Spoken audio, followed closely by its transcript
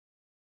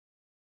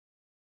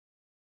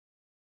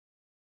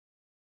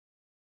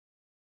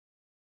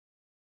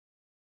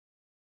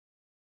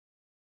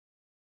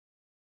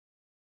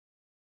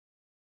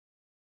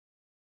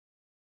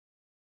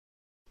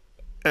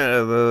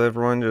Hello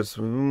everyone, just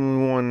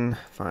one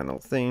final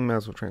thing, might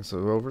as well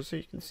transfer over so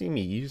you can see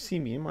me. You see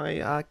me in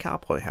my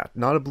cowboy hat.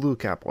 Not a blue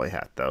cowboy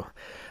hat though.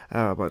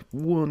 But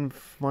one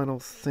final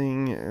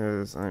thing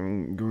is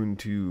I'm going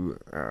to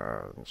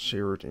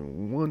share it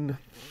in one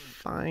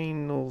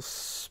final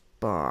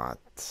spot.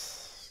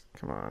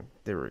 Come on,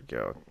 there we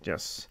go.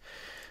 Yes,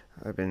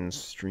 I've been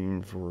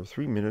streaming for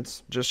 3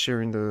 minutes, just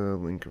sharing the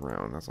link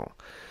around, that's all.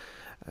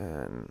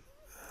 And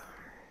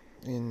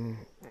in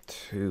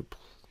two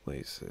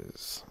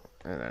places.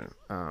 And then,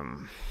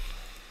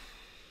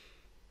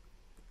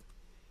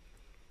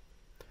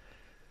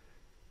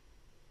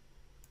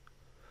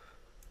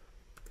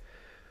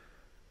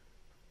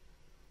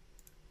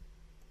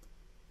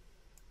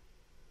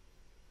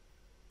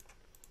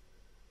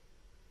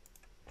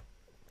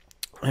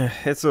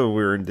 it's a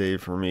weird day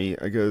for me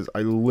because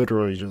I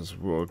literally just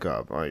woke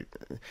up. I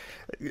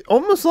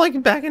almost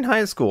like back in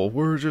high school,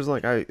 where just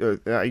like I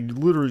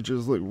literally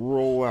just like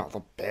roll out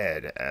of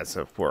bed as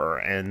it were,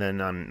 and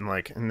then I'm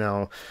like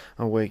now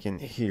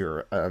awakened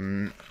here.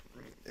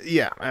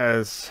 Yeah,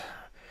 as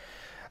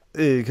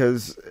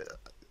because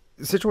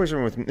the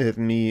situation with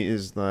me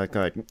is like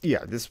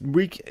yeah, this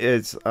week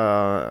is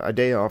a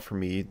day off for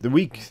me. The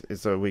week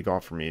is a week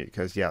off for me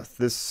because yes,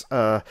 this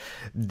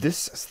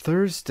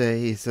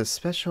Thursday is a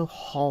special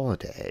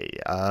holiday.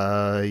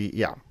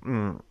 Yeah.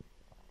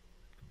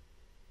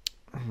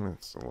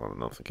 That's a lot of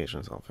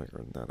notifications. I'll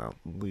figure that out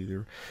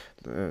later.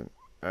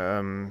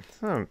 I'll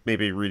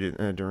maybe read it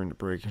during the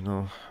break.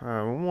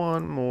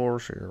 One more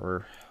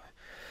share.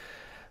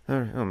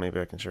 Oh, maybe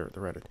I can share it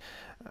with Reddit.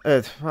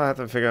 I have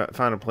to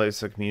find a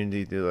place, a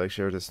community to like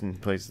share this in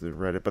places to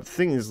Reddit. But the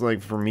thing is,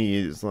 like for me,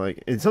 is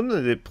like it's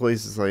something that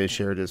places I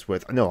share this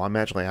with. No, I'm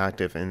actually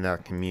active in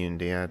that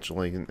community.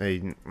 Actually,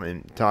 I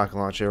talk a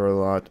lot, share a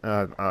lot,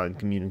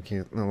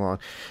 communicate a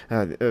lot,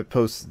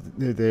 post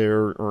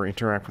there or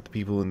interact with the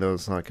people in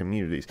those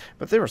communities.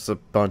 But there's a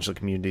bunch of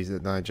communities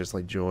that I just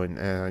like join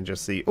and I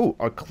just see, oh,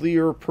 a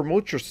clear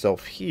promote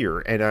yourself here,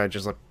 and I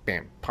just like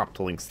bam, pop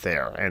the links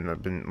there, and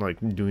I've been like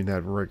doing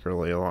that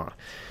regularly a lot.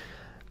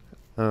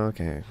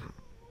 Okay.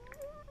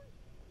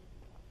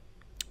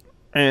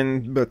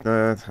 But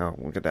I'll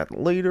look at that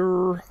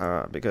later,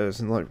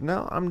 because like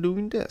now I'm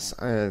doing this.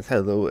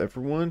 Hello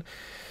everyone,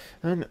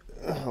 and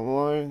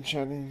hello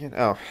chatting again.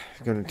 Oh,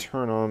 I'm gonna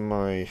turn on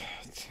my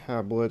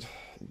tablet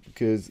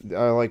because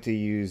I like to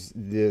use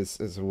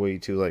this as a way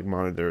to like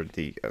monitor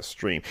the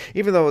stream.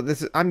 Even though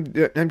this is I'm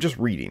just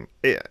reading,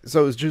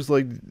 so it's just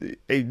like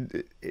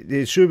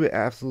it should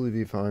absolutely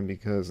be fine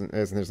because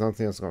as there's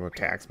nothing else going to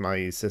tax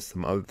my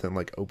system other than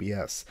like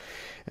OBS,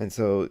 and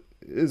so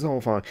it's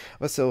all fine.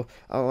 But still,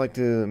 I like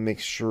to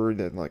make sure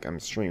that like I'm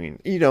streaming,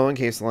 in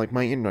case like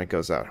my internet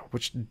goes out,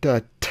 which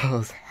that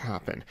does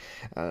happen.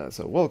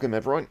 So welcome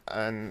everyone,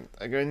 and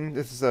again,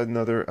 this is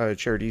another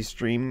charity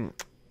stream.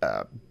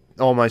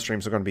 All my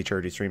streams are going to be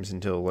charity streams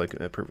until like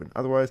proven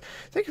otherwise.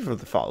 Thank you for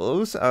the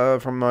follows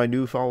from my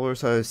new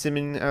followers,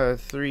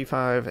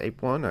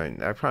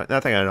 Simon3581. I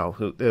think I know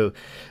who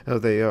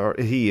they are.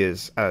 He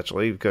is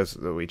actually because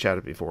we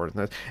chatted before.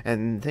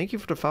 And thank you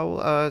for the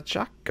follow,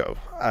 Chaco.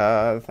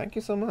 Thank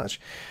you so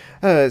much.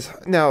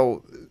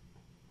 Now,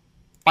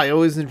 I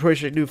always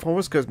appreciate new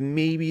followers because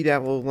maybe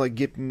that will like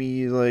get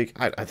me like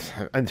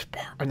I'm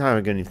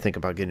not going to think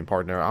about getting a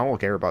partner. I don't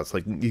care about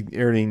like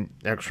earning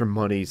extra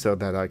money so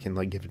that I can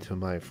like give it to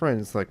my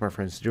friends, like my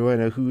friend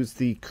Joanna, who's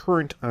the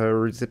current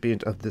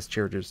recipient of this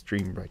charity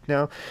stream right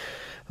now.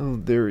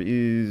 There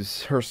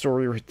is her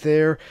story right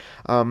there.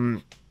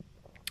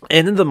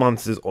 End of the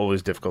month is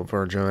always difficult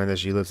for Joanna.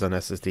 She lives on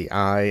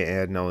SSDI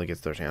and only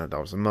gets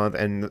 $1,300 a month.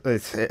 And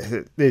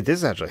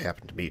this actually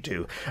happened to me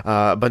too.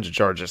 A bunch of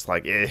charges,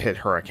 like it hit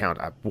her account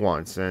at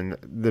once, and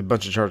the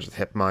bunch of charges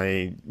hit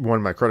one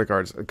of my credit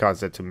cards,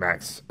 caused it to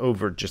max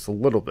over just a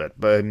little bit.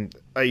 But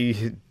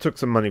I took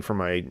some money from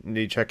my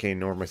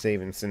checking or my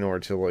savings in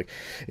order to like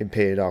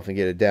pay it off and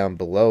get it down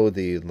below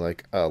the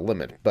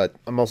limit. But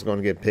I'm also going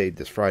to get paid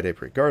this Friday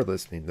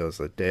regardless, even though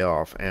it's a day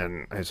off,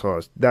 and I saw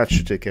that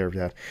should take care of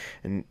that.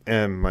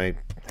 And my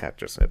hat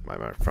just hit my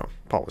microphone.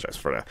 Apologize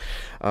for that.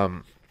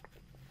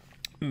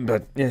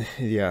 But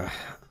yeah.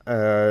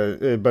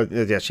 But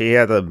yeah, she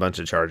had a bunch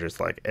of charges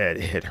like it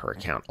hit her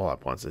account all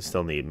at once. It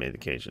still needed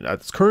medication.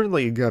 It's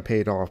currently got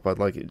paid off, but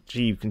like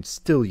you can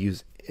still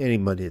use any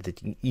money that you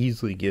can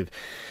easily give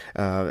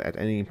at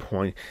any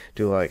point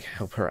to like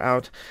help her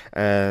out.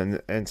 And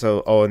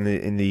so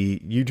in the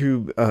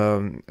YouTube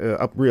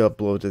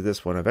re-upload to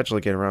this one,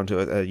 eventually get around to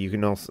it, you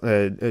can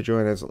also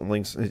join us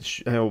links.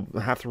 I'll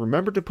have to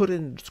remember to put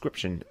in the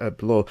description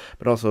below,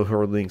 but also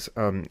her links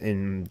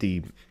in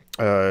the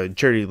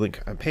charity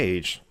link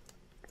page.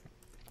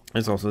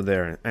 It's also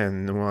there,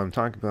 and what I'm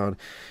talking about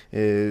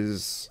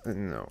is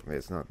no,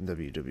 it's not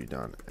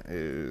www.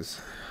 Is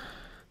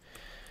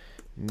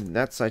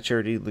that's a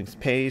charity links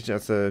page.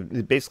 That's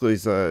it basically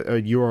is a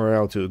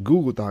URL to a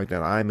Google Doc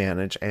that I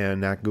manage,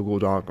 and that Google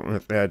Doc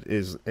that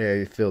is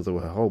filled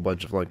with a whole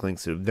bunch of like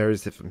links to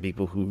various different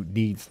people who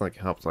needs like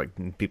help, like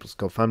people's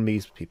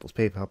GoFundMe's, people's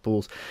PayPal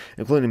pools,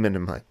 including many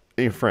of my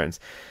friends.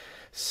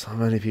 so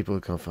many people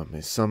with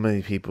GoFundMe, so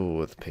many people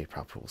with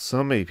PayPal pools,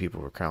 so many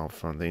people with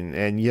crowdfunding,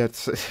 and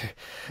yet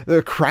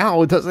the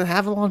crowd doesn't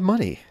have a lot of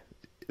money.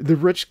 The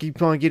rich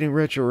keep on getting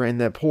richer, and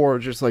the poor are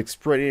just like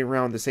spreading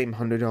around the same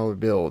 $100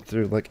 bill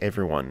through like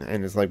everyone.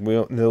 And it's like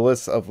the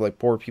list of like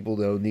poor people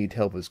that need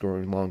help is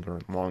growing longer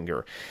and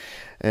longer.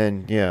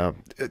 And yeah,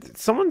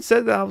 someone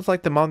said that I was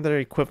like the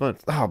monetary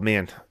equivalent. Oh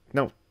man,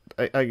 no.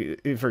 I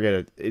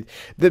forget it.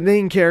 The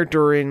main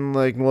character in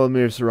like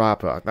Vladimir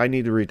Sarapa. I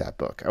need to read that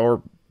book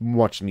or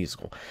watch the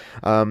musical,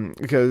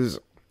 because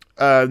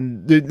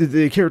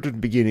the character at the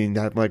beginning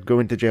that like go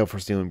into jail for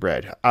stealing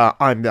bread.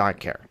 I'm that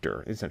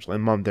character essentially.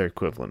 I'm their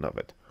equivalent of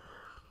it.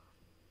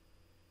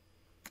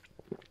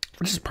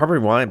 Which is probably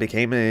why I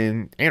became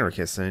an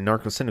anarchist, an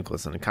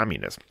anarcho-syndicalist, and a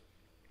communist.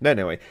 But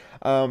anyway,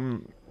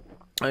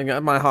 I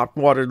got my hot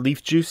water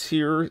leaf juice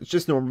here. It's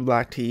just normal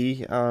black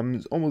tea.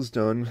 It's almost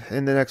done.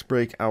 In the next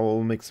break, I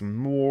will make some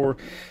more.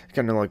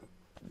 Kind of like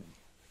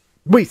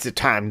wasted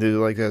time to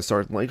like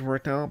start late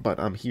right now, but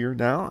I'm here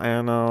now,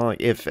 and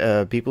if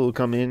people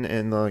come in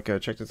and like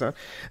check this out,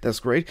 that's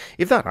great.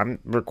 If not, I'm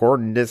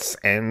recording this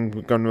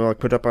and gonna like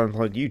put up on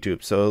like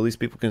YouTube, so at least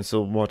people can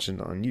still watch it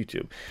on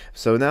YouTube.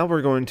 So now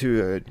we're going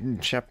to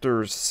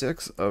chapter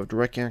 6 of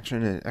Direct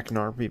Action An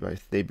Ethnography by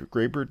David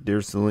Graeber.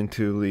 There's the link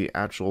to the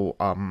actual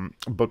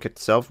book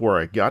itself where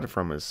I got it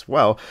from as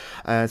well,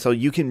 so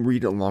you can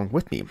read along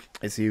with me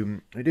as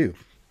you do.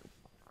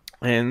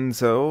 And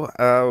so,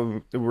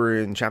 we're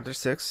in chapter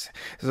 6.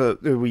 So,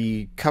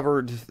 we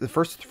covered the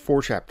first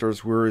 4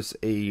 chapters was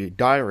a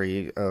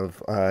diary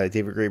of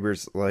David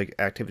Graeber's like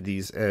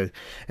activities and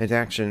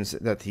actions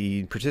that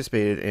he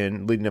participated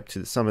in leading up to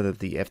the summit of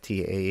the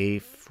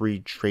FTAA,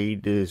 Free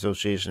Trade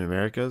Association of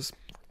Americas.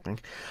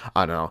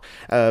 I don't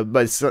know,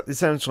 but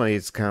essentially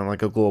it's kind of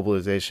like a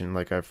globalization,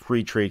 like a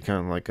free trade kind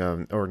of like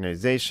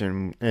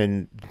organization,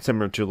 and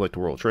similar to like the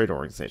World Trade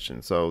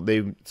Organization. So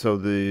the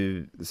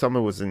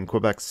summit was in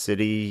Quebec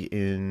City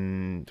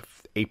in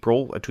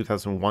April of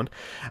 2001,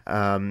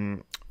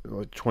 20th,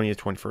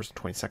 21st,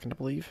 and 22nd, I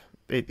believe.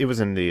 It was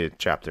in the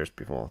chapters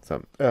before,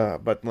 so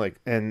but like,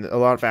 and a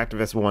lot of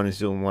activists wanted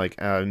to like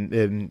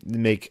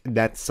make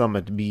that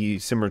summit be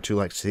similar to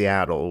like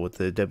Seattle with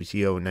the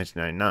WTO in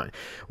 1999,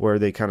 where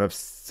they kind of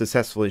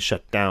successfully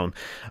shut down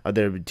the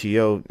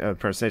WTO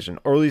presentation,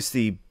 or at least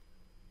the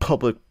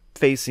public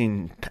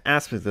facing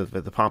aspects of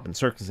it, the pomp and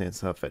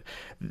circumstance of it.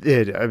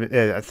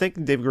 I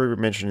think David Graeber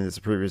mentioned in his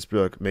previous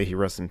book, May He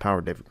Rest in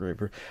Power, David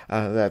Graeber,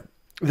 that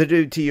the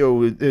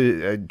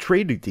WTO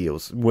trade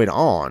deals went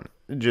on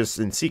just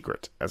in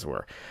secret, as it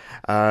were,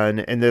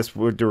 and this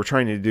they were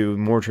trying to do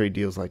more trade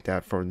deals like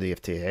that for the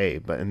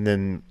FTA, and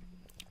then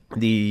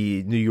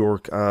the New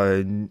York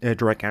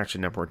Direct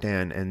Action Network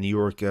Dan and New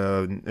York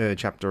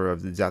chapter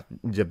of the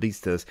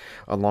Zabistas,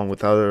 along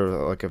with other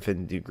like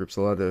affinity groups,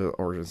 a lot of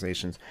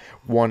organizations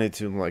wanted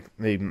to like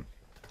maybe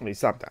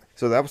stop that.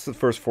 So that was the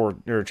first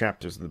 4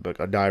 chapters of the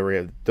book, a diary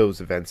of those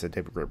events that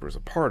David Graeber was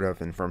a part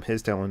of, and from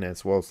his telling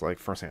as well as like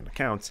first-hand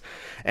accounts.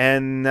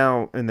 And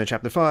now in the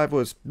chapter 5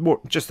 was more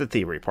just the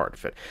theory part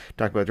of it.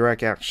 Talk about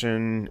direct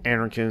action,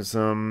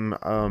 anarchism,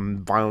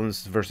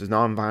 violence versus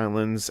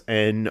non-violence,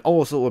 and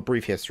also a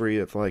brief history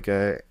of like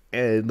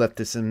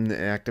leftism,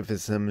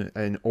 activism,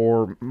 and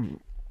or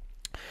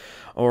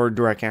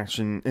direct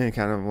action, and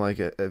kind of like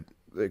a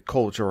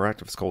culture or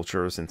activist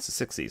culture since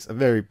the 60s. A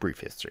very brief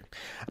history.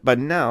 But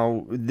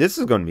now, this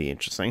is going to be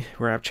interesting.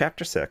 We're at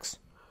chapter 6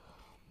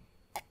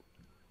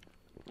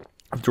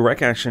 of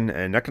Direct Action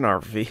and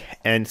Ethnography,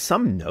 and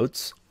some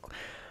notes.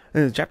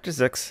 In chapter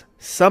 6,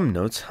 some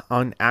notes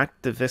on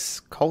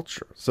activist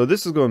culture. So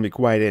this is going to be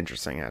quite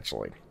interesting,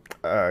 actually.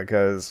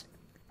 Because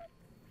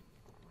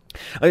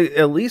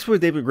at least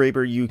with David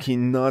Graeber, you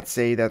cannot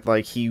say that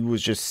like he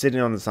was just sitting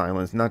on the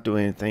sidelines, not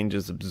doing anything,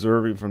 just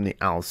observing from the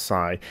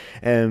outside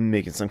and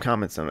making some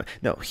comments on it.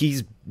 No,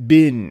 he's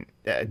been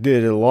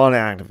did a lot of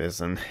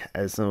activism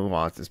as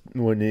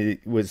when he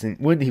was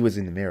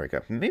in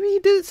America. Maybe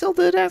he still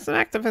did as an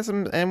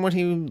activism, and when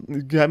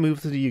he got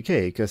moved to the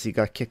UK because he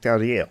got kicked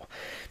out of Yale.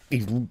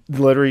 He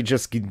literally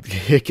just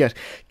got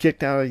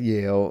kicked out of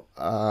Yale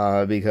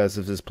because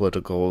of his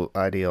political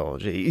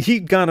ideology.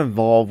 He got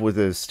involved with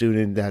a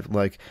student that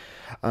like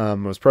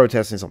was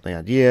protesting something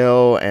at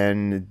Yale,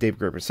 and David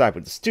Graeber sided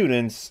with the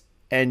students,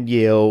 and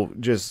Yale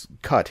just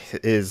cut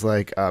his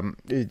like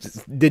it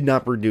just did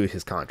not renew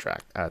his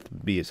contract to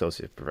be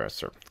associate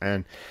professor,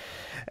 and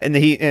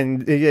David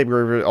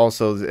Graeber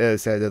also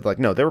said that like,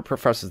 no, there were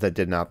professors that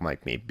did not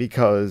like me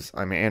because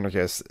I'm an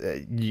anarchist.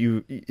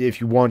 If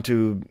you want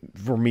to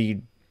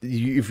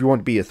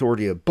be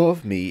authority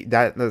above me,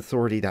 that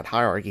authority, that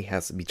hierarchy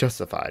has to be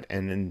justified.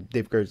 And in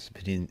David Graeber's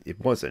opinion, it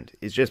wasn't.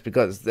 It's just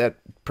because that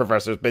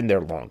professor's been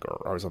there longer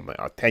or something,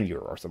 a tenure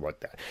or something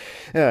like that.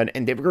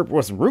 And David Graeber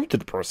wasn't rude to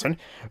the person,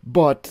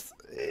 but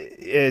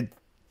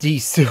he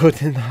still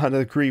did not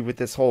agree with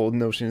this whole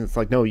notion. It's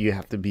like, no, you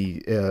have to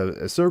be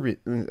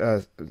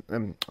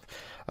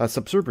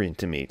subservient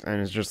to me,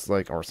 and it's just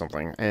like, or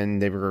something.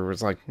 And David Graeber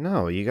was like,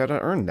 no, you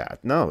gotta earn that.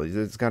 No,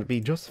 it's gotta be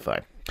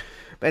justified.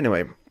 But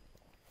anyway,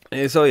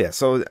 So yeah,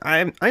 so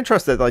I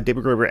trust that like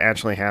David Graeber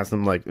actually has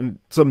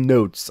some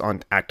notes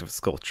on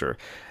activist culture.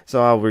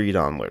 So I'll read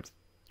onward.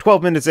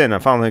 12 minutes in, I'm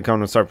finally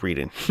going to start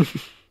reading.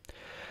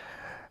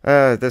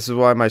 This is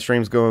why my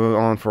streams go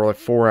on for like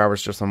 4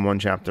 hours just on one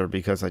chapter,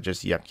 because I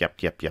just yep.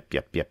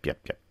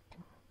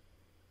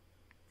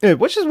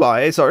 Which is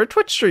why I started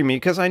Twitch streaming,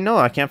 because I know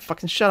I can't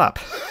fucking shut up.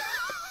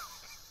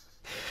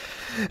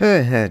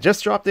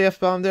 Just drop the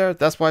F-bomb there.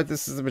 That's why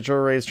this is a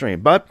mature rated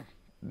stream. But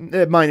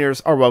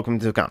minors are welcome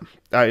to come.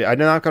 I'm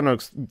not going to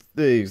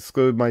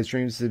exclude my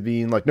streams to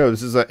being like, no,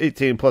 this is an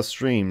 18 plus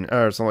stream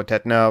or something like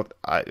that. No,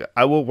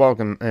 I will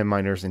welcome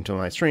minors into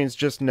my streams.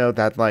 Just know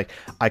that like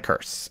I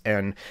curse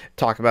and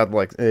talk about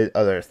like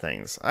other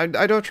things. I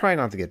don't try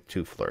not to get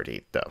too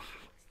flirty though.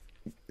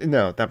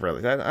 No, not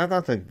really. I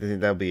don't think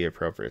that would be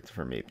appropriate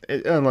for me,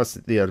 unless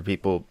the other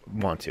people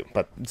want to.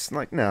 But it's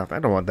like, no, I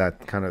don't want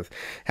that kind of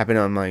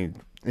happening on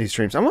these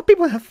streams. I want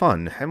people to have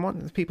fun. I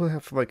want people to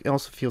have like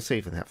also feel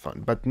safe and have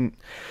fun. But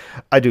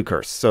I do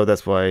curse, so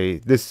that's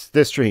why this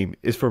stream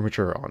is for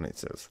mature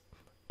audiences.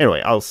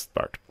 Anyway, I'll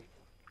start.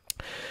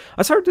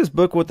 I started this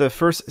book with the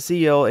first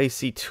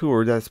CLAC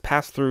tour that's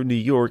passed through New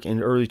York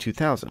in early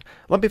 2000.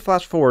 Let me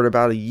flash forward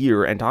about a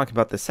year and talk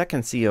about the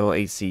second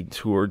CLAC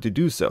tour to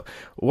do so.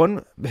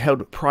 One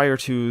held prior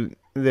to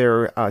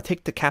their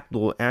Take the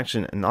Capitol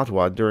action in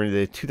Ottawa during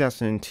the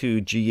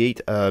 2002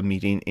 G8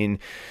 meeting in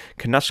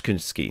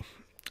Kananaskis.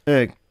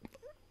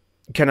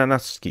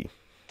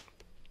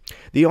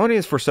 The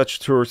audience for such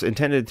tours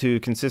intended to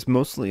consist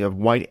mostly of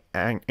white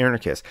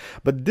anarchists,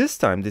 but this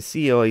time the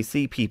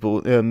CLAC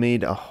people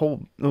made a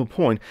whole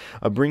point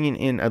of bringing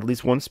in at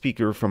least one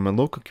speaker from a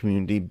local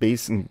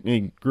community-based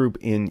group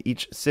in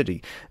each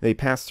city they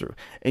passed through.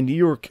 In New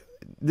York,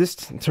 this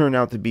turned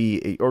out to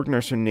be an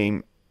organizer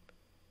named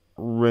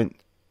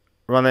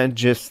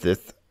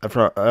Ranajistith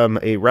from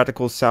a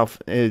radical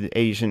South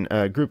Asian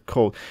group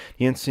called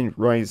Yansin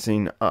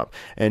Rising Up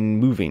and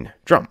Moving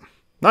Drum.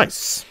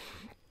 Nice.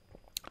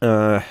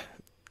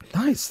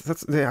 Nice.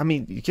 That's, I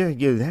mean, you gotta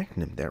get an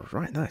acronym there,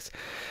 right? Nice.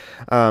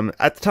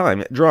 At the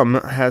time, Drum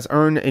has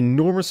earned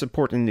enormous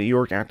support in New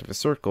York activist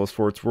circles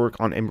for its work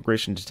on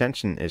immigration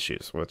detention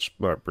issues, which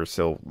we're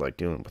still like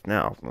dealing with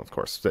now. Of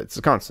course, it's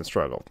a constant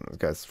struggle,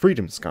 because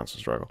freedom is a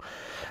constant struggle.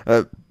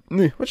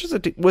 Which was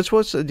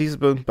a decent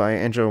book by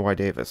Andrew Y.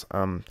 Davis.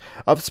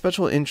 Of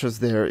special interest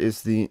there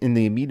is in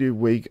the immediate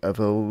wake of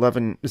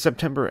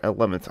September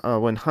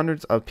 11th, when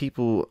hundreds of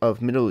people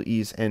of Middle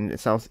East and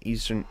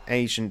Southeastern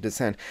Asian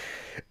descent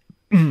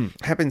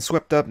have been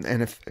swept up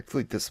and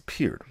effectively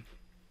disappeared.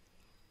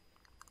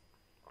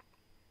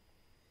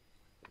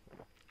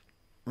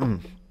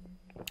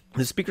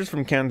 The speakers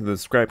from Canada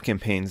described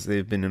campaigns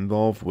they've been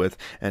involved with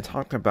and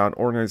talked about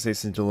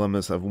organization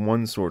dilemmas of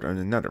one sort or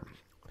another.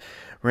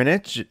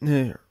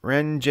 Ranjanith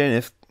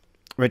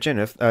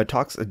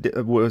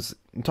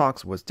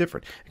talks was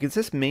different. It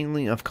consists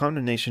mainly of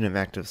condemnation of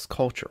activist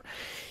culture.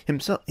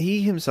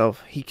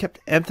 He kept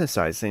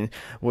emphasizing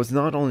was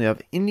not only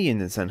of Indian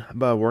descent,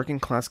 but a working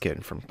class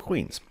kid from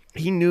Queens.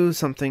 He knew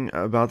something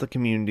about the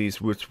communities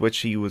with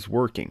which he was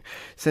working.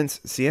 Since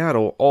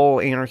Seattle,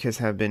 all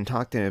anarchists have been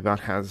talking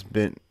about has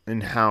been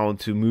and how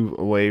to move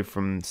away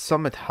from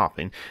summit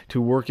hopping to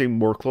working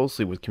more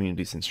closely with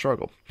communities in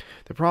struggle.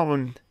 The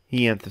problem,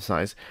 he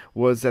emphasized,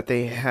 was that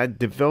they had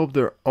developed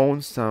their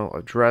own style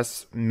of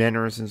dress,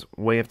 mannerisms,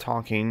 way of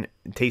talking,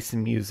 taste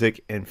in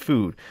music, and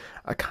food,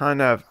 a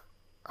kind of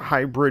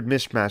hybrid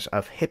mishmash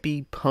of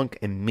hippie, punk,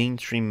 and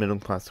mainstream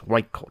middle-class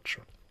white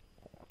culture.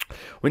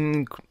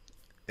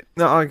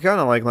 I kind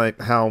of like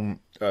how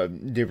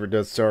David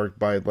does start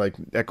by like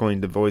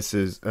echoing the voice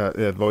of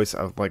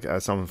like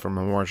someone from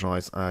a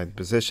marginalized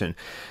position,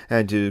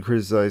 and to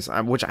criticize,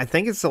 which I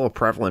think is still a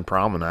prevalent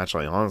problem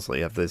actually,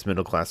 honestly, of this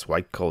middle class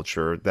white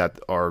culture that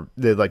are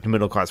like the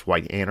middle class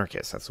white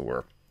anarchists. That's the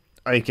word.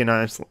 I can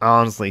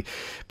honestly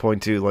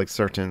point to like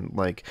certain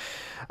like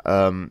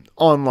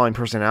online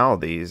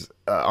personalities,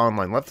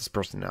 online leftist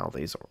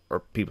personalities, or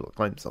people that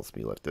claim themselves to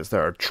be leftists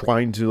that are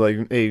trying to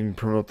like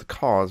promote the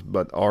cause,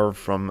 but are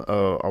from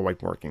a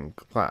white working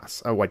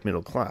class, a white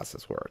middle class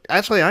as well.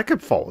 Actually, I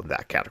could fall in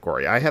that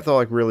category. I have to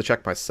like really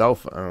check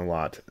myself a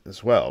lot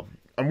as well.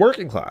 I'm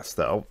working class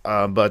though,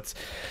 but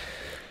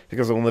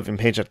because I'm living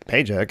paycheck to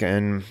paycheck,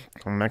 and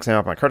I'm maxing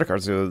out my credit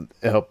cards to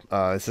help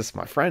assist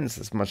my friends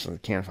as much as I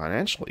can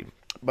financially.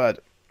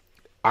 But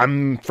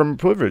I'm from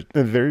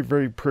a very,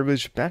 very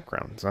privileged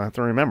background, so I have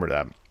to remember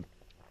that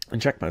and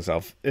check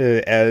myself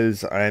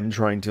as I'm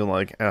trying to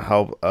like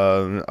help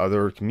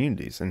other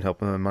communities and help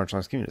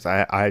marginalized communities.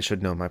 I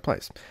should know my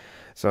place.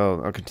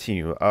 So I'll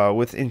continue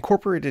with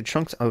incorporated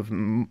chunks of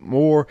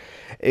more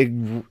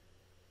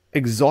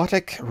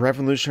exotic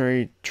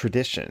revolutionary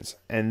traditions,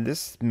 and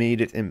this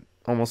made it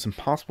almost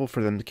impossible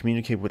for them to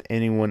communicate with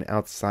anyone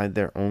outside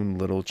their own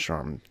little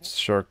charm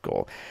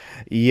circle.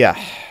 Yeah,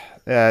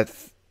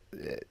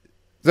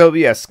 so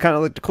yes, kind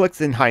of like the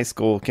cliques in high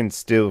school can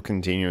still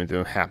continue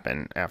to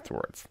happen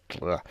afterwards.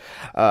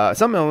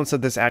 Some elements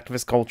of this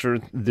activist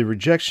culture, the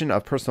rejection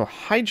of personal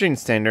hygiene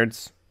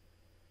standards.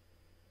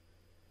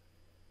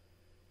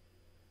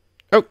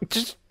 Oh,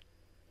 just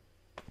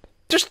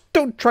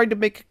don't try to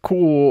make it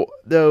cool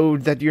though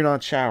that you're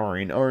not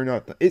showering or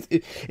not.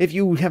 If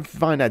you have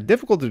find that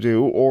difficult to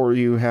do, or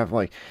you have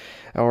like,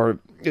 or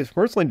it's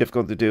personally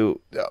difficult to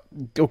do,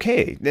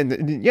 okay,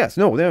 then yes,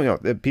 no.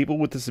 The people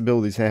with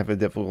disabilities have a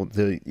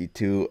difficulty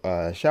to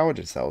shower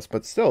themselves,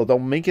 but still,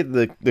 don't make it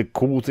the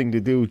cool thing to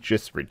do.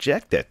 Just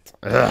reject it.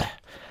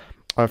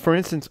 For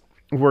instance,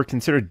 were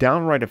considered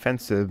downright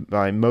offensive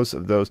by most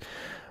of those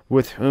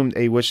with whom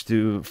they wish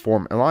to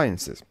form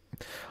alliances.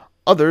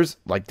 Others,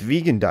 like the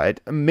vegan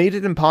diet, made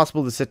it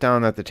impossible to sit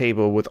down at the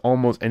table with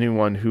almost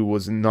anyone who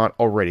was not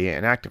already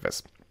an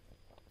activist.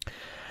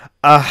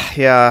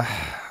 Yeah.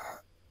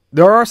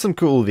 There are some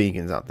cool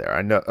vegans out there.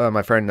 I know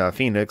my friend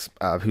Phoenix,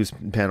 whose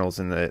panel's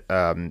in the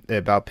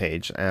about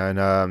page, and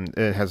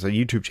it has a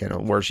YouTube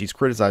channel where she's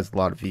criticized a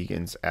lot of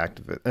vegans,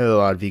 a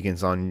lot of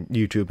vegans on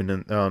YouTube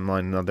and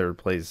online and other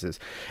places.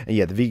 And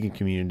yeah, the vegan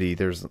community,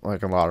 there's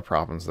like a lot of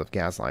problems with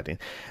gaslighting,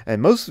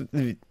 and most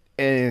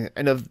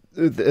and of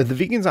the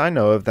vegans I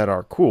know of that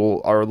are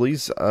cool are at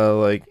least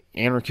like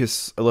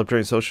anarchists,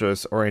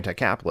 libertarian-socialists, or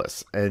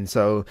anti-capitalists, and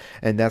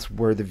that's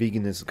where the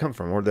veganism come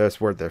from, or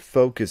that's where their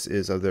focus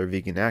is of their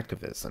vegan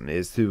activism,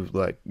 is to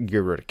like get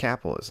rid of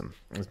capitalism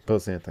as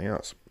opposed to anything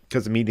else,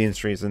 because the meat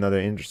industry is another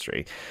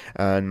industry.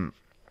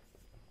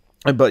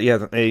 But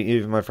yeah,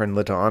 even my friend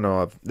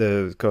Litano,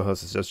 the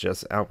co-host of Social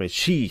Justice Achlemy,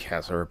 she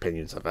has her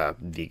opinions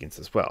about vegans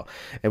as well,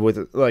 and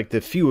with like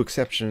the few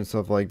exceptions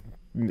of like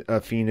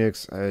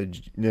Phoenix,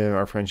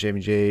 our friend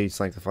Jamie J,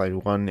 Sanctified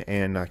One,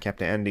 and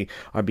Captain Andy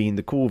are being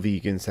the cool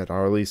vegans that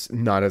are at least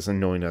not as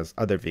annoying as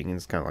other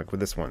vegans, kind of like with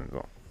this one as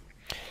well.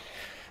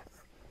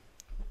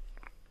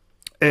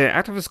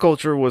 Activist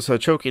culture was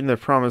choking the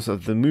promise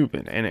of the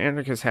movement, and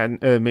anarchists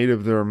had made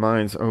up their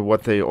minds of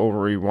what they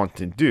already want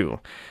to do.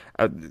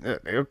 I'm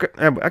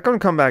gonna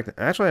come back.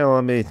 Actually,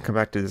 let me come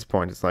back to this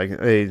point. It's like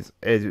it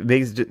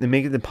makes it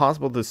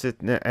impossible to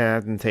sit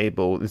at the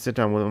table and sit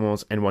down with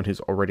almost anyone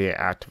who's already an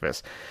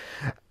activist.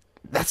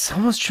 That's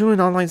almost true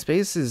in online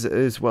spaces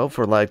as well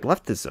for like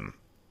leftism.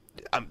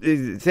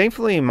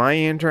 Thankfully, in my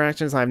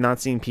interactions, I've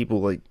not seen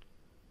people like.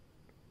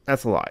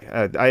 That's a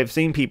lie. I've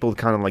seen people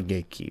kind of like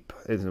gatekeep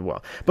as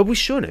well, but we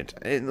shouldn't.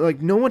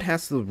 Like, no one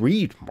has to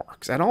read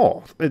Marx at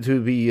all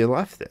to be a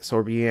leftist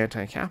or be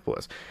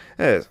anti-capitalist.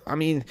 I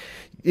mean,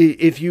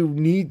 if you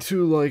need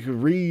to like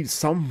read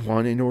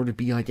someone in order to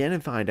be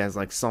identified as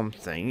like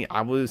something,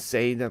 I would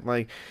say that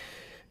like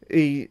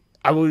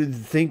I would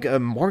think a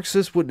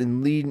Marxist would at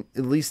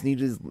least need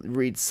to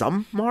read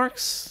some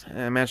Marx.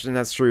 I imagine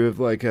that's true of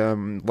like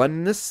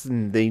Leninists,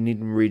 and they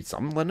need to read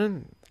some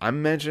Lenin. I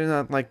imagine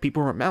that like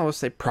people who are Maoists,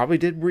 they probably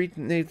did read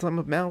some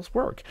of Mao's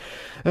work.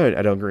 I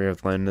don't agree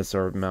with Leninists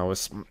or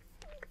Maoists.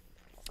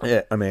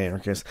 Yeah, I'm an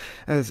anarchist.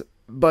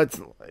 But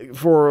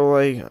for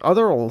like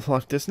other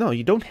leftists, no,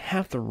 you don't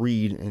have to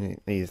read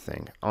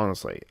anything.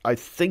 Honestly, I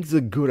think it's a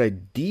good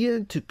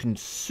idea to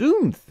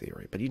consume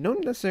theory, but you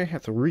don't necessarily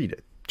have to read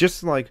it.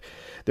 Just like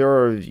there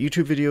are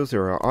YouTube videos,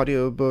 there are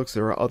audiobooks,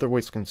 there are other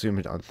ways to consume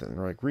it other than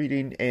like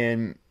reading.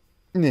 And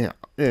yeah,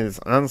 it's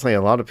honestly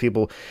a lot of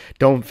people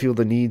don't feel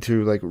the need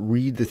to like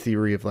read the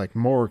theory of like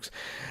Marx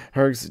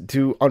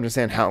to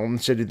understand how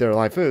shitty their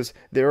life is.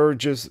 They're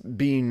just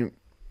being,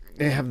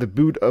 they have the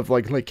boot of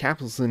like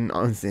capitalism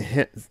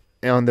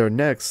on their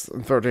necks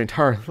for their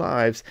entire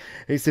lives.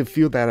 They used to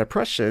feel that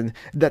oppression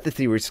that the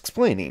theory is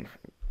explaining.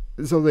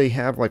 So they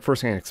have like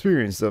firsthand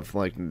experience of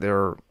like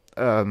their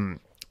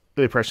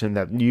the oppression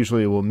that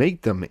usually will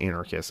make them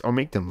anarchists or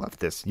make them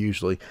leftists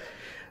usually.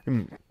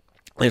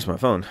 There's my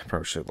phone.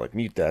 Probably should like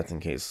mute that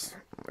in case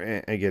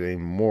I get any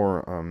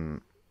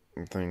more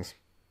things.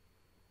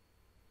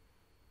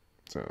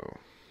 So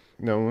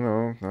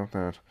no, not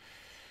that.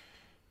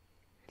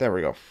 There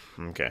we go.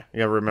 Okay, you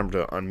gotta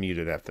remember to unmute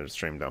it after the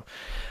stream though.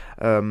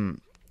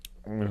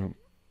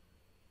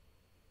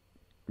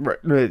 Right.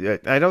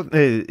 I don't.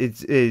 I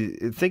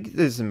think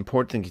it's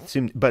important to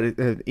consume, but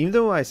even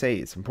though I say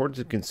it's important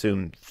to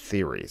consume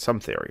theory, some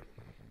theory,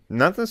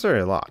 not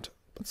necessarily a lot,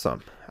 but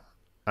some.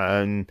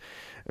 And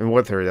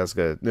what theory? That's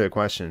the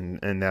question,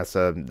 and that's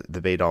a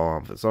debate all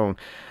on its own.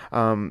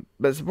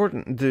 But it's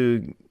important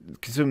to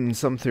consume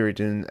some theory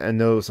and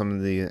know some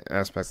of the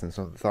aspects and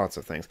some of the thoughts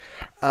of things.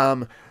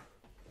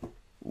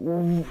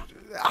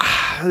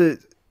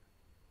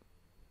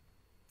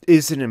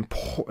 Is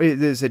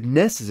it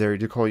necessary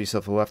to call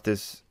yourself a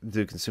leftist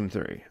to consume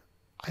theory?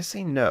 I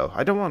say no.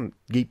 I don't want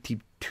to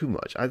gatekeep too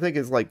much. I think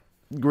it's like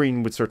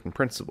agreeing with certain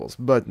principles,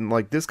 but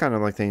like this kind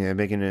of like thing,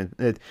 making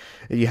it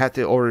you have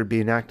to order to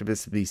be an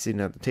activist to be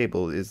sitting at the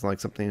table is like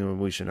something that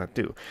we should not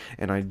do.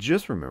 And I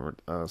just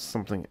remembered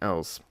something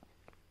else.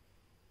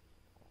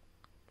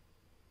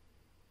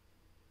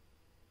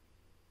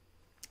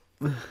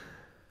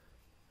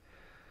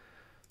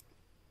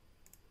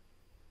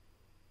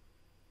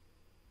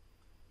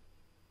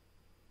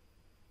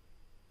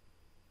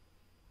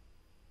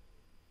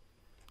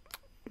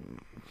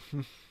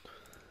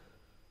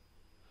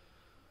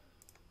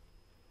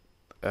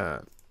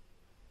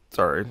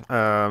 Sorry,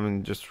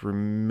 just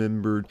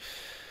remembered.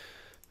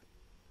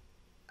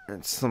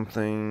 it's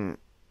something.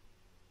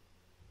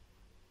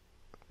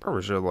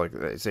 Probably should like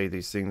say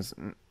these things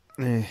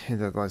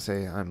that I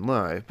say I'm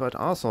live, but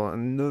also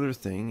another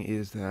thing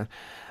is that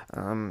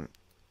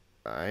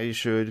I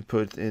should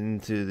put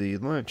into the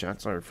live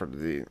chat. Sorry for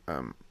the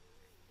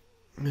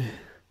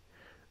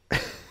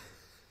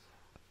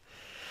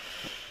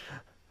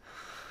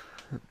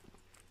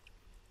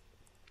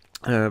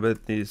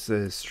but this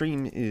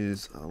stream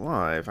is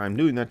live. I'm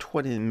doing that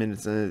 20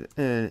 minutes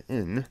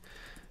in,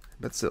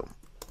 but still.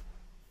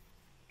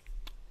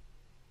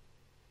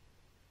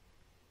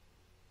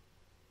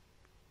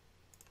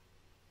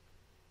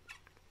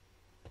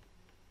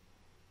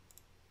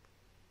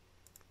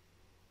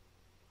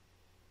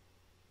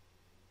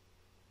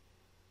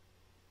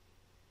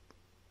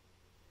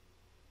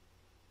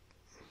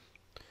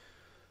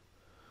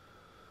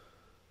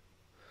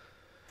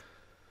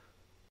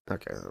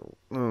 Okay.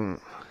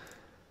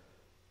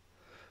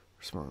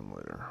 Respond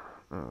later.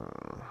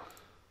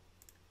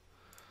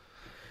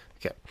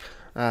 Okay.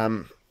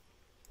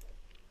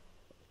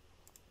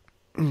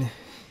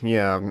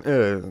 Yeah,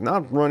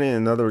 not running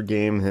another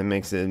game that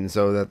makes it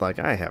so that like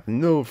I have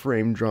no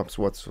frame drops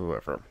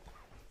whatsoever.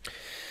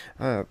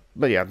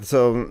 But yeah,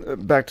 so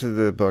back to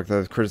the book,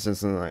 the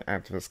criticism of like,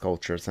 activist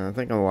cultures, and I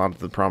think a lot of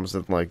the problems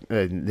that like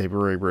David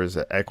Graeber is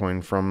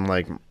echoing from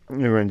like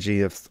UNG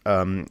is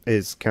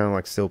kind of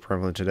like still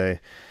prevalent today.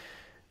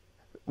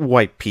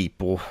 White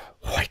people.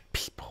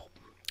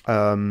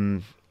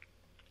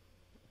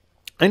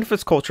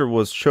 Anarchist culture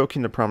was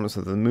choking the promise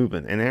of the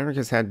movement, and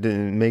anarchists had to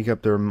make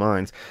up their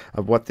minds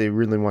of what they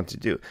really want to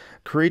do.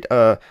 Create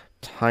a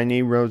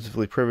tiny,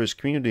 relatively privileged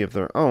community of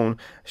their own,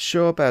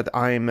 show up at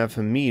IMF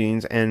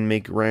meetings and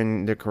make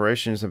grand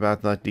declarations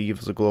about like, the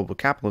evils of global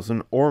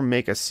capitalism, or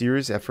make a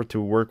serious effort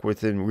to work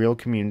within real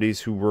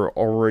communities who were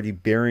already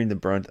bearing the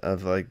brunt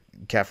of like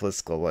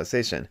capitalist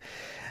globalization.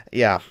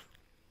 Yeah.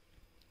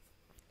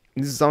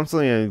 This is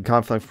honestly a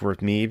conflict for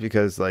me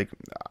because like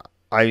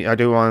I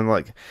do want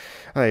like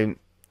I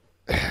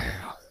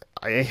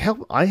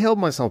held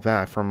myself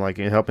back from like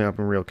helping out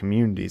in real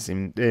communities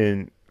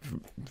and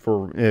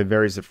for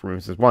various different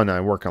reasons. One,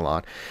 I work a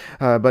lot,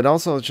 but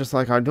also it's just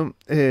like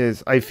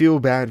I feel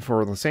bad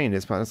for saying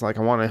this, but it's like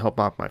I want to help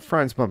out my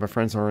friends, but my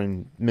friends are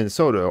in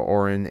Minnesota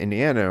or in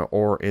Indiana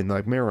or in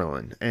like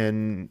Maryland,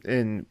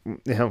 and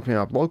helping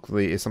out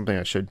locally is something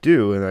I should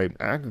do, and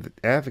I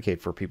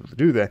advocate for people to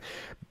do that.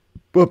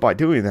 But by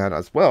doing that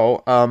as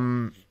well,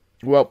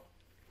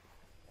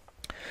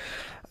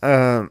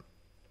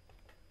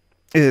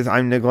 is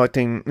I'm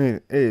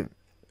neglecting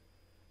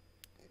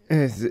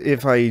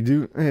if I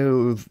do,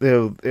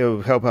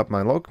 it'll help out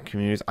my local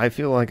communities. I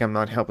feel like I'm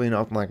not helping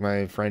out like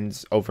my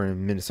friends over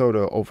in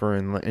Minnesota, over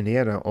in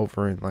Indiana,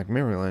 over in like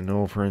Maryland,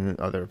 over in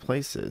other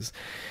places.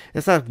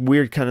 It's that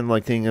weird kind of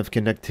like thing of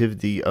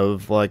connectivity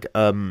of like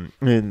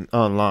in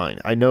online.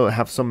 I know I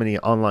have so many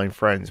online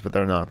friends, but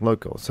they're not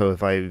local. So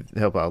if I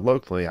help out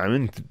locally,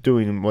 I'm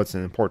doing what's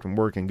an important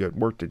work and good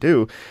work to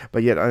do.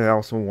 But yet I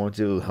also want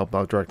to help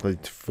out directly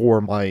for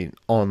my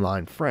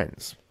online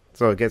friends.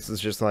 So I guess it's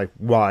just like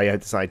why I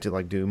decide to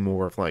like do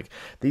more of like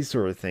these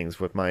sort of things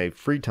with my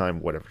free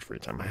time, whatever free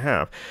time I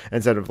have,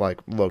 instead of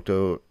like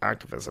local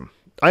activism.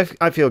 I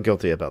feel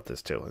guilty about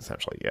this too,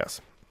 essentially,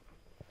 yes.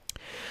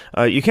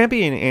 You can't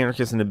be an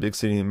anarchist in a big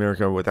city in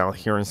America without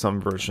hearing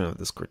some version of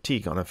this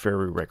critique on a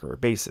very regular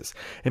basis.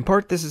 In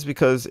part, this is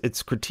because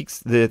it's critiques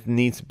that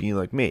needs to be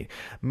like made.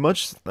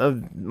 Much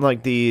of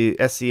like the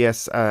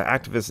SCS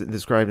activists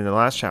described in the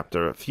last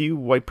chapter, few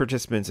white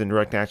participants in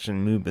direct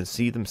action movements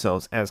see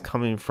themselves as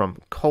coming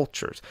from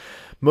cultures.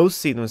 Most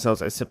see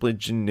themselves as simply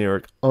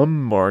generic,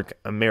 unmarked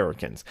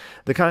Americans,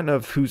 the kind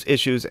of whose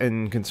issues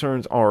and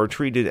concerns are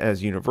treated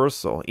as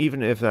universal,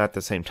 even if at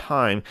the same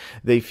time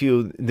they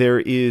feel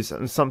there is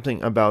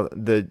something about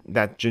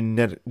that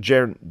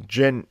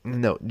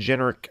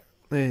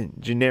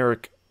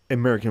generic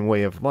American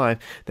way of life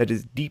that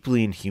is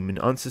deeply inhuman,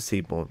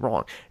 unsustainable, and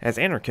wrong. As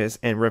anarchists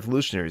and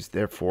revolutionaries,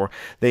 therefore,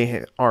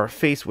 they are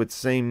faced with the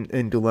same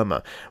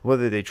dilemma,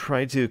 whether they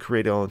try to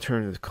create an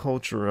alternative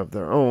culture of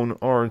their own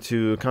or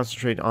to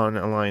concentrate on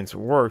alliance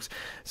works,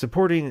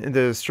 supporting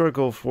the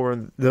struggle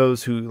for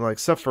those who like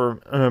suffer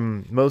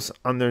most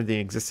under the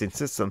existing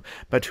system,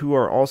 but who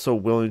are also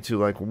willing to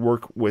like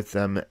work with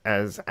them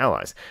as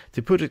allies.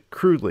 To put it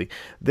crudely,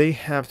 they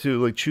have to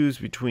like choose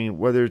between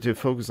whether to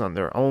focus on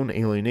their own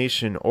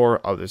alienation or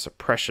others'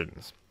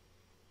 oppressions.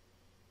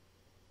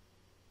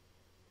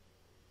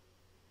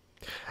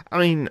 I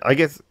mean, I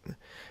guess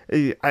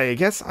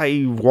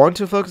I want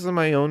to focus on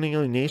my own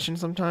alienation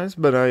sometimes,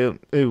 but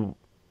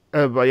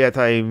but yet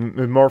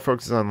I'm more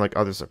focused on like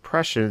others'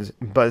 oppressions.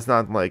 But it's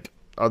not like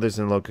others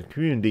in the local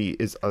community;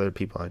 it's other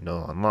people I know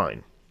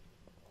online.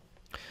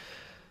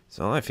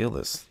 So I feel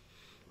this.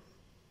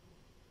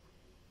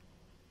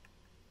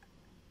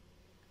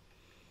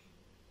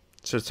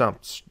 Should stop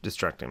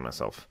distracting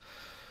myself.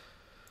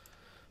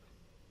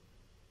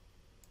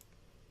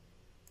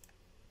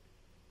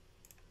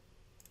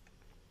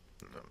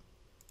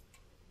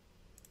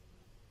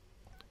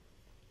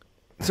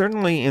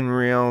 Certainly, in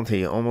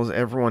reality, almost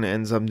everyone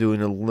ends up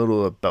doing a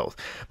little of both.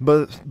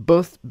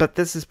 But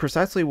this is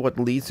precisely what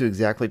leads to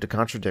exactly the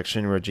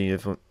contradiction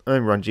Ranjit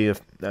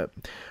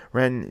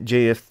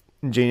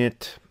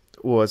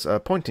was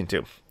pointing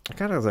to. I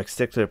kind of like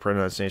stick to the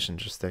pronunciation,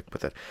 just stick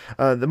with it.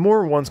 The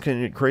more one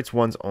creates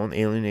one's own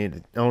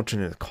alienated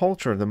alternate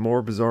culture, the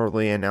more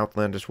bizarrely and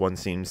outlandish one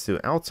seems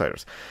to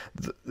outsiders,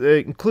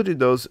 including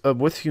those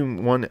with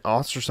whom one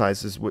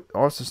ostracizes,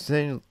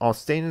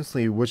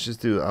 ostensibly wishes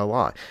to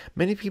ally.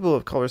 Many people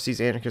of color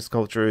sees anarchist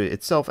culture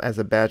itself as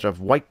a badge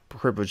of white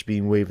privilege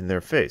being waved in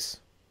their face.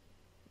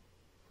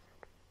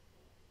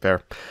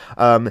 Fair.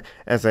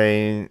 As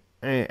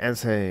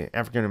a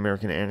African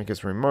American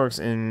anarchist remarks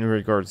in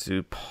regards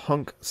to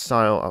punk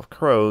style of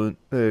clothes,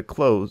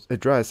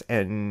 dress,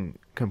 and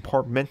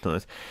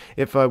compartmentalist,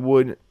 if I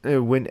went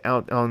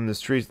out on the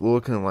streets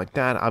looking like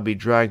that, I'd be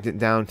dragged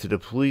down to the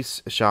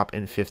police shop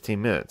in 15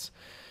 minutes.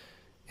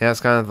 Yeah, it's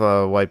kind of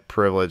a white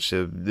privilege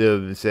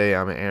to say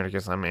I'm an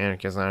anarchist, I'm an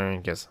anarchist, I'm an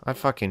anarchist. I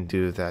fucking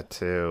do that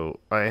too.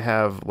 I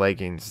have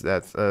leggings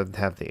that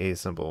have the A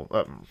symbol.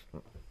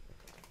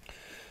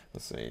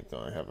 Let's see, do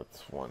I have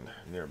one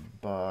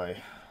nearby?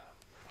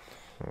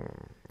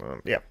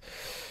 Yeah.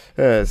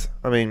 Yes,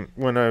 I mean,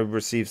 when I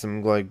receive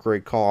some like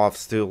great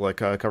coughs to like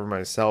cover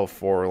myself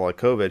for like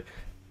COVID,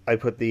 I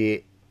put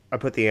the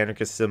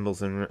anarchist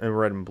symbols in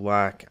red and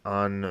black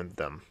on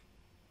them.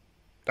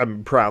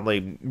 I'm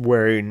proudly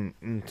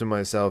wearing to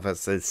myself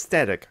as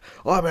aesthetic.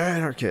 Oh, I'm an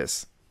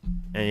anarchist.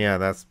 And yeah,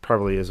 that's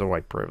probably is a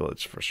white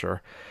privilege for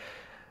sure.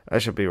 I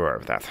should be aware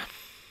of that.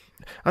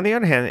 On the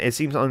other hand, it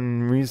seems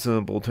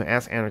unreasonable to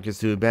ask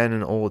anarchists to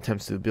abandon all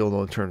attempts to build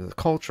alternative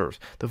cultures,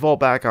 to fall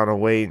back on a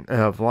way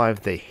of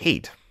life they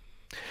hate,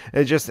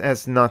 just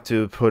as not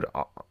to put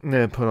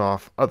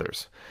off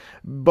others.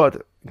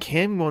 But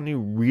can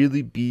one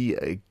really be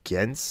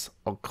against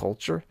a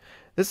culture?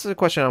 This is a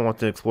question I want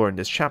to explore in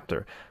this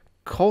chapter.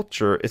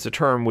 Culture is a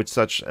term with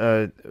such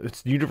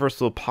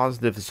universal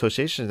positive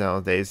associations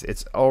nowadays.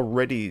 It's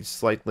already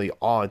slightly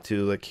odd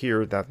to like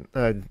hear that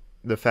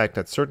the fact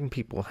that certain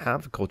people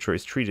have a culture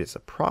is treated as a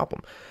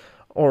problem,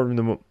 or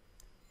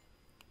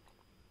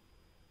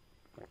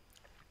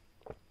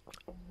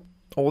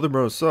all the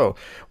more so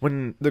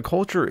when the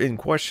culture in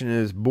question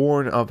is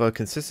born of a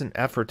consistent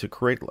effort to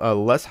create a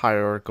less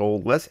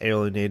hierarchical, less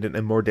alienated,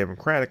 and more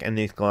democratic and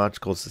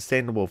ecological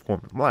sustainable form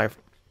of life.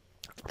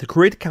 To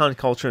create a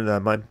counterculture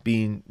that might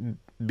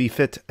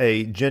befit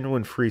a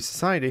genuine free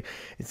society,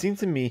 it seems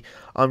to me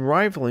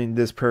unraveling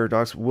this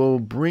paradox will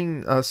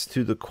bring us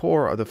to the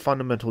core of the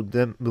fundamental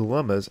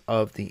dilemmas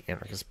of the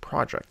anarchist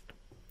project.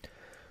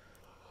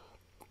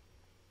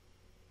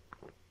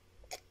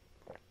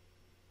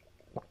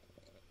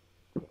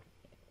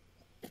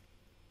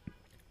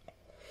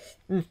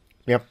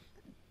 Yeah,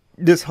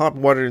 this hot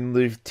water and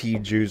leaf tea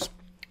juice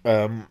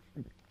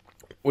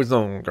was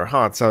no longer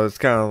hot, so it's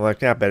kind of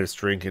like, I better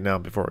drink it now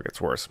before it gets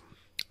worse.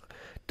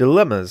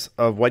 Dilemmas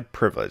of white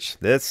privilege.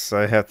 This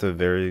I have to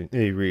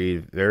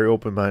read very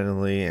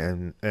open-mindedly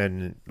and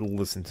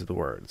listen to the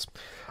words.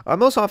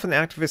 Most often,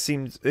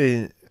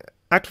 activist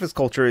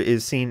culture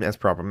is seen as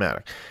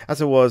problematic,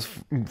 as it was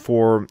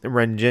for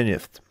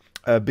Ranjit.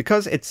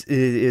 Because it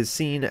is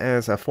seen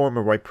as a form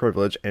of white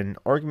privilege, and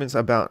arguments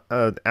about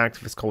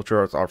activist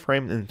culture are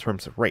framed in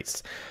terms of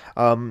race.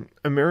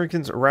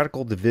 Americans'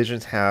 radical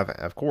divisions have,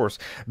 of course,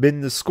 been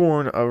the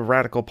scorn of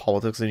radical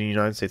politics in the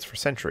United States for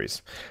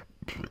centuries.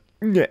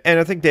 Yeah, and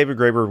I think David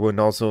Graeber would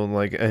also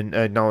like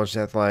acknowledge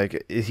that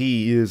like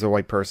he is a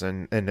white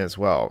person and as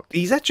well.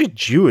 He's actually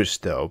Jewish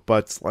though,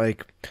 but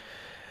like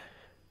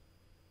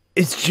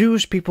it's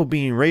Jewish people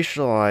being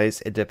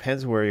racialized. It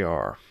depends where you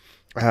are.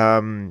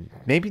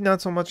 Maybe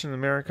not so much in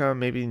America,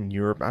 maybe in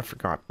Europe. I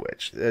forgot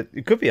which.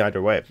 It could be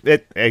either way.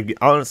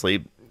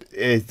 Honestly,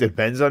 it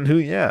depends on who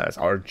you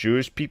ask. Are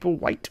Jewish people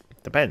white?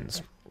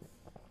 Depends.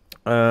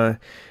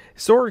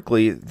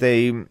 Historically,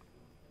 they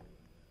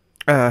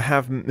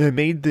have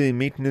made the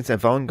maintenance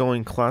of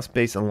ongoing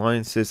class-based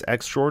alliances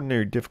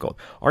extraordinarily difficult.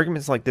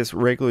 Arguments like this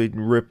regularly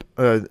rip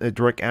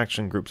direct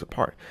action groups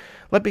apart.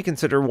 Let me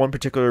consider one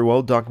particular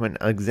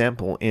well-documented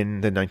example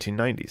in the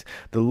 1990s.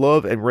 The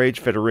Love and Rage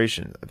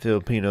Federation,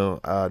 Filipino,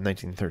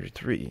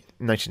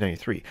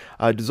 1993,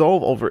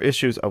 dissolved over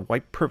issues of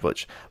white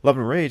privilege. Love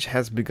and Rage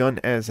has begun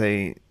as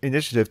an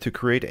initiative to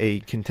create a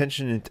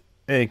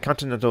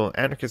continental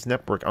anarchist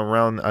network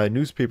around a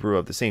newspaper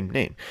of the same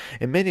name.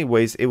 In many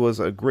ways, it was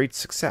a great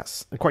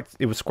success.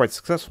 It was quite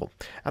successful.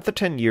 After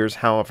 10 years,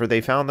 however, they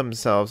found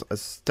themselves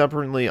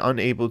stubbornly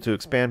unable to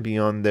expand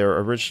beyond their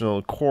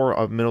original core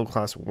of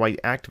middle-class white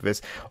activists,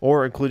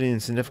 or including a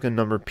significant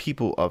number of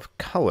people of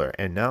color.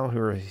 And now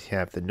here we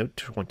have the note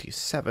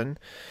 27.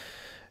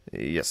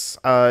 Yes,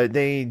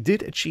 they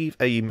did achieve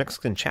a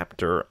Mexican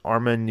chapter,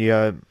 Armen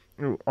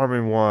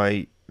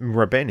Y.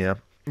 Rabena,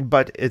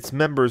 but its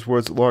members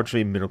was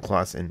largely middle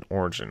class in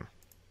origin.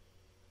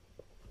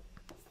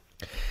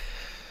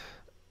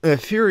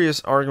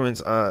 furious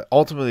arguments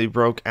ultimately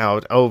broke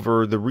out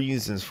over the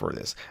reasons for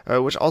this,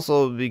 which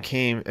also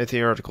became a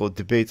theoretical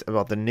debates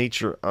about the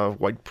nature of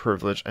white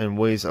privilege and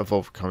ways of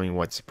overcoming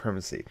white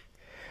supremacy.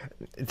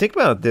 Think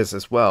about this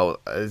as well,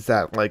 is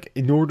that, like,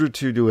 in order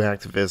to do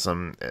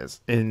activism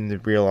as in the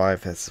real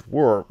life as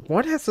war,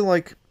 one has to,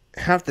 like,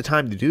 have the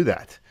time to do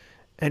that.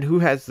 And who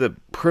has the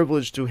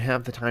privilege to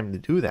have the time to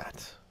do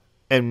that?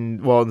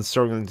 And while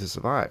struggling to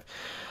survive.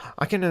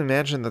 I can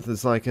imagine that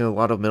there's, like, a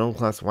lot of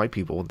middle-class white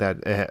people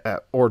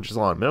that, or just a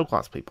lot of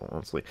middle-class people,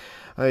 honestly.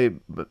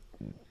 But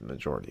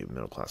majority of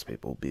middle-class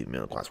people be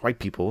middle-class white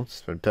people,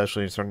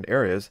 especially in certain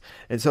areas.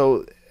 And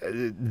so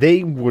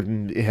they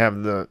wouldn't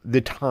have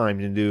the time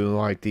to do,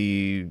 like,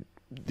 the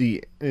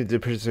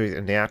participate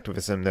in the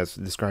activism that's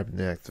described in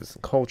the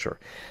activist culture.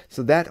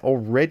 So that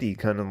already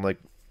kind of, like,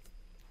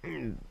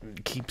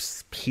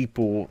 keeps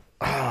people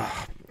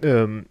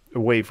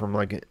away from,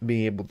 like,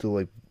 being able to,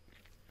 like,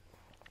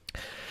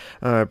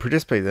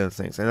 participate in those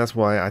things. And that's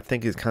why I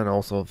think it kind of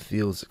also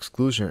feels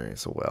exclusionary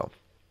so well,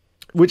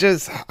 which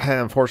is an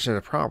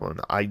unfortunate problem.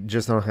 I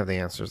just don't have the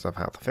answers of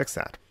how to fix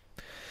that.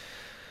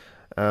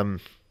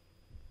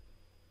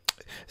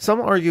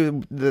 Some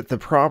argue that the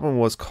problem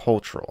was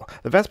cultural.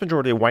 The vast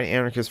majority of white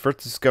anarchists first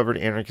discovered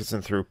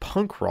anarchism through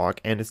punk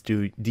rock and its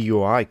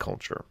DIY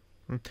culture.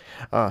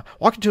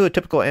 Walk into a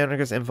typical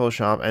anarchist info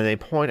shop and they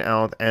point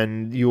out,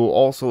 and you will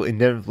also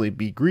inevitably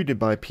be greeted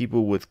by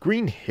people with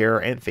green hair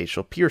and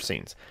facial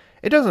piercings.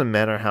 It doesn't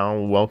matter how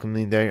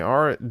welcoming they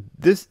are,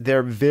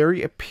 their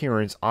very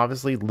appearance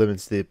obviously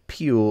limits the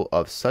appeal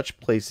of such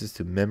places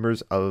to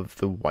members of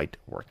the white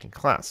working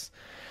class,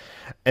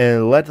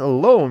 and let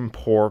alone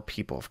poor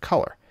people of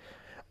color.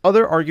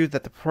 Others argue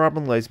that the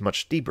problem lies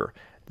much deeper.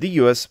 The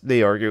U.S.,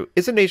 they argue,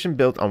 is a nation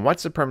built on white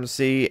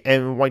supremacy,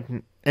 and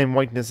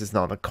whiteness is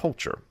not a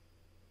culture.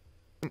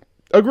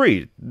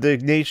 Agreed.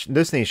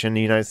 This nation,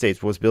 the United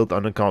States, was built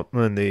on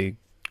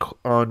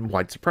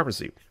white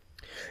supremacy.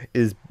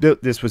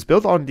 This was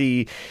built on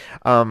the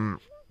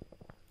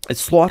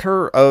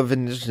slaughter of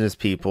indigenous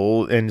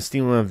people and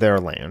stealing of their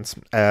lands,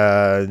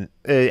 and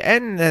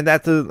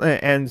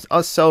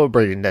us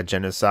celebrating that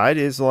genocide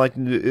is like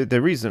the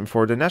reason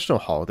for the national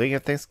holiday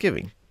of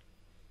Thanksgiving,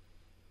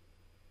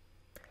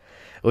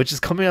 which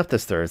is coming up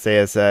this Thursday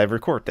as I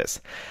record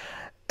this.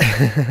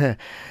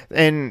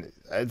 And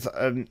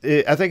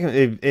I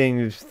think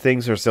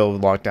things are still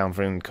locked down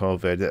from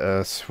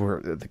COVID. Where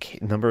the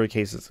number of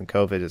cases in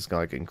COVID is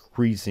like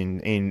increasing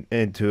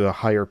into a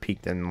higher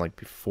peak than like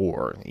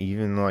before,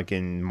 even like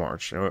in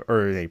March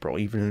or in April,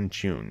 even in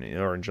June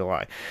or in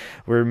July,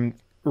 we're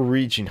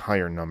reaching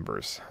higher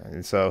numbers.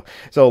 And so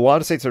a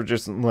lot of states are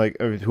just like,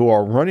 who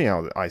are running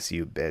out of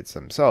ICU beds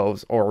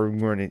themselves or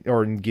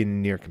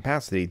getting near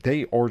capacity,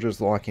 they are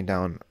just locking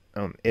down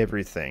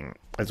everything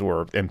as it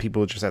were, and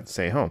people just have to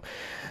stay home.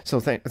 So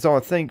I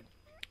think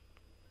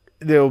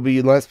there will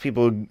be less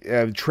people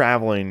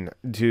traveling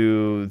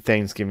to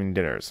Thanksgiving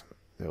dinners.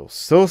 There's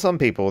still some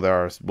people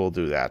that will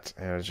do that,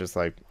 and it's just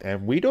like,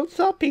 and we don't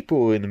stop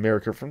people in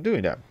America from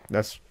doing that.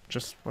 That's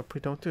just what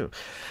we don't do.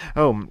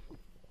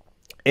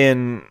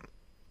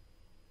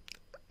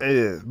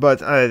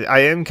 But I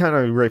am kind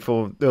of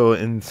grateful, though,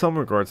 in some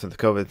regards to the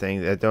COVID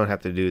thing, that don't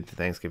have to do with the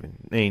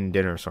Thanksgiving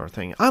dinner sort of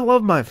thing. I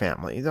love my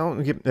family,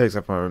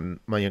 except for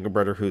my younger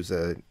brother, who's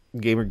a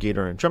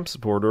Gamergator and Trump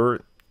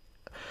supporter,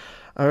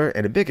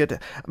 and a bigot.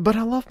 But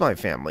I love my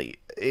family.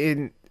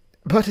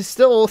 But it's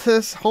still,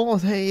 this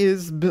holiday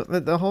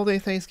the holiday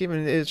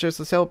Thanksgiving is just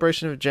a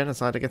celebration of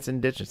genocide against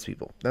indigenous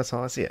people. That's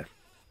how I see it.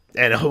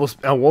 And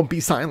I won't be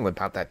silent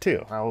about that,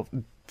 too. I'll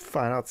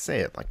find out to say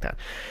it like that.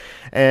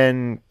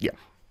 And, yeah.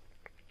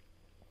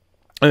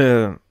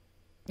 And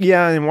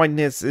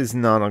whiteness is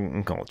not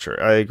a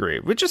culture. I agree.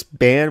 We just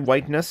ban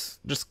whiteness.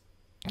 Just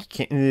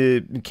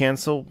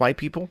cancel white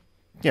people.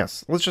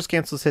 Yes, let's just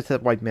cancel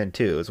cis-het white men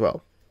too, as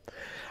well.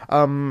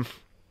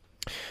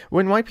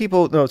 When white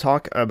people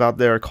talk about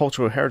their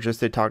cultural heritage,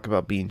 they talk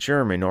about being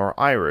German or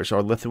Irish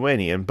or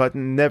Lithuanian, but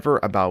never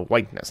about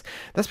whiteness.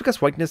 That's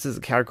because whiteness is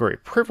a category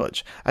of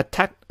privilege, a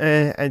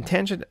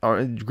tangent or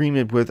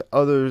agreement with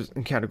other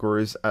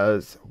categories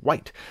as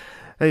white.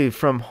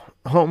 From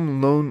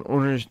home loan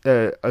owners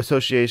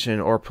association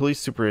or police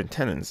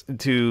superintendents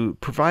to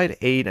provide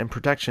aid and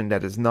protection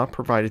that is not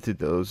provided to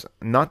those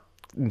not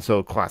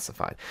so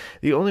classified.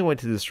 The only way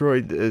to destroy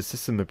the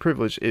system of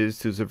privilege is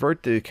to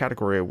subvert the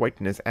category of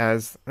whiteness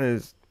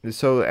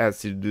so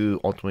as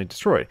to ultimately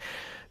destroy it.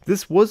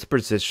 This was the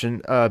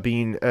position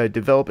being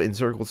developed in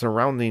circles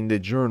surrounding the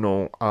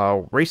journal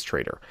Race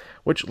Trader,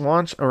 which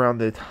launched around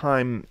the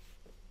time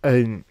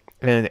and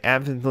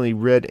avidly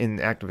read in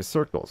activist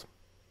circles.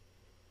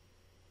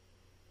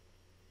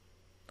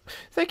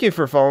 Thank you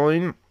for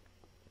following.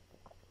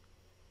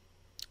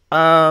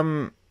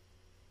 Biden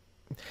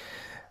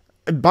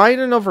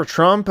over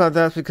Trump,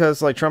 that's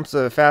because, like, Trump's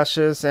a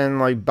fascist and,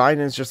 like,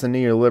 Biden's just a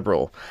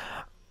neoliberal.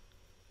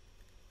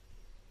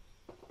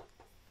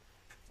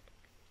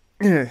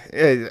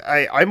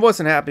 I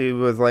wasn't happy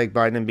with like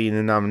Biden being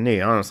the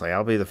nominee. Honestly,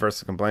 I'll be the first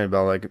to complain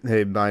about like,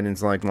 hey,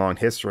 Biden's like long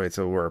history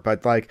to work,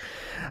 but like,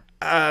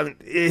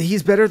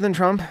 he's better than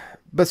Trump,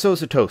 but so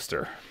is a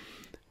toaster.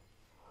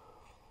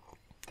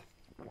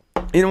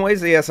 In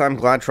ways, yes, I'm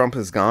glad Trump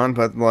is gone,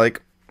 but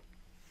like,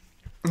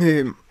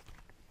 and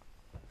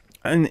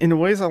in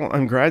ways,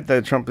 I'm glad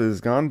that Trump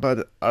is gone,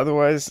 but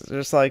otherwise,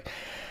 just like,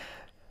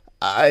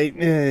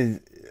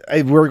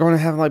 we're going to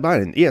have like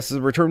Biden. Yes, a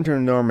return to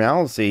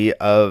normalcy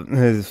of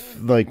his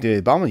like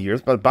the Obama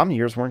years, but Obama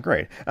years weren't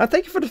great.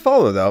 Thank you for the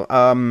follow, though.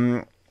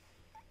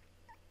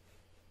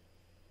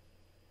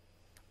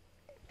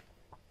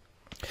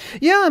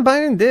 Yeah,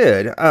 Biden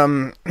did.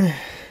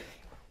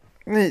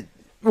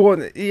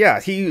 Well, yeah,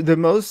 the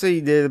most he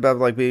did about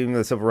like being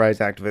the civil rights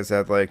activist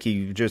that like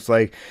he just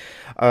like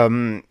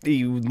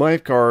he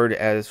lifeguard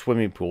at a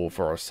swimming pool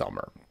for a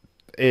summer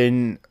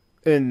in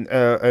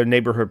a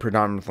neighborhood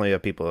predominantly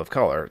of people of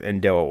color in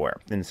Delaware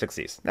in the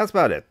 60s. That's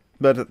about it.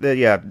 But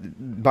yeah,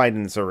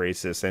 Biden's a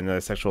racist and a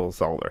sexual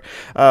assaulter.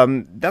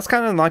 That's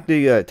kind of like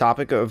the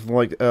topic of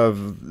like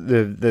of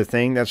the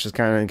thing that's just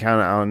kind of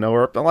out of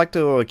nowhere. I like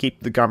to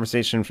keep the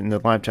conversation from the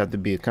live chat to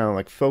be kind of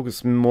like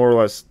focused more or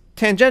less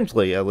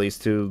tangentially, at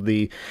least, to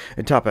the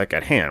topic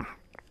at hand.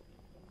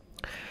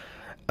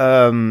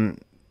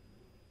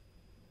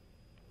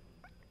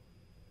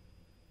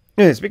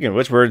 Yeah, speaking of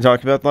which, we're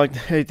talking about like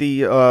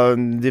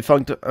the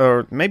defunct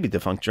or maybe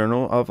defunct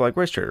journal of like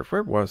Race Trader.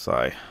 Where was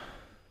I?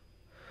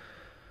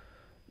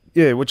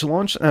 Yeah, which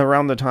launched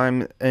around the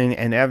time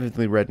and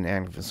avidly read in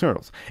activist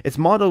circles. Its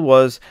motto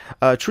was,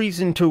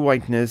 treason to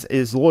whiteness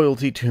is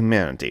loyalty to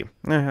humanity.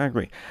 I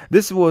agree.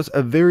 This was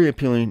a very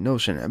appealing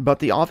notion, but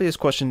the obvious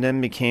question then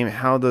became,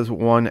 how does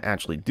one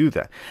actually do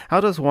that? How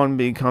does one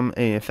become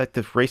an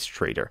effective race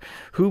trader?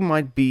 Who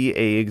might be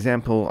an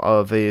example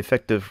of an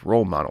effective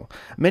role model?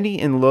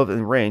 Many in Love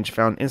and Rage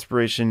found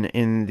inspiration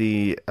in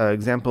the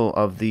example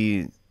of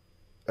the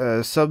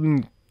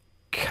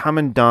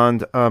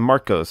Commandant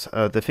Marcos,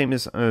 the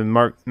famous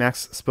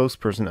Max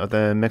spokesperson of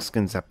the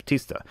Mexican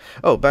Zapatista.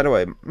 Oh, by the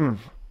way,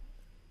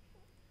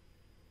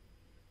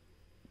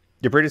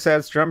 you're pretty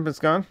sad Trump is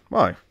gone?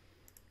 Why?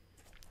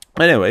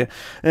 Anyway,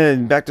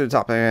 back to the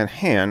topic at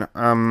hand.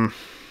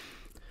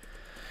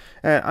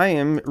 I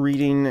am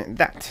reading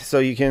that, so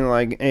you can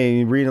like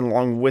read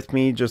along with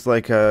me. Just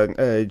like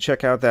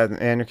check out that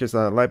anarchist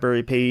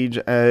library page.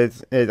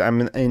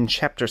 I'm in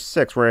chapter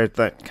 6, where it's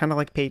kind of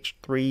like page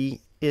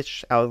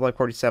 3-ish out of like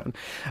 47.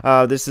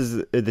 This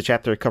is the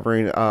chapter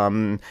covering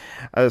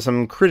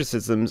some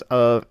criticisms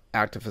of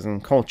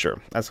activism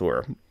culture. That's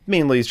where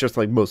mainly it's just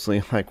like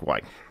mostly like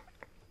white.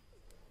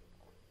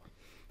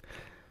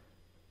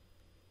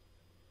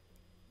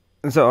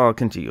 So I'll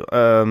continue.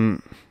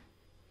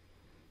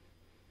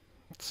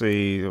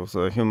 See,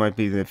 who might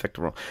be the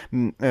effective role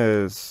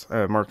as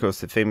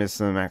Marcos, the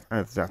famous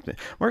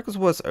Marcos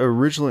was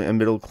originally a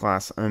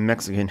middle-class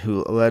Mexican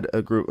who led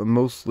a group of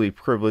mostly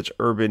privileged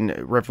urban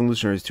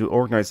revolutionaries to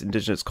organize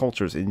indigenous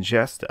cultures in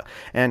Shasta,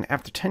 and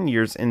after 10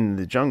 years in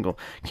the jungle,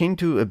 came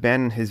to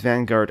abandon his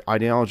vanguard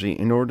ideology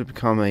in order to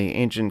become an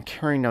agent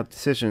carrying out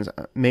decisions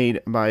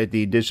made by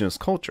the indigenous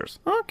cultures.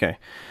 Okay.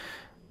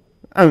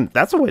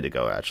 That's a way to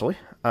go, actually.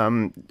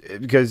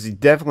 Because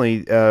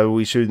definitely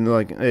we should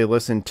like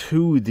listen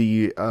to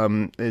the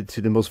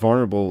most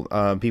vulnerable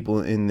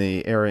people in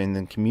the area in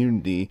the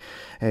community,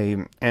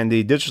 and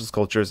the indigenous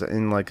cultures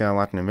in like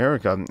Latin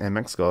America and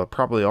Mexico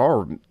probably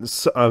are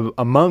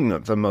among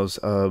the most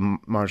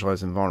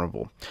marginalized and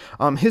vulnerable.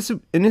 In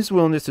his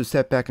willingness to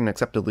step back and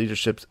accept the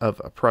leaderships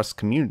of oppressed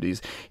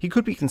communities, he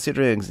could be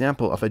considered an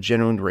example of a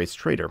genuine race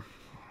trader.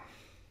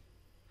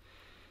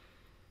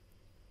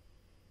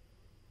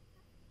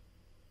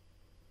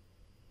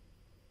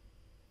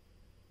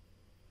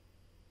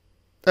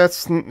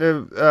 That's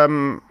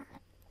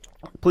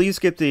please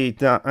get the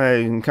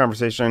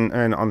conversation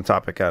and on the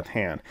topic at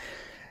hand.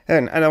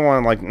 And I don't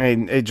want to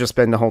like just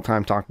spend the whole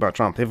time talking about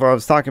Trump. If I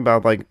was talking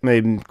about like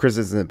maybe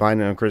criticism of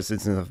Biden and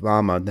criticism of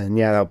Obama, then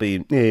yeah, that'll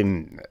be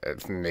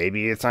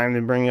maybe it's time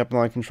to bring up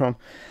like from Trump.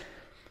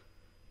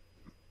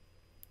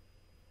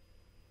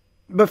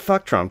 But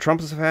fuck Trump. Trump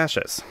is a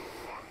fascist,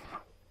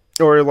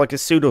 or like a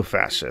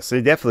pseudo-fascist.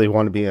 They definitely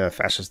want to be a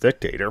fascist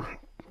dictator.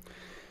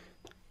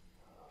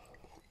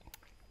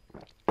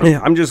 Yeah,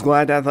 I'm just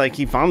glad that like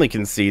he finally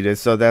conceded,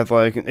 so that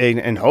like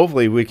and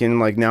hopefully we can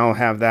like now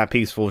have that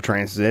peaceful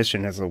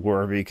transition, as it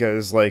were,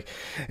 because like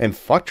and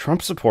fuck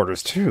Trump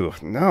supporters too.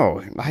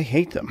 No, I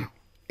hate them.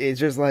 It's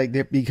just like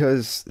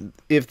because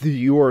if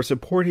you are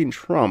supporting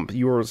Trump,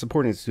 you are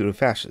supporting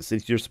pseudo-fascists.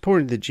 If you're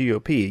supporting the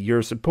GOP,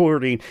 you're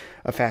supporting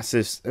a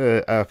fascist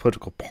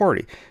political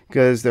party,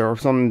 because there are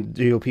some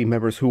GOP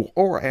members who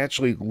are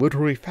actually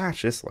literally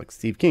fascists, like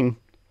Steve King.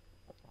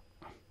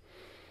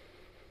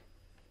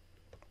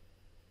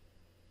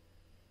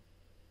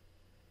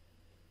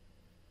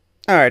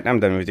 Alright, I'm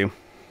done with you.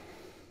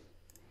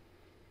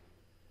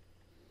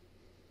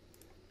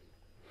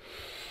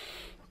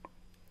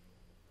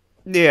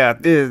 Yeah,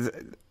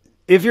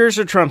 if you're a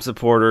Trump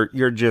supporter,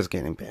 you're just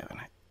getting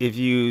banned. if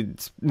you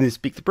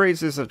speak the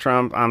praises of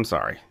Trump, I'm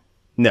sorry.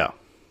 No.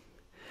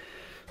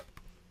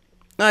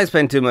 I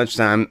spend too much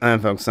time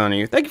focused on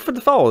you. Thank you for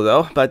the follow,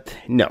 though, but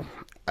no.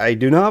 I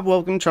do not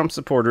welcome Trump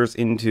supporters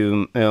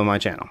into my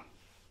channel.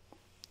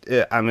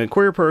 I'm a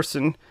queer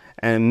person,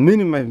 and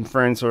many of my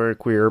friends are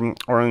queer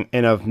or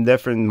in of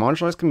different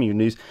marginalized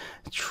communities.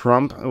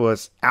 Trump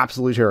was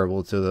absolutely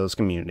terrible to those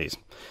communities.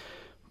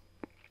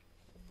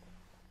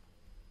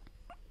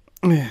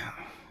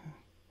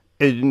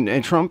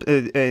 And Trump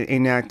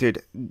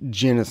enacted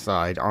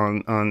genocide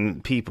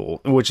on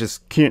people, which is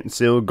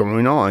still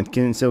going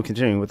on, still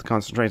continuing with the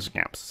concentration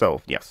camps.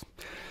 So, yes.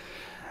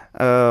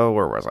 Where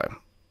was I?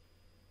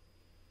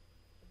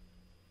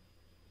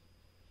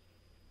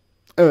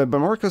 But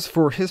Marcos,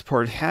 for his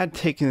part, had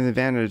taken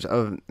advantage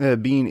of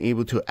being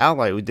able to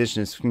ally with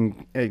indigenous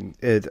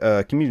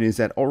communities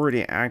that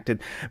already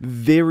acted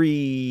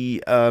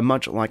very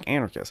much like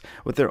anarchists,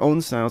 with their own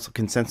styles of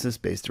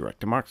consensus-based direct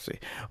democracy.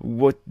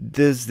 What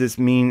does this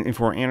mean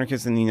for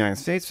anarchists in the United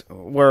States,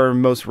 where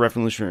most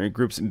revolutionary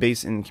groups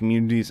based in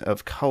communities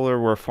of color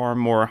were far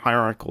more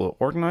hierarchically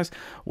organized,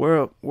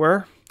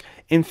 where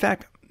in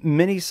fact,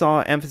 many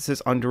saw emphasis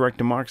on direct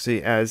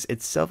democracy as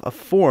itself a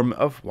form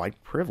of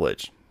white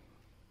privilege?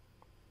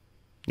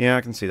 Yeah,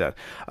 I can see that.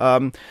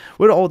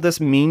 What all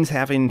this means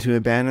having to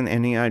abandon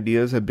any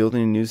ideas of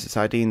building a new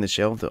society in the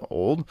shell of the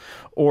old,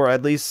 or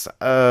at least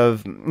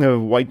of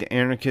white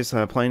anarchists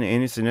playing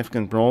any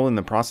significant role in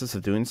the process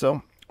of doing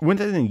so?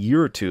 Within a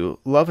year or two,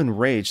 Love and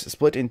Rage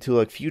split into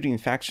like feuding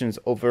factions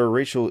over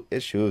racial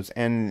issues,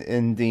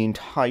 and the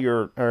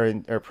entire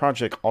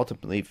project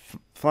ultimately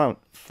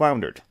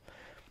floundered.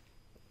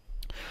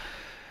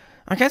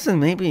 I guess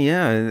maybe,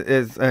 yeah,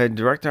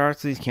 direct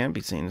democracy can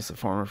be seen as a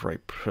form of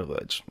white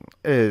privilege.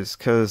 Is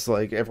because,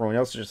 like, everyone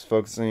else is just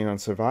focusing on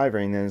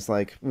surviving, and it's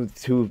like,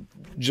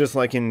 just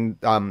like in,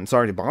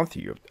 sorry to bother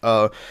you,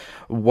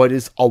 what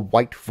is a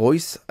white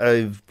voice?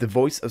 The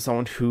voice of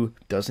someone who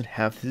doesn't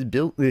have his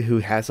bill, who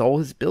has all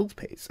his bills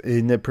paid,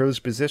 in a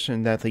privileged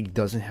position that he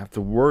doesn't have to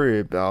worry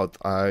about,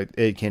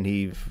 can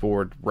he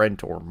afford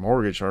rent or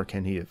mortgage, or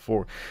can he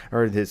afford,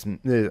 or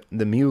the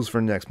meals for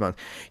next month.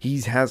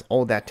 He has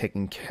all that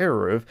taken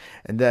care of,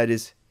 and that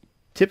is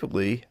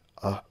typically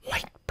a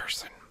white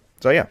person.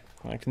 So yeah,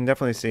 I can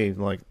definitely see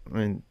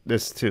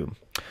this too.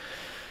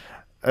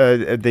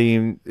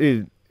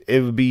 It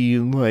would be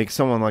like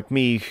someone like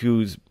me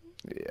who's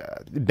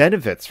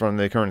benefits from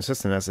the current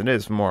system as it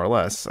is, more or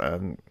less,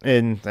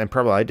 and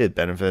probably I did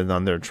benefit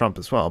under Trump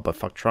as well, but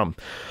fuck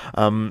Trump.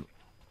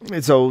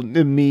 So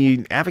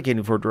me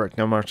advocating for direct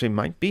democracy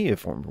might be a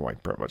form of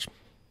white privilege.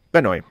 But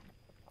anyway,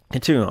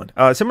 continuing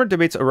on, similar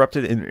debates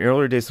erupted in the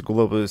earlier days of the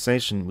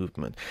globalization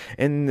movement.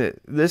 In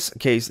this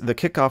case, the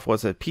kickoff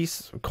was a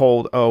piece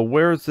called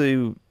Where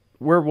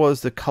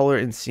Was the Color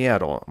in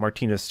Seattle,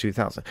 Martinez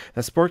 2000,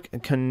 that sparked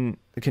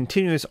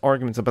continuous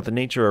arguments about the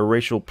nature of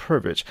racial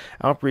privilege,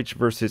 outreach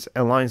versus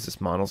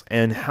alliances models,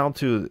 and how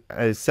to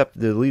accept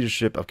the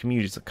leadership of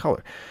communities of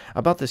color.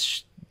 About the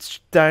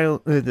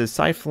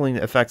stifling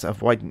effects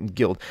of white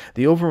guilt,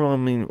 the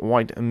overwhelming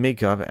white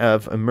makeup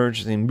of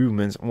emerging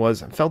movements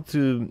was felt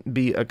to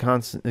be a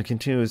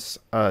continuous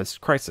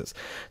crisis.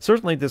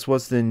 Certainly, this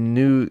was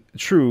the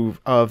true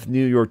of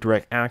New York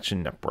Direct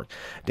Action Network.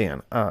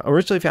 Dan,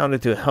 originally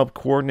founded to help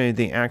coordinate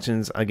the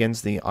actions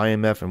against the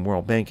IMF and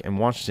World Bank in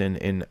Washington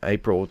in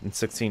April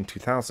 16,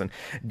 2000,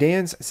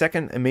 Dan's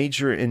second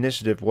major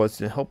initiative was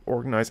to help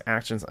organize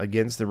actions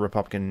against the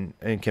Republican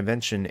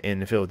convention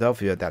in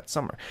Philadelphia that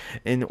summer.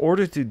 In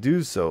order to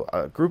do so,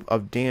 a group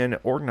of Dan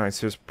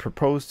organizers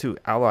proposed to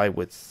ally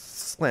with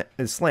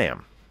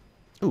SLAM.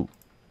 Ooh.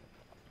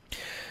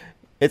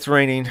 It's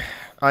raining.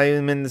 I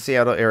am in the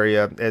Seattle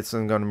area. It's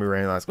going to be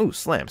raining last. Ooh,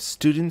 SLAM.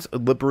 Students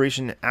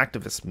Liberation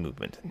Activist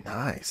Movement.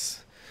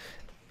 Nice.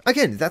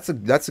 Again, that's a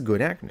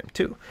good acronym,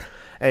 too.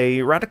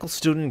 A radical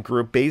student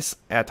group based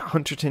at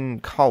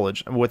Hunterton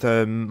College with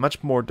a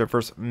much more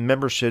diverse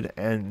membership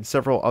and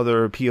several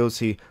other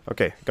POC.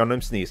 Okay, got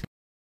him sneeze.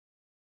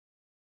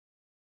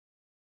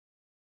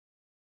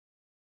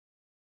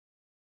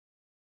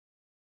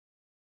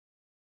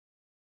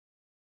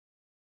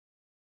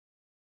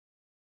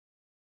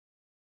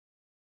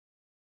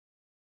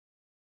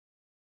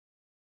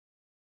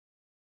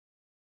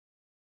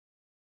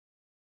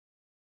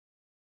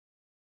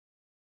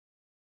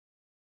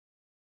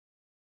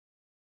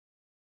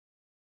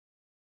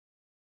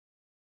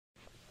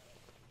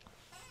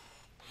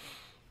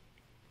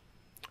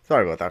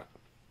 Sorry about that.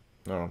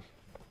 No.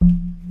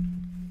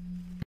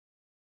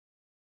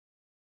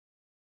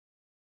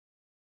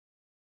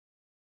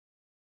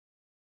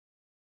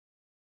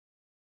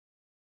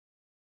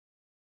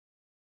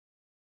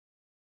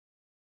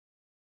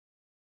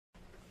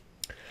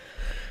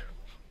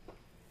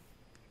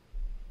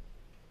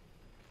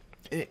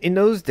 In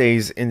those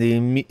days, in the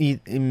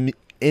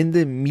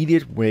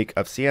immediate wake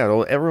of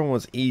Seattle, everyone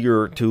was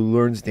eager to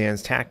learn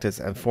Dan's tactics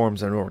and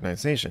forms of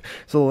organization,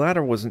 so the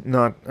latter was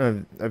not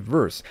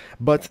averse,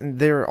 but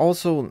they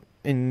also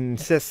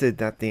insisted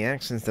that the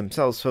actions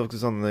themselves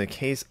focus on the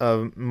case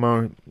of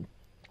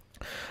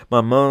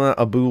Maimuna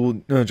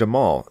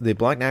Abu-Jamal, the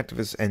black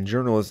activist and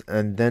journalist,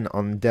 and then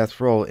on death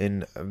row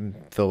in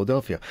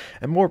Philadelphia,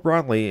 and more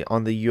broadly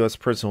on the U.S.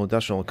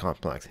 prison-industrial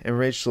complex and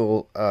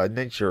racial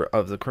nature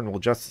of the criminal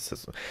justice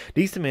system.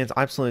 These demands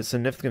isolate a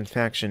significant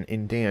faction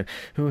in Dan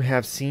who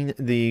have seen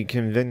the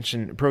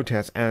convention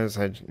protests as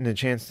a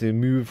chance to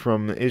move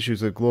from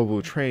issues of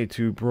global trade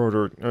to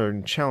broader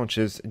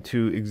challenges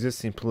to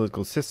existing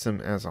political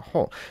system as a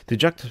whole, to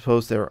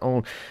juxtapose their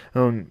own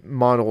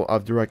model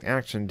of direct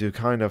action to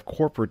kind of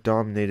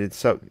corporate-dominated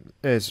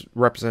as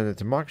representative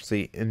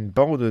democracy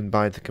emboldened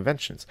by the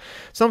conventions.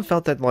 Some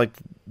felt that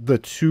the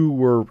two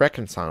were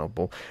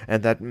reconcilable,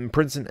 and that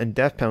prison and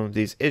death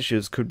penalties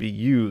issues could be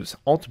used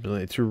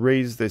ultimately to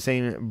raise the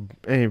same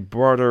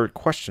broader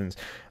questions.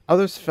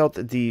 Others felt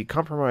that the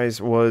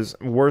compromise was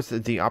worth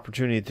the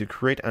opportunity to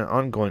create an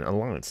ongoing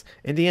alliance.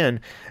 In the end,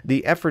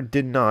 the effort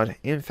did not,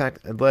 in fact,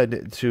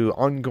 led to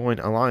ongoing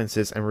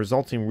alliances, and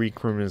resulting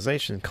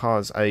recriminalization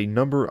caused a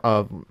number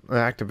of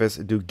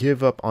activists to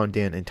give up on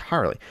Dan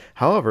entirely.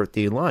 However,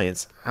 the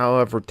alliance,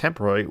 however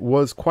temporary,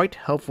 was quite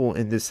helpful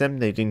in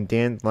disseminating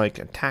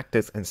Dan-like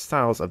tactics and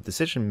styles of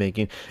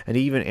decision-making and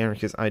even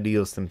anarchist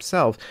ideals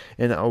themselves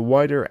in a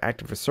wider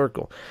activist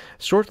circle.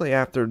 Shortly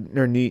after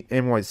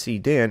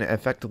NYC Dan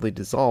effectively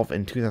dissolved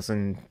in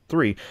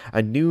 2003,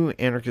 a new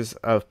anarchist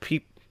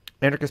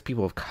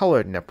people of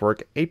color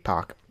network,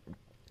 APOC,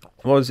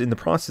 was in the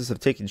process of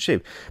taking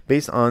shape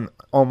based on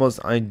almost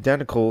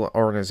identical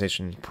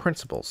organization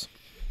principles.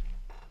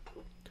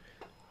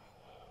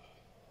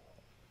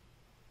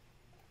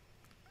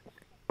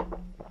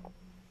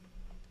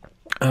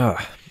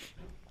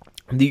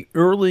 The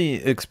early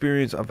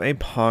experience of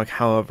APOC,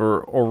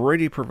 however,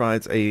 already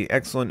provides an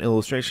excellent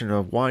illustration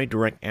of why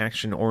direct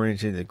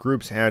action-oriented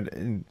groups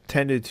had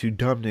tended to be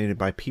dominated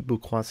by people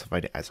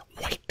classified as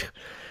white.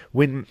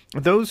 When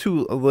those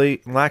who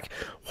lack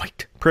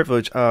white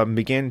privilege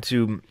began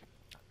to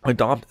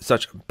adopt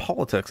such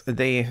politics,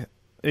 they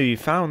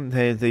found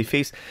that they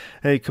faced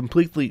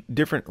completely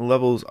different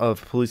levels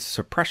of police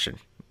suppression.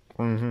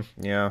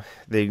 Yeah,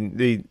 they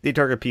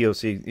target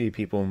POC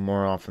people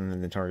more often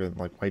than they target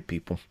white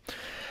people.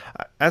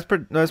 As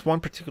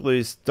one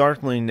particularly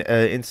startling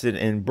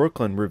incident in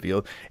Brooklyn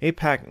revealed,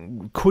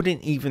 APAC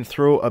couldn't even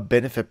throw a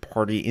benefit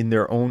party in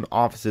their own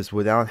offices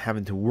without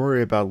having to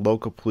worry about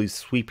local police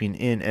sweeping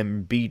in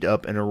and beat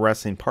up and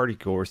arresting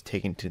partygoers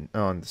taken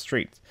on the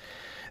streets.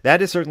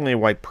 That is certainly a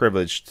white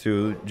privilege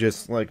to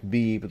just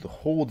be able to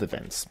hold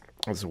events,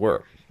 as it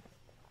were.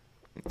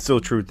 Still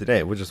true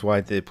today, which is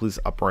why the police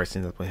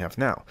uprising that we have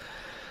now.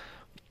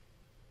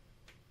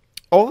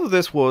 All of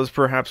this was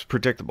perhaps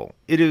predictable.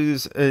 It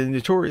is a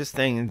notorious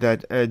thing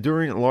that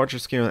during larger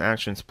scale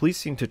actions, police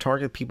seem to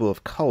target people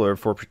of color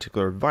for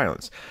particular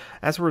violence.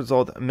 As a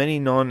result, many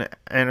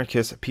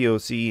non-anarchist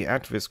POC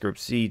activist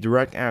groups see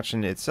direct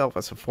action itself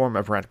as a form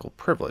of radical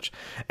privilege,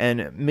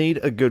 and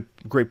made a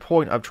great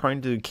point of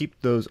trying to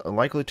keep those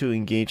likely to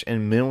engage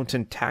in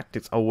militant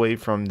tactics away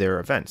from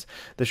their events.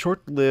 The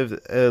short-lived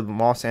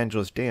Los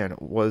Angeles Dan,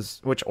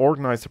 which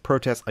organized the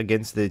protests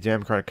against the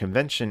Democratic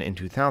Convention in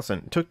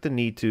 2000, took the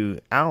need to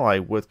ally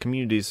with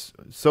communities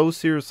so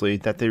seriously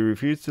that they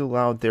refused to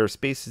allow their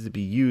spaces to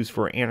be used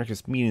for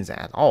anarchist meetings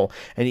at all,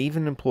 and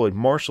even employed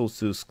marshals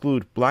to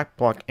exclude black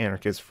bloc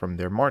anarchists from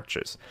their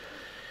marches.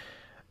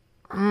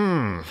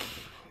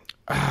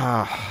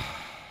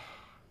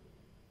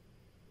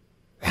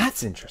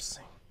 That's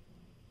interesting.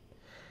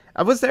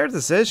 It was their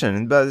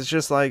decision, but it's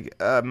just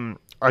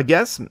I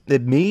guess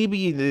it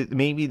maybe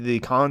the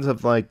cons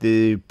of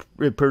the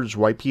privileged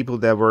white people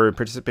that were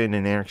participating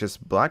in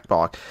anarchist black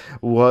bloc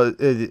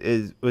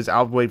was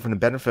outweighed from the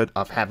benefit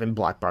of having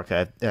black bloc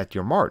at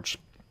your march.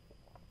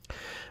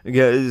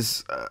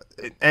 Because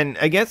and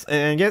I guess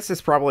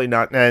it's probably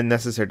not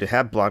necessary to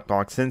have black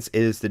bloc since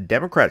it is the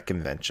Democratic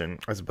Convention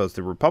as opposed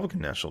to the Republican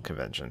National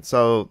Convention.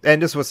 So,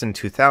 and this was in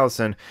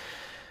 2000.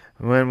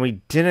 When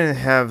we didn't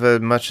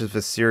have much of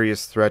a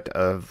serious threat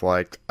of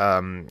a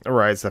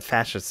rise of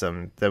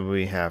fascism that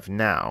we have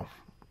now.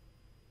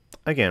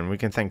 Again, we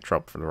can thank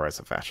Trump for the rise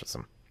of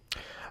fascism.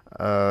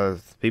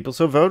 People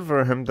still vote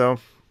for him though,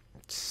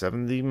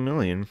 70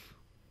 million.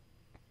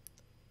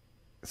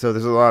 So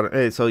there's a lot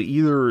of so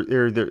either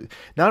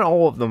not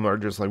all of them are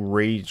just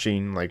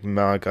raging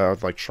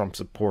MAGA Trump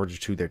supporters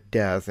to their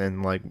death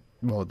and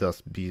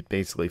thus be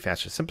basically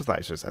fascist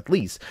sympathizers at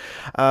least.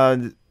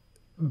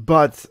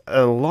 But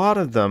a lot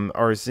of them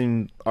are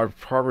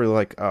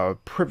probably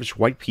privileged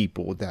white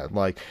people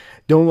that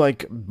don't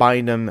like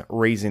Biden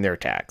raising their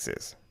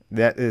taxes.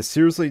 That is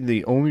seriously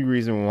the only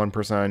reason one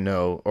person I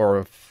know, or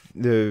a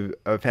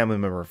family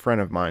member, a friend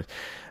of mine,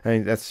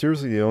 that's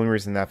seriously the only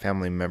reason that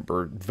family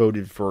member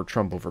voted for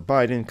Trump over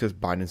Biden, because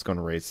Biden's going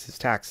to raise his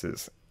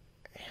taxes.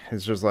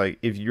 It's just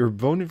if you're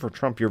voting for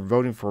Trump, you're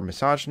voting for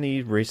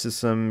misogyny,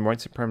 racism, white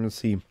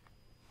supremacy,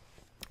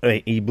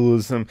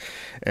 ableism,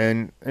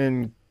 and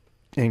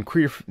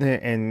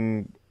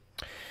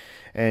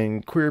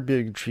queer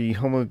bigotry,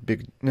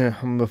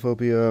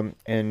 homophobia,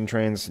 and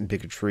trans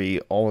bigotry,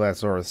 all that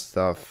sort of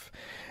stuff.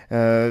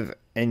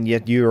 And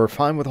yet you're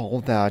fine with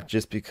all that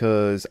just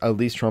because at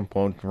least Trump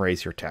won't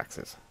raise your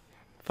taxes.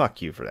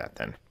 Fuck you for that,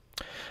 then.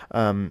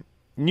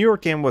 New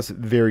York Dan was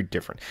very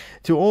different.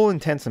 To all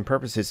intents and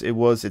purposes, it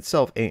was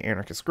itself an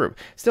anarchist group.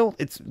 Still,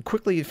 it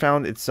quickly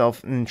found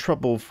itself in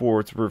trouble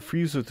for its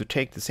refusal to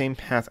take the same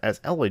path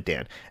as LA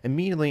Dan.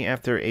 Immediately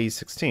after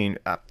A16,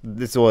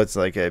 this was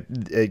like a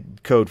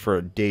code for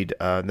a date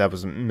that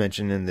was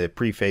mentioned in the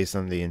preface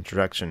and the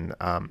introduction.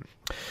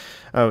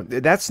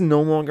 That's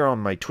no longer on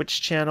my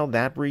Twitch channel,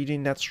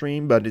 that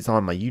stream, but it's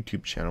on my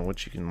YouTube channel,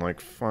 which you can like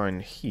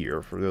find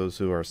here for those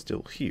who are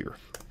still here.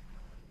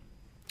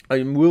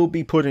 I will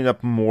be putting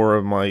up more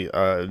of my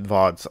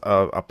VODs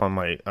up on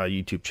my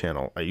YouTube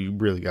channel. You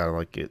really gotta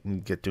like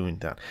get doing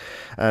that,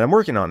 and I'm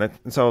working on it.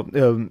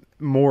 So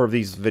more of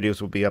these videos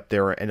will be up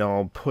there, and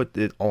I'll put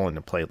it all in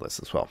the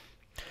playlist as well.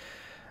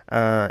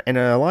 And an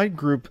allied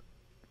group,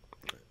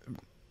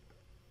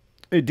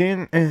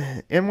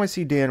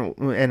 NYC Dan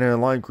and an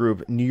allied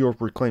group, New York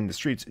Reclaim the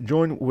Streets,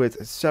 joined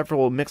with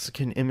several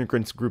Mexican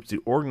immigrants groups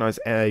to organize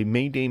a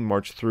May Day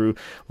march through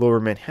Lower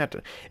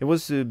Manhattan. It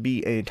was to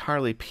be an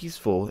entirely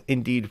peaceful,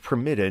 indeed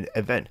permitted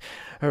event.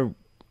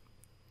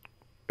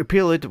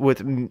 Repeal it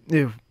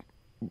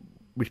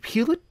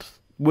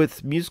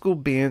with musical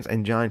bands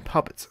and giant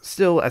puppets.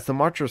 Still, as the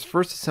marchers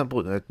first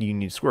assembled at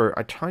Union Square,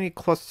 a tiny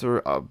cluster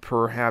of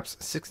perhaps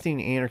 16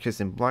 anarchists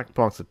in black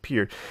box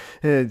appeared,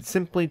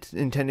 simply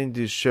intending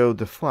to show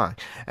the flag,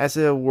 as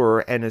it were,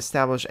 and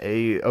establish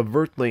a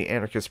overtly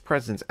anarchist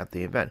presence at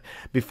the event.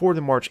 Before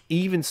the march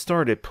even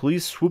started,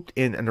 police swooped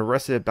in and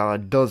arrested about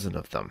a dozen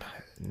of them.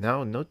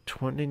 Now, no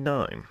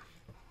 29.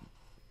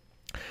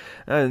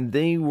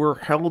 They were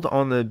held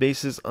on the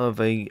basis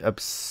of a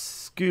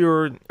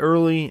obscure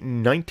early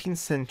 19th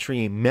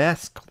century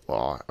mask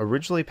law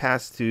originally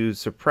passed to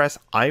suppress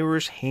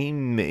Irish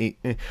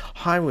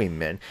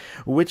highwaymen,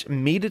 which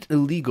made it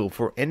illegal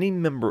for any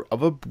member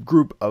of a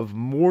group of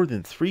more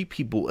than 3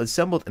 people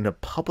assembled in a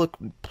public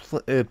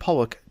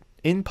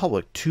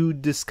to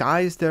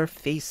disguise their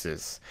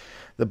faces.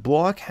 The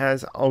blog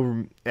has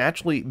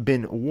actually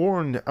been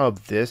warned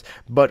of this,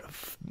 but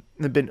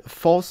been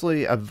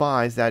falsely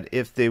advised that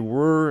if they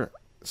were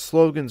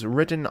slogans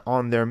written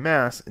on their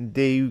masks,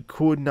 they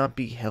could not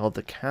be held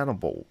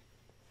accountable.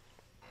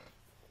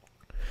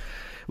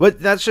 But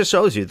that just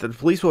shows you that the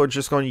police are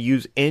just going to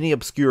use any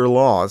obscure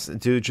laws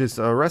to just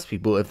arrest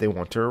people if they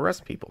want to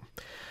arrest people.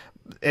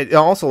 It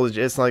also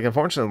is like,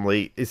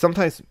 unfortunately,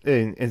 sometimes,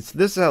 and this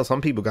is how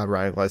some people got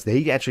radicalized.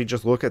 They actually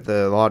just look at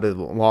a lot of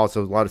laws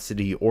of a lot of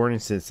city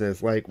ordinances, and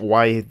it's like,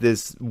 why did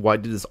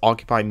this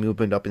Occupy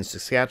movement up in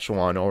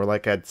Saskatchewan, or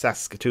like at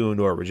Saskatoon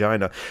or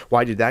Regina?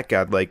 Why did that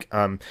get like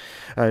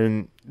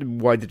and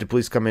why did the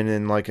police come in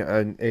and like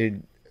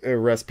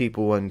arrest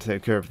people and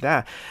take care of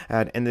that?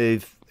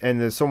 And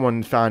then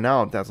someone found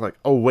out that's like,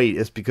 oh wait,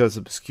 it's because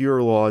of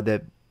obscure law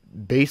that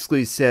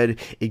basically said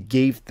it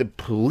gave the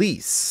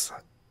police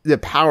the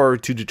power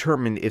to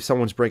determine if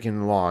someone's breaking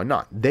the law or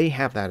not. They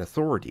have that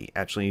authority.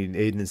 Actually,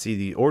 agency,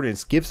 the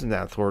ordinance gives them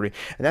that authority,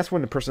 and that's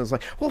when the person is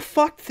like, well,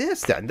 fuck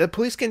this then. The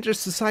police can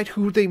just decide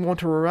who they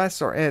want to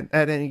arrest or at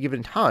any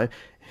given time.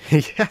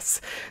 Yes,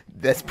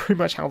 that's pretty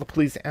much how the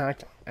police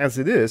act as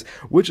it is,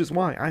 which is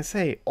why I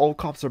say all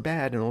cops are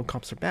bad and all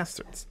cops are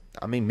bastards.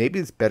 I mean, maybe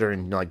it's better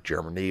in like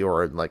Germany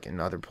or like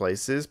in other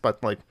places,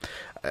 but like,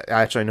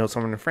 actually I know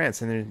someone in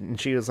France, and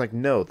she was like,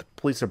 no, the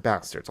police are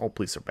bastards. All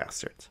police are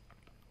bastards.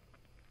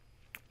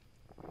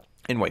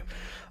 Anyway,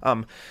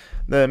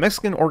 the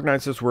Mexican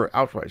organizers were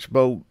outraged,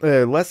 but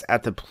less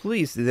at the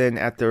police than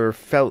at their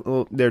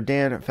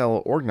Dan fellow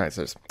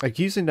organizers,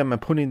 accusing them of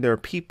putting their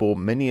people,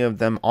 many of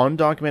them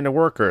undocumented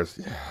workers,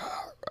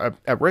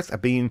 at risk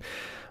of being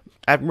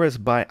at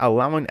risk by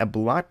allowing a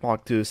black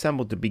bloc to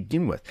assemble to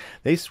begin with.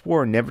 They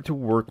swore never to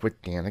work with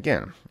Dan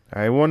again.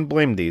 I wouldn't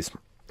blame these.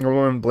 I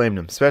wouldn't blame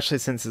them, especially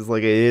since it's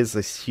like it is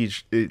a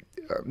huge.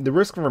 The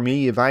risk for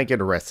me if I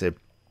get arrested.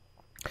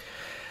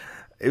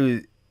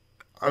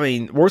 I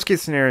mean, worst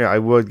case scenario, I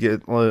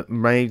would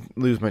might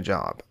lose my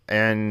job,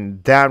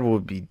 and that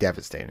would be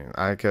devastating.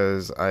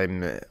 Because I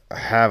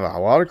have a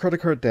lot of credit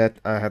card debt.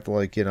 I have to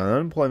like get on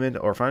unemployment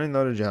or find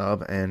another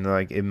job, and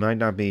like it might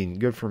not be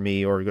good for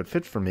me or a good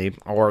fit for me,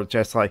 or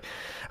just like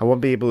I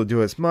won't be able to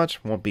do as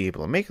much, won't be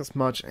able to make as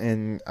much,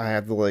 and I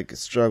have to like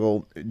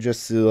struggle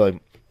just to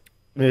like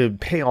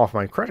pay off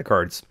my credit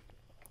cards.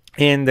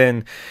 And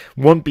then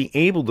won't be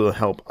able to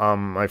help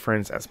my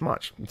friends as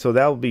much. So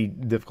that would be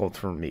difficult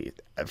for me,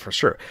 for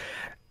sure.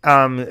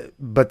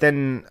 But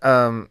then,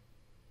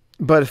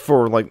 but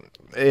for like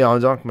a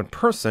undocumented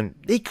person,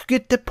 they could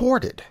get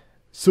deported.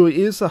 So it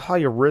is a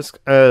higher risk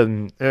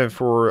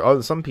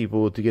for some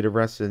people to get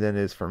arrested than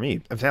it is for me.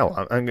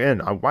 Hell,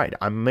 again, I'm white.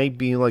 I may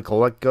be like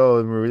let go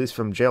and released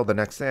from jail the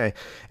next day,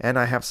 and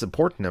I have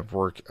support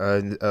network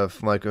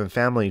of like a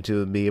family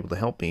to be able to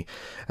help me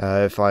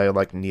if I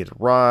like need a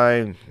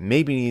ride,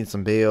 maybe need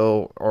some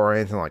bail or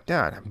anything like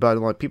that. But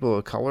like people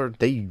of color,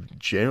 they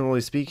generally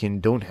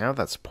speaking don't have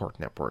that support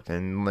network,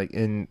 and like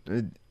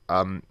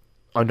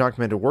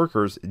undocumented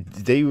workers,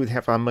 they would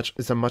have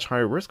it's a much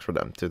higher risk for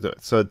them to do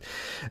it. So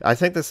I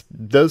think this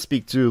does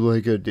speak to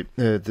like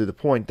to the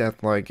point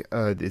that like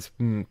it's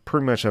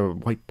pretty much a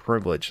white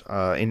privilege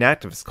in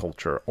activist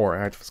culture, or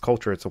activist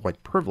culture, it's a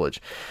white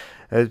privilege.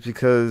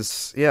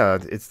 Because yeah,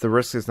 it's the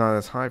risk is not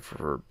as high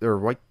for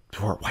white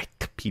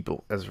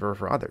people as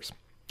for others.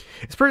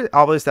 It's pretty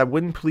obvious that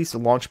when police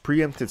launch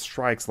preemptive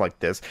strikes like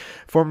this,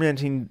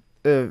 fomenting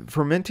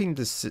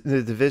the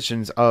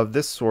divisions of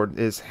this sort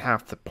is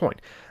half the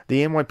point.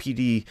 The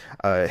NYPD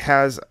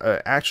has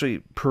actually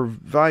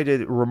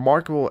provided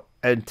remarkable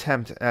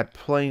attempt at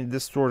playing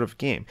this sort of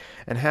game,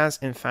 and has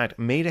in fact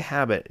made a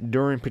habit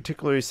during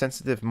particularly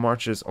sensitive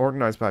marches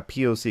organized by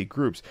POC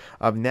groups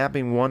of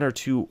nabbing one or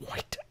two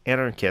white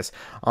anarchists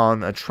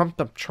on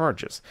trumped up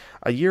charges.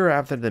 A year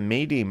after the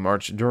May Day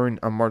march, during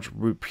a march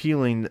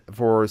repealing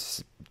for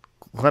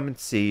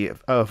clemency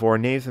for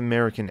Native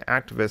American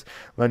activist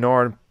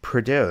Leonard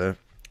Predella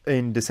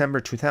in December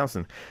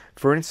 2000.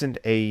 For instance,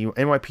 a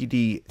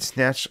NYPD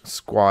snatch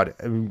squad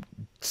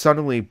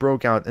suddenly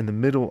broke out in the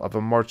middle of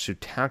a march to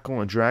tackle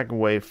and drag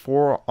away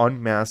 4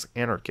 unmasked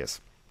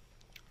anarchists.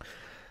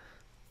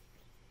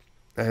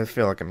 I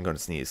feel like I'm going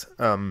to sneeze.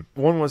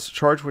 One was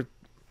charged with...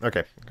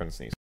 Okay, I'm going to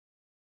sneeze.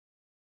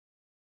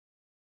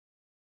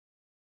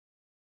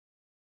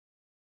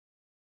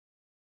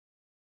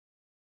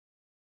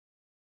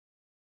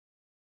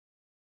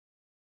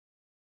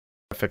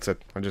 Fix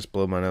it. I just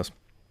blew my nose.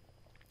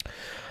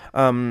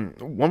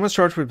 One was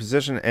charged with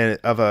possession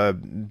of a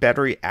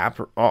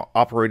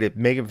battery-operated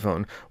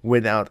megaphone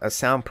without a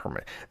sound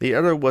permit. The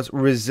other was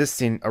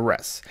resisting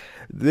arrest.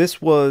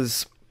 This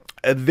was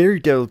a very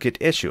delicate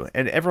issue,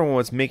 and everyone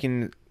was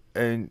making...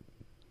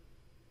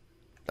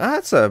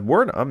 That's a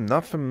word I'm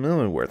not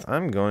familiar with.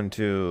 I'm going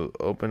to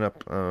open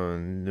up a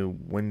new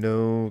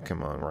window.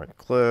 Come on,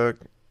 right-click.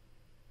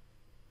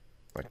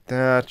 Like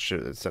that.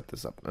 Should have set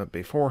this up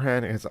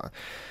beforehand.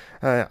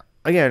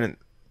 Again...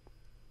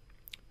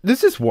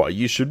 This is what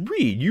you should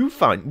read. You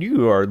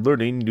are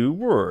learning new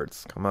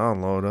words. Come on,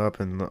 load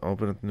up and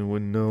open up the new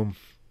window.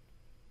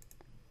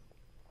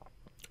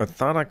 I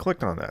thought I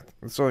clicked on that.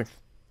 It's like,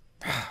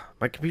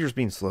 my computer's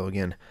being slow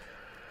again.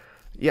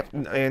 Yep,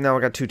 and now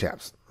I got 2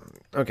 tabs.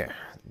 Okay,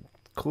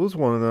 close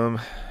one of them.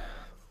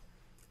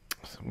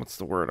 What's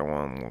the word I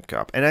want to look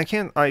up? And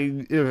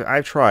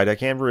I've tried. I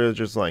can't really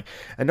just like,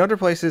 in other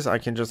places I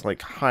can just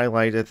like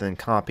highlight it and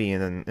copy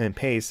and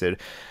paste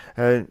it.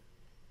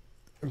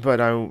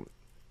 But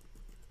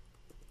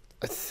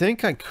I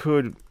think I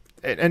could,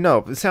 and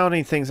no,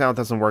 sounding things out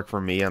doesn't work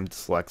for me. I'm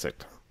dyslexic.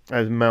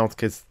 Mouth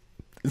kids,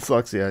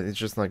 dyslexia, it's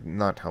just like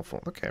not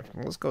helpful. Okay,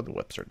 let's go to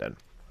Webster then.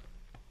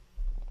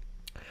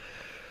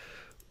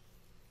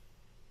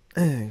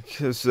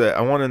 Because I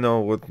want to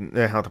know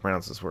how to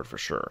pronounce this word for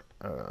sure.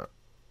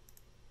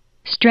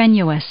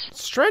 Strenuous.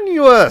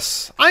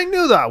 Strenuous! I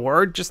knew that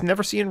word, just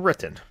never seen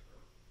written.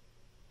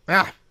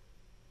 No.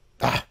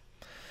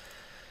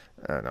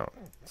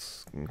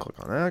 Click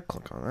on that,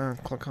 click on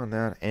that, click on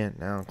that, and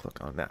now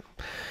click on that.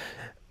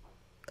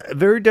 A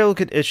very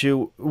delicate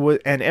issue,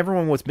 and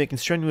everyone was making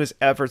strenuous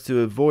efforts to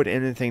avoid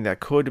anything that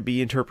could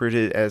be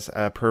interpreted as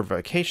a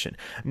provocation.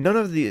 None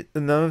of the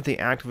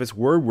activists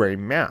were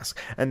wearing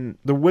masks, and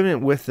the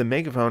women with the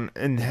megaphone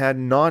had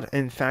not,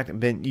 in fact,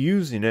 been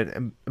using it,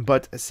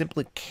 but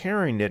simply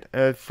carrying it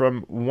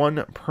from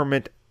one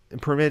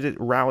permitted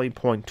rally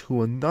point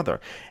to another.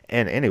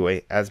 And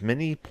anyway, as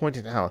many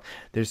pointed out,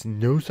 there's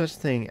no such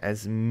thing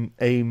as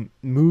a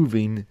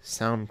moving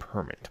sound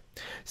permit.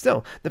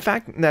 Still, the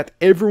fact that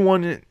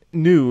everyone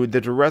knew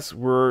that the arrests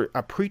were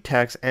a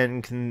pretext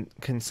and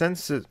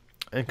consensus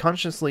and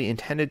consciously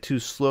intended to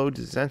slow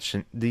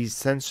dissension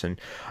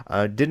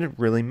didn't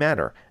really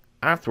matter.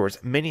 Afterwards,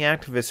 many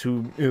activists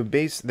who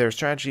based their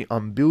strategy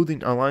on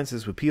building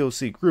alliances with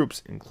POC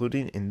groups,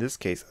 including in this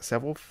case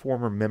several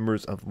former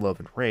members of Love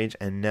and Rage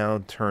and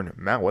now turned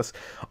Maoists,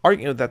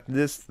 argued that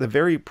the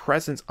very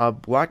presence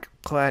of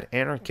black-clad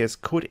anarchists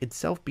could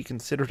itself be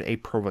considered a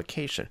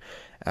provocation.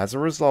 As a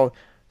result,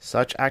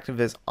 such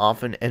activists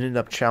often ended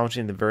up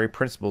challenging the very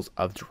principles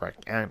of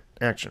direct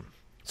action.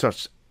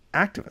 Such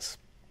activists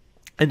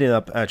ended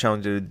up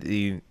challenging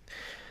the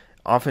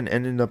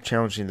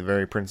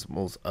very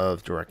principles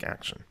of direct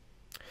action.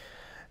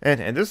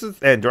 And this is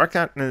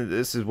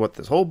this is what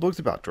this whole book's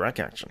about,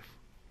 direct action.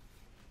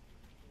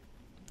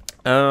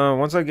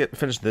 Once I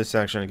finish this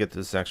section and get to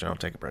this section, I'll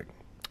take a break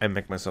and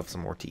make myself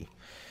some more tea.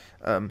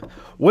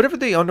 Whatever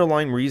the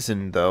underlying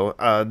reason, though,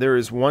 there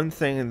is one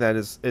thing that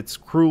it's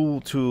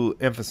cruel to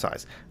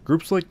emphasize.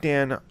 Groups like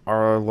Dan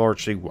are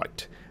largely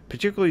white.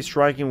 Particularly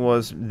striking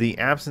was the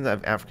absence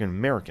of African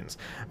Americans.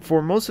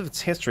 For most of its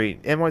history,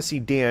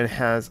 NYC Dan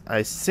has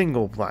a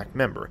single black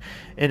member,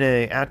 in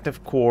an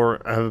active core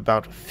of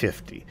about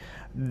 50.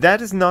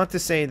 That is not to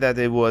say that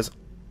it was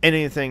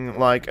anything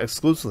like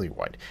exclusively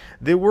white.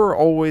 There were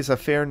always a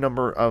fair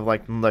number of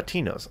like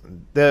Latinos,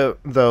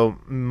 though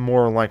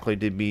more likely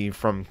to be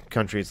from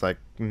countries like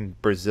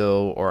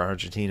Brazil or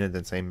Argentina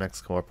than say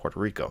Mexico or Puerto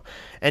Rico,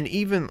 and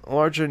even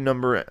larger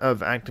number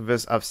of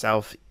activists of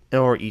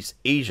or East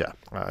Asia,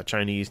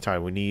 Chinese,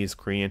 Taiwanese,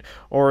 Korean,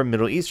 or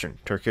Middle Eastern,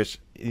 Turkish,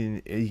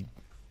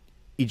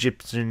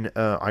 Egyptian,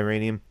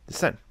 Iranian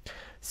descent.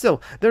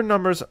 Still, their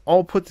numbers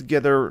all put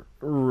together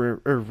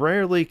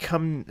rarely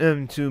come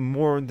to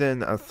more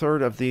than a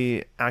third of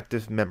the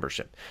active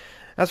membership.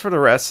 As for the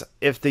rest,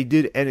 if they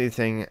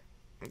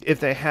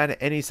had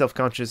any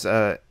self-conscious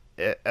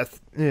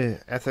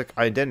ethnic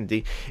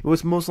identity, it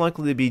was most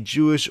likely to be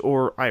Jewish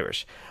or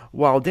Irish.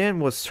 While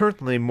Dan was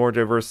certainly more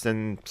diverse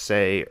than,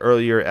 say,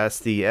 earlier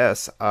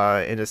SDS,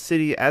 in a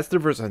city as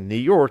diverse as New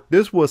York,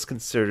 this was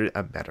considered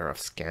a matter of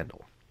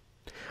scandal.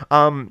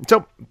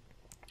 So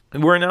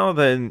we're now at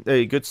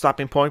a good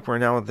stopping point. We're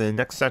now at the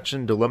next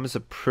section, dilemmas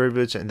of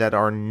privilege that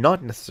are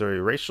not necessarily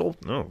racial.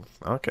 Oh,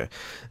 okay.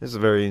 This is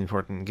very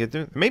important to get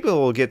to. Maybe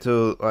we'll get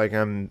to like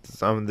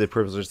some of the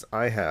privileges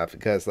I have,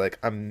 because like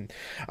I'm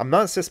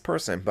not a cis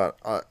person, but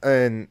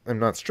and I'm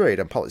not straight.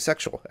 I'm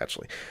polysexual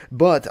actually,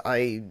 but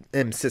I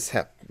am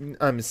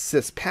I'm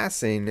cis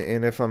passing,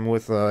 and if I'm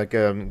with like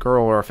a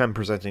girl or a femme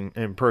presenting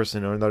in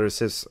person, or another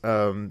cis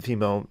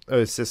female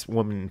cis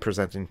woman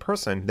presenting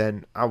person,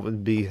 then I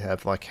would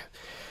have like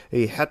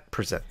a het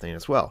presenting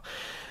as well.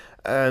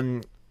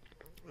 But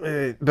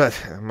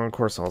I'm of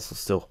course also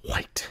still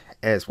white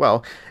as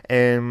well,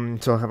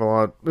 and so I have a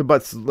lot.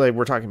 But like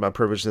we're talking about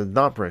privilege that is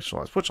not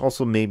racialized, which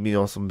also made me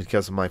also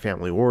because of my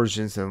family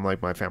origins and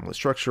like my family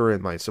structure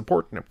and my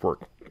support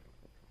network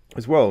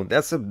as well.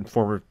 That's a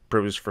form of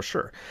privilege for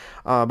sure.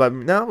 But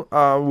now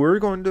we're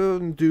going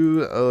to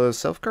do a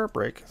self-care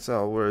break.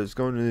 So we're just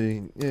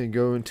going to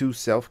go into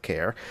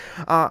self-care.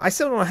 I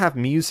still don't have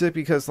music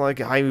because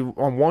like I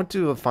want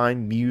to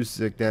find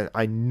music that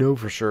I know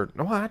for sure.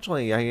 No,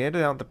 actually I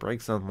edited out the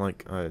breaks on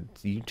like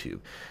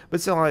YouTube,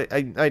 but still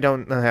I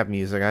don't have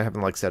music. I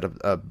haven't like set up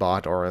a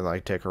bot or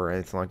like ticker or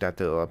anything like that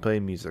to play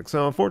music.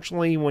 So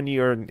unfortunately when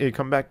you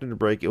come back to the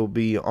break, it will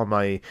be on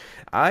my.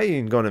 I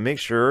am going to make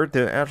sure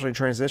to actually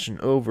transition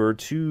over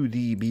to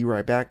the Be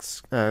Right Back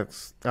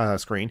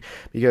screen,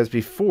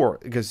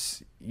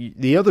 because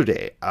the other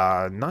day,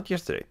 not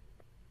yesterday,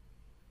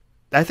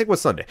 I think it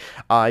was Sunday,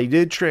 I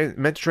did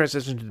meant to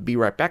transition to the Be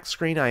Right Back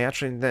screen. I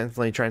actually then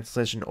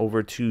transitioned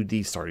over to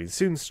the Starting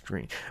Soon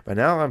screen, but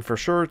now I'm for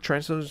sure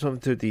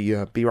transitioning to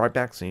the Be Right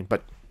Back screen.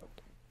 But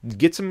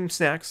get some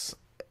snacks.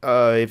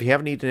 If you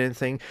haven't eaten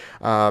anything,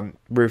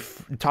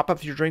 top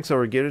up your drinks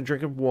or get a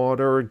drink of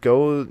water.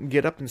 Go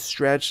get up and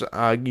stretch.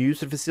 Use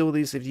the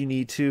facilities if you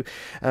need to.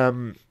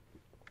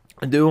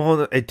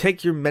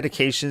 Take your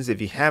medications if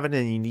you haven't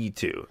and you need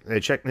to.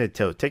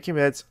 Take your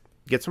meds.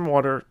 Get some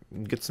water.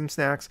 Get some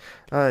snacks.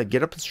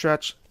 Get up and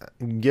stretch.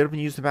 Get up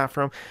and use the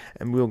bathroom.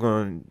 And we're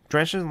going to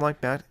transition like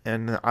that.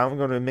 And I'm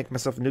going to make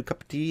myself a new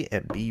cup of tea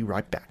and be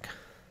right back.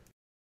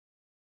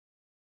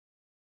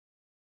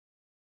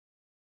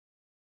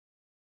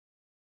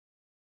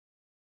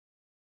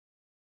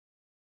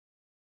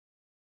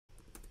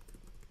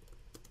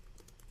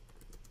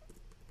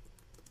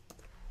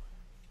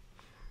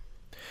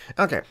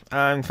 Okay,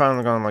 I'm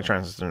finally going to like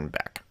transition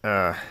back.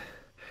 I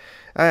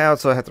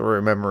also have to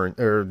remember,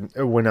 or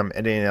when I'm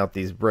editing out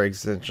these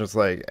breaks, it's just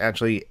like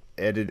actually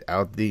edit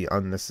out the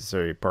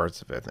unnecessary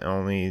parts of it. And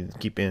only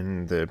keep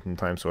in the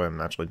time so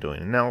I'm actually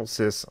doing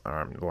analysis,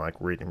 like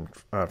reading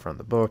from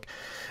the book,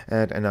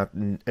 and not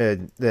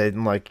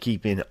and like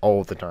keeping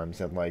all the times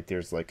that like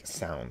there's like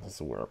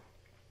sounds where.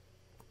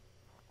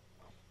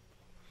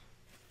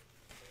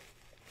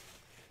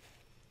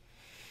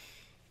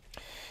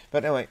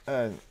 But anyway,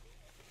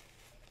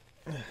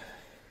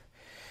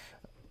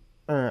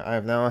 I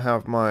now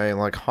have my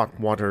like hot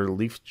water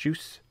leaf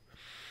juice.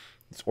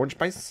 It's orange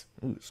spice.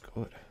 Ooh, it's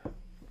good.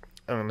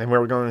 And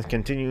we're going to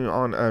continue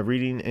on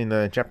reading in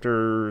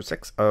chapter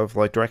 6 of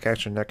like direct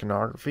action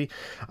ethnography.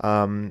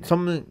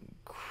 Some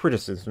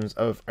criticisms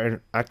of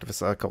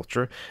activist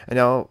culture, and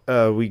now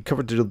we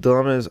covered the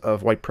dilemmas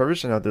of white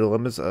privilege and now the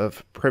dilemmas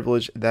of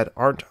privilege that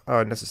aren't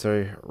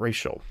necessarily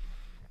racial.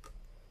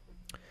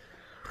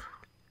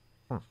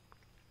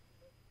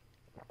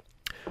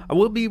 I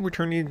will be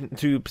returning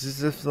to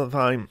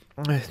specifically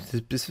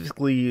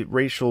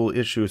racial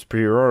issues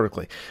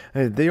periodically.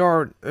 They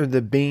are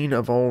the bane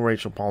of all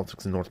racial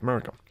politics in North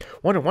America.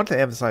 What I want to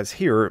emphasize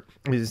here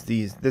is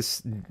these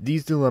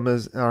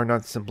dilemmas are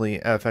not simply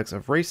effects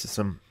of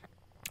racism.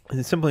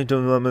 It's simply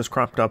dilemmas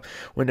cropped up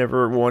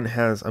whenever one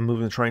has a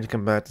movement trying to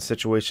combat the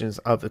situations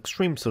of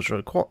extreme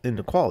social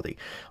inequality.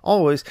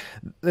 Always,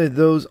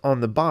 those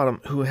on the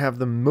bottom who have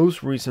the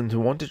most reason to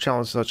want to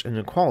challenge such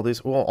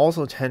inequalities will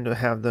also tend to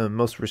have the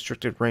most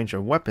restricted range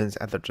of weapons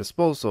at their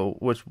disposal,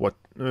 with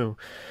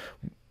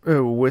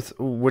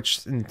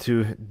which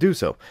to do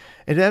so.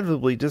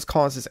 Inevitably, this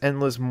causes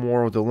endless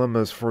moral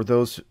dilemmas for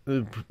those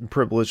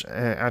privileged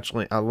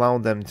actually allow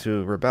them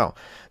to rebel.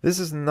 This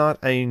is not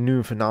a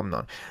new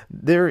phenomenon.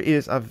 There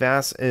is a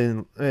vast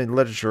in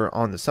literature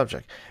on the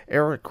subject.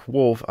 Eric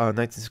Wolf,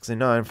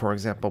 1969, for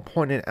example,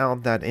 pointed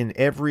out that in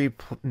every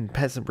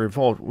peasant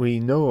revolt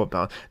we know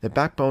about, the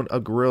backbone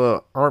of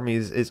guerrilla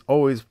armies is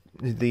always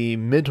the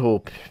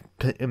middle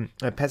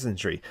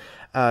peasantry.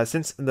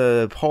 Since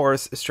the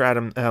poorest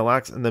stratum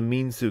lacks the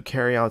means to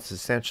carry out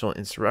substantial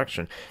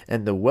insurrection,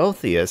 and the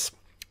wealthiest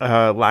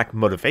lack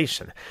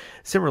motivation.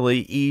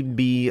 Similarly,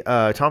 E.B.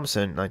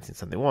 Thompson,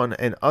 1971,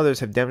 and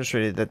others have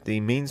demonstrated that the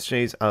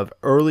mainstays of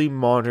early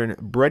modern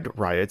bread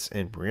riots,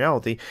 in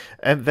reality,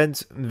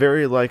 events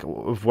very like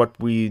what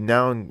we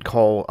now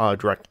call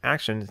direct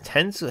action,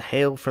 tend to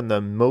hail from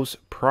the most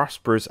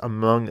prosperous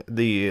among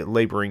the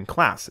laboring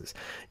classes.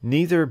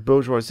 Neither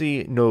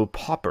bourgeoisie nor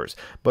paupers,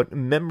 but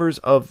members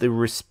of the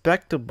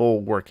respectable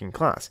working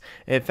class.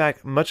 In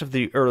fact, much of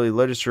the early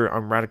literature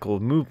on radical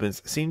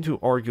movements seemed to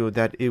argue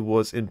that it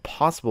was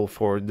impossible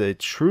for the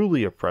truly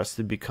oppressed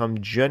to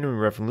become genuine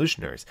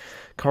revolutionaries.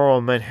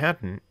 Carl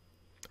Manhattan,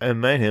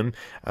 Mayhem,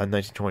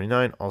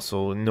 1929,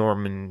 also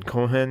Norman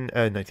Cohen,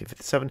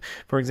 1957,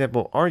 for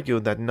example,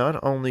 argued that not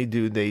only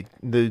do the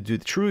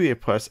truly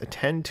oppressed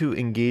tend to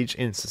engage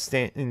in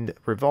sustained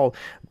revolt,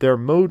 their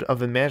mode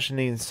of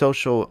imagining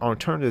social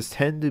alternatives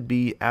tend to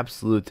be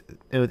absolute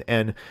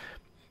and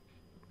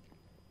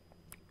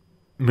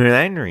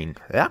meandering.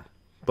 Yeah?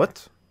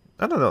 What?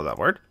 I don't know that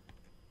word.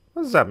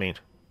 What does that mean?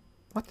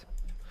 What?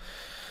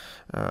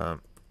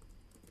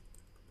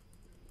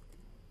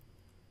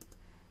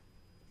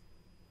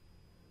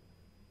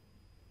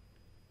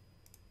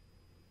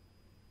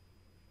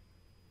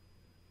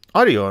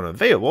 Audio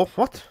unavailable?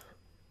 What?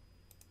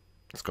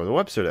 Let's go to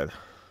Webster then.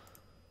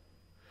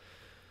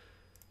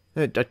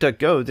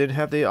 DuckDuckGo didn't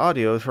have the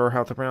audio for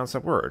how to pronounce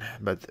that word,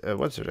 but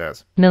Webster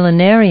does.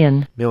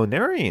 Millenarian.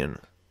 Millenarian.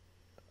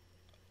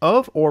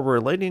 Of or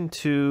relating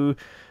to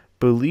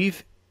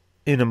belief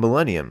in a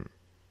millennium.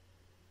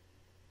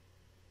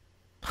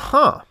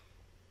 Huh.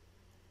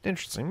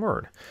 Interesting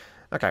word.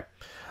 Okay.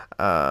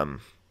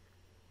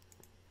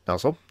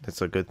 Also,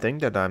 it's a good thing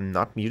that I'm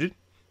not muted.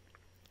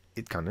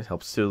 It kind of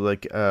helps to,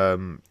 like,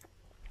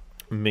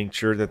 make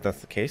sure that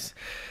that's the case.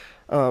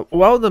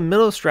 While the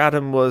middle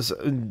stratum was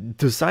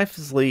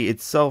decisively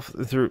itself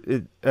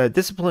through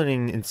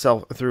disciplining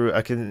itself through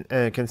a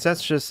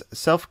consensus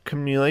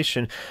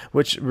self-cumulation,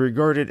 which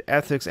regarded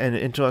ethics and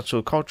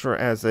intellectual culture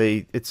as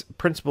its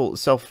principal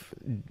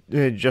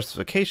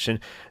self-justification,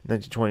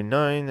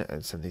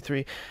 1929,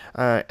 73,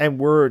 and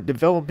were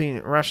developing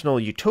rational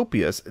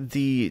utopias,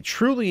 the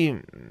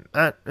truly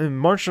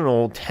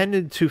marginal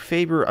tended to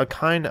favor a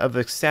kind of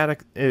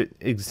ecstatic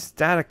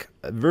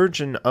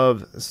version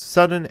of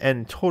sudden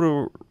and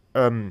total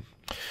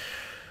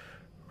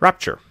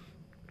rupture.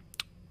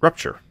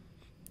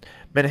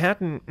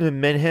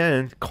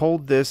 Manhattan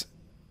called this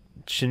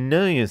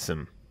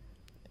Chinellism,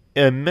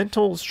 a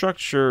mental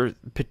structure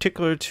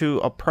particular to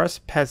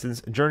oppressed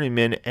peasants,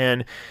 journeymen,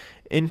 and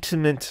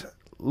intimate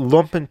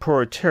lumpen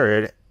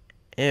proletariat,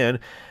 and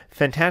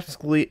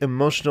fantastically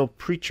emotional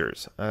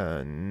preachers.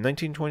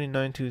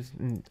 1929 to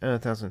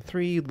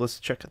 2003. Let's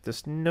check out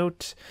this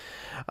note.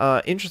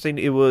 Interesting,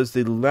 it was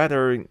the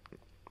latter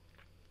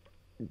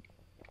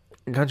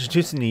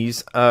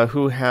constitutionalists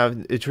who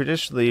have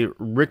traditionally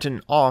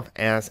written off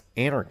as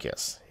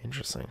anarchists.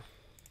 Interesting.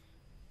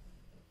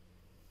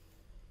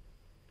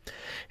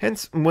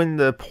 Hence, when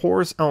the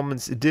poorest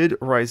elements did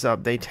rise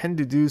up, they tend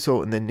to do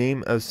so in the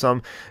name of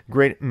some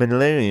great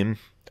millennium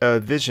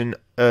vision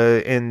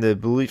in the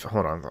belief.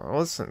 Hold on,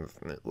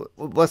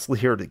 let's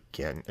hear it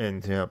again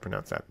and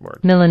pronounce that word.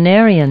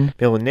 Millenarian.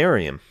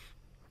 Millenarian.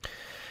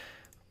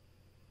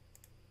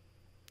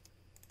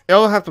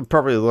 I'll have to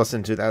probably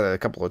listen to that a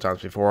couple of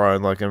times before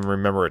I can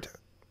remember it.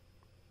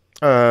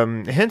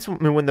 Hence,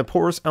 when the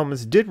poorest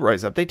elements did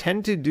rise up, they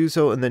tend to do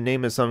so in the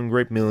name of some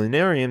great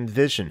millenarian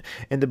vision,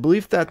 and the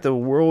belief that the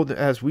world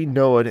as we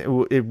know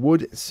it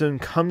would soon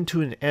come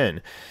to an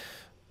end.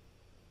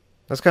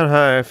 That's kind of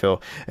how I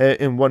feel,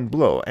 in one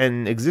blow,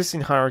 and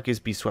existing hierarchies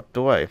be swept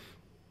away.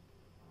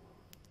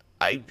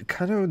 I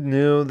kind of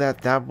knew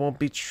that won't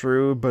be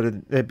true,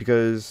 but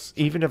because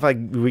even if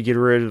we get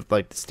rid of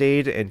the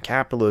state and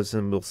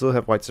capitalism, we'll still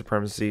have white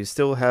supremacy,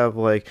 still have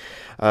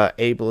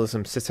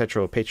ableism, cis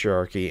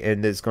heteropatriarchy,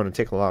 and it's going to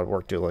take a lot of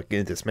work to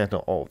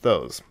dismantle all of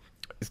those.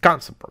 It's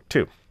constant work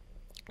too.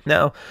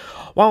 Now,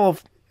 while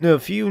a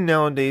few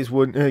nowadays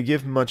would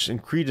give much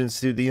credence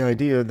to the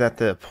idea that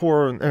the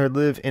poor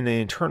live in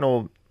an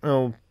eternal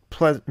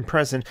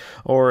present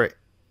or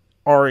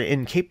are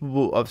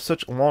incapable of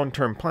such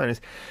long-term plans,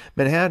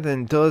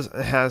 Manhattan does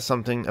have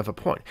something of a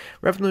point.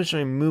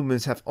 Revolutionary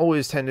movements have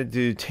always tended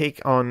to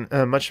take on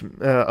much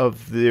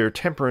of their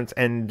temperance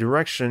and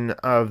direction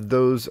of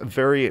those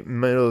very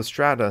middle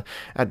strata.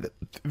 At the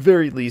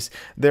very least,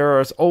 there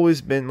has always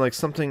been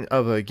something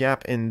of a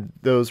gap in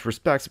those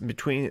respects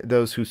between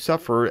those who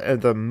suffer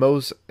the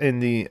most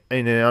in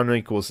an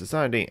unequal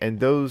society and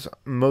those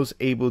most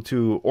able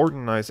to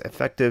organize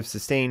effective,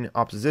 sustained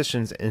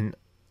oppositions in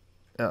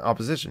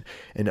opposition.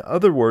 In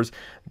other words,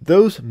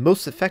 those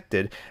most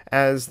affected,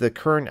 as the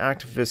current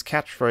activist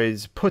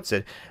catchphrase puts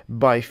it,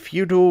 by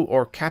feudal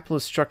or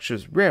capitalist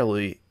structures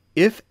rarely,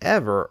 if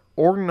ever,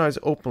 organize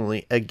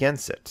openly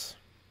against it.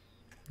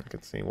 I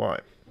can see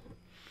why.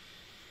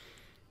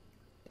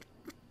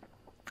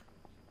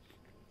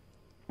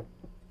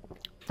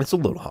 It's a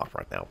little hot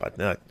right now, but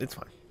it's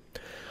fine.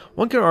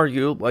 One could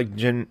argue, like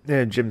Jim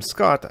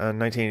Scott,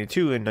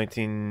 1982 and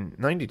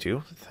 1992.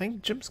 I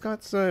think Jim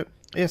Scott's, some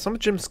of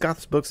Jim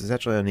Scott's books is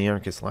actually on the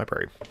Anarchist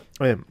Library.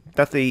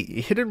 That the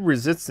hidden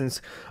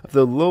resistance of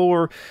the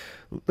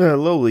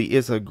lowly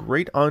is a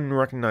great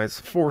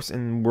unrecognized force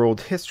in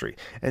world history,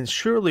 and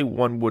surely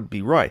one would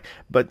be right,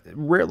 but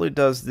rarely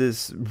does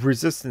this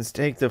resistance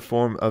take the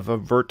form of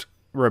overt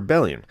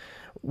rebellion.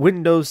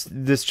 Windows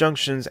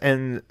disjunctions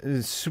and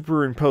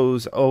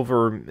superimpose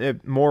over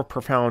more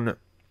profound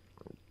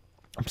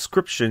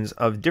subscriptions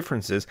of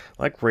differences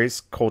like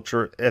race,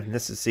 culture,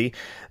 ethnicity,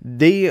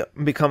 they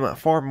become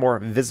far more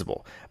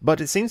visible. But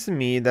it seems to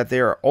me that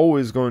they are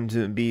always going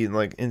to be,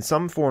 like, in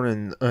some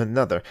form or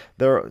another,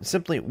 they're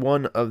simply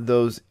one of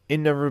those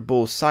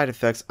inevitable side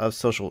effects of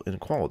social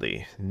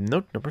inequality.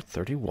 Note number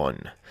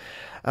 31.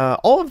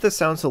 All of this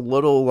sounds a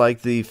little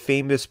like the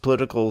famous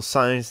political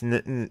science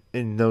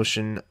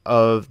notion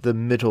of the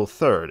middle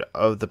third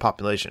of the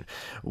population,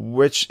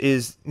 which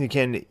is you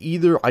can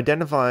either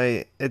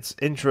identify its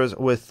interest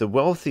with the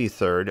wealthy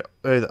third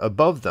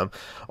above them,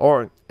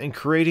 or in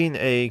creating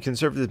a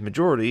conservative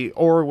majority,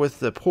 or with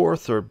the poor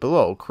third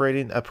below,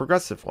 creating a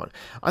progressive one.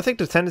 I think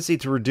the tendency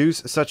to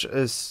reduce such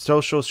as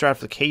social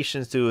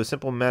stratifications to a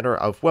simple matter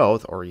of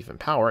wealth or even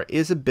power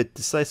is a bit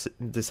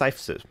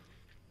decisive.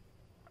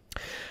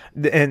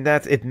 And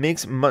that it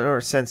makes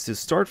more sense to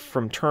start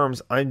from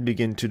terms I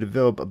begin to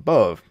develop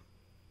above.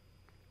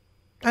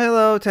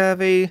 Hello,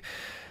 Tavi.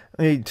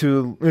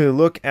 To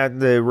look at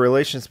the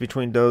relations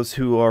between those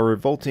who are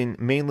revolting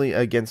mainly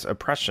against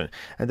oppression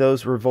and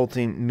those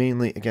revolting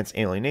mainly against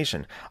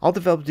alienation. I'll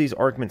develop these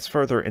arguments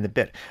further in a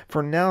bit.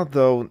 For now,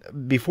 though,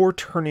 before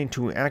turning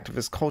to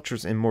activist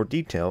cultures in more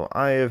detail,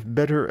 I have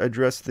better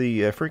addressed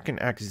the frequent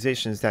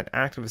accusations that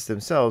activists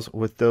themselves,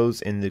 with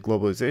those in the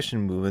globalization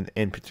movement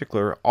in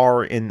particular,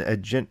 are in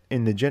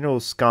the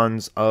general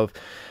scones of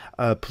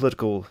a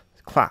political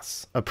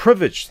class, a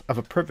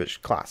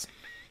privileged class.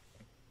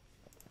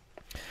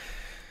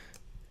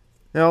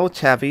 Now,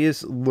 Tavi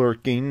is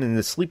lurking, and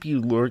the sleepy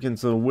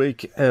lurkin's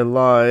awake,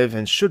 alive,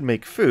 and should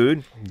make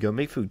food. Go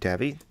make food,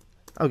 Tavi.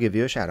 I'll give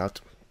you a shout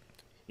out.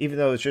 Even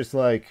though it's just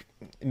like,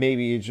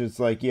 maybe it's just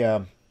like,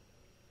 yeah.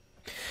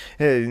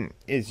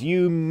 It's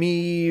you,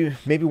 me,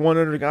 maybe one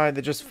other guy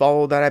that just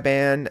followed that I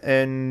banned,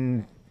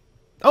 and...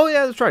 Oh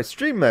yeah, that's right,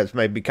 StreamLabs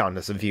might be counted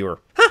as a viewer.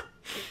 Huh!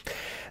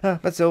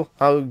 But still,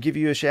 I'll give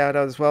you a shout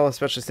out as well,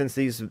 especially since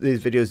these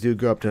videos do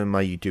go up to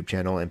my YouTube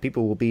channel, and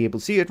people will be able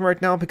to see it right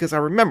now because I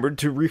remembered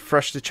to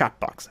refresh the chat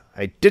box.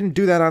 I didn't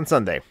do that on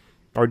Sunday.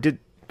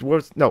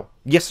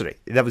 Yesterday.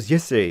 That was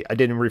yesterday. I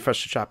didn't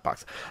refresh the chat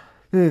box.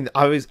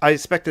 I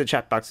expected the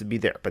chat box to be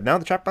there, but now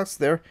the chat box is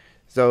there,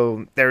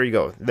 so there you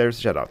go. There's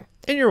the shout out.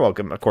 And you're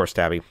welcome, of course,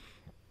 Tabby.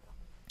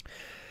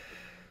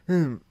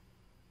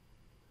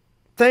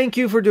 Thank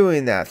you for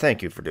doing that.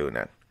 Thank you for doing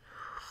that.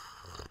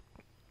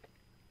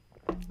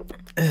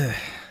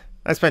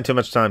 I spent too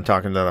much time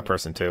talking to that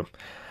person too.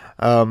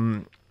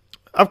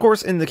 Of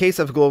course, in the case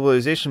of the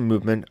globalization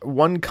movement,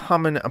 one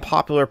common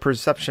popular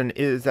perception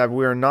is that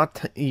we are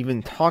not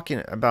even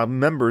talking about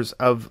members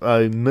of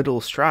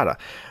middle strata,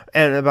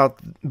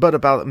 but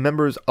about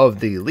members of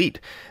the elite.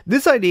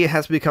 This idea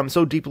has become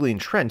so deeply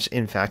entrenched,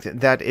 in fact,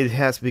 that it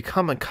has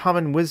become a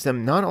common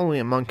wisdom not only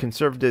among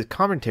conservative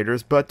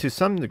commentators, but to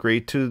some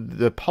degree to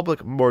the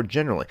public more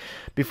generally.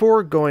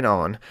 Before going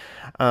on,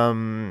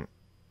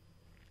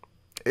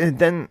 and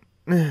then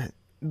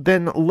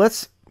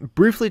let's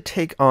briefly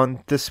take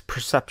on this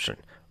perception,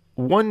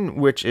 one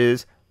which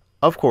is,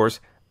 of course,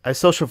 a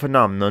social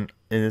phenomenon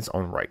in its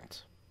own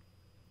right.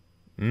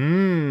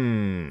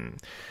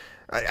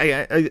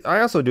 I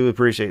also do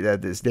appreciate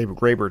that this David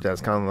Graeber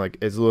does kind of like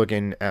is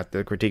looking at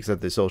the critiques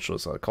of the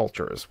socialist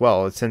culture as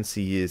well, since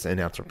he is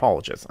an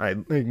anthropologist.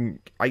 I'm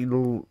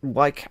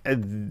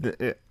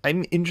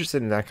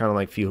interested in that kind of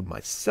like field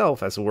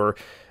myself, as it were,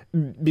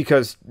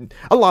 because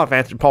a lot of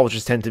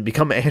anthropologists tend to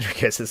become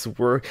anarchists, as it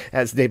were,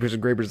 as David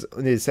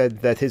Graeber said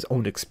that his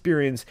own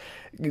experience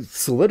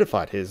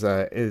solidified his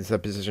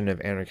position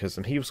of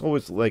anarchism. He was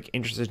always like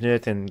interested in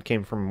it and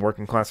came from a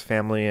working class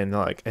family, and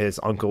like his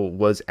uncle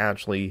was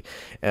actually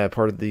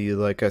part of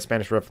the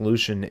Spanish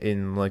Revolution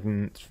in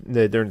during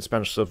the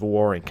Spanish Civil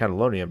War in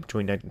Catalonia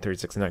between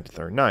 1936 and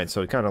 1939.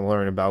 So he kind of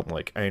learned about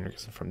like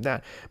anarchism from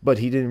that, but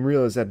he didn't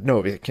realize that no,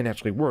 it can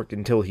actually work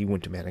until he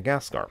went to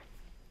Madagascar.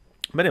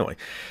 But anyway,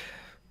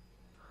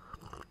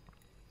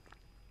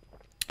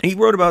 he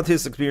wrote about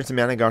his experience in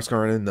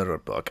Madagascar in another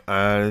book,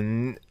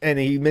 and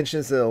he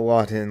mentions it a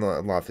lot in a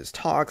lot of his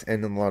talks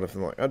and in a lot of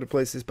other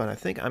places, but I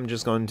think I'm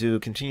just going to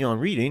continue on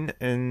reading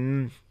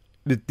and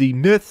the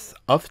myth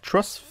of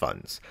trust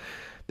funds.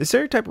 The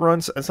stereotype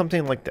runs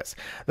something like this.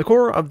 The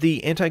core of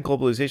the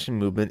anti-globalization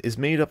movement is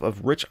made up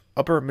of rich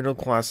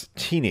upper-middle-class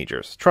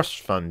teenagers, trust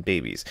fund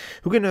babies,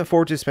 who can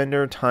afford to spend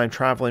their time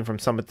traveling from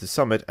summit to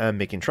summit and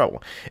making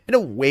trouble. In a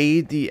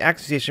way, the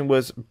accusation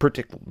was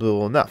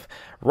predictable enough.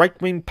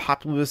 Right-wing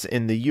populism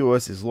in the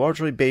U.S. is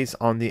largely based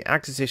on the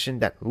accusation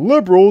that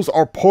liberals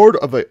are part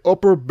of an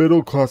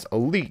upper-middle-class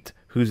elite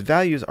whose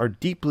values are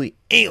deeply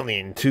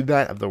alien to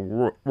that of the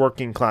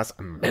working class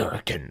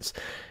Americans.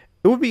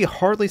 It would be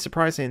hardly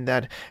surprising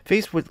that,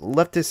 faced with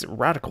leftist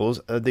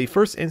radicals, the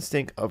first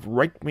instinct of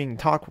right-wing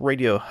talk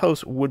radio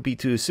hosts would be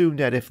to assume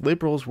that if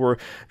liberals were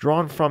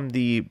drawn from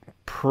the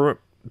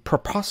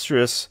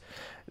preposterous,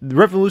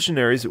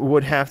 revolutionaries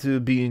would have to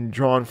be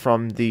drawn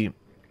from the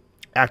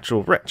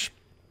actual rich.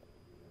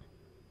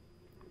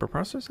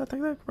 Preposterous, I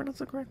think that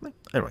pronounced it correctly.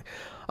 Anyway,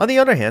 on the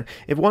other hand,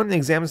 if one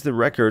examines the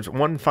records,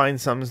 one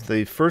finds some of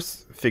the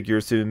first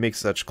figures to make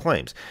such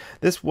claims.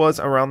 This was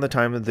around the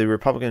time of the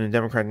Republican and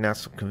Democratic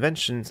National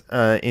Conventions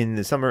in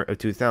the summer of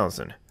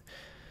 2000.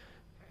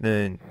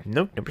 Note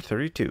number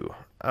 32.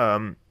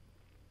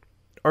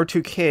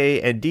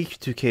 R2K and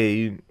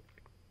D2K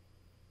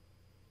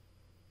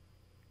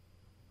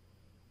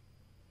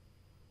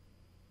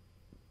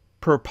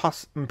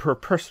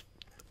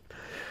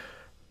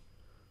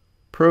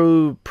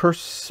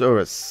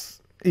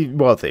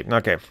wealthy.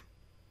 Okay.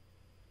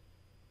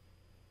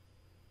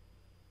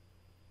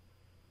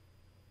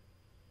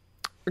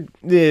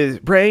 The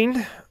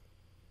brain.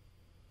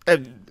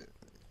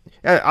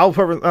 I'll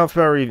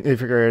probably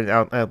figure it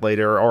out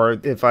later, or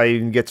if I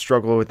get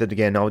struggle with it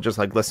again, I'll just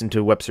like listen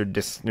to Webster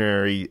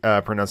Dictionary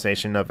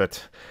pronunciation of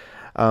it,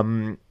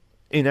 in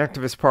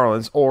activist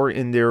parlance, or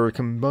in their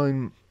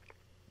combined,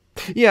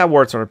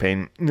 words on a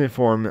pain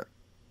form,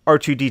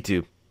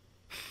 R2D2.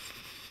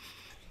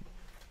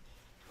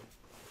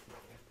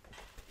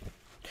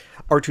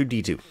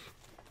 R2D2.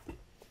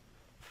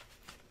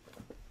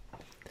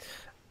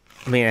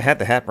 I mean, I had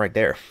the hat right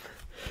there.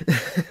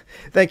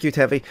 Thank you,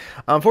 Tevi.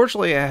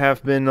 Unfortunately, I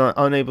have been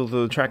unable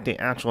to track the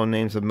actual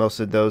names of most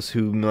of those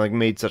who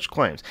made such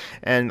claims,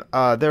 and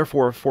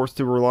therefore forced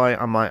to rely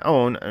on my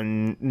own,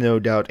 and no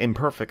doubt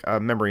imperfect,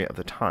 memory of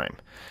the time.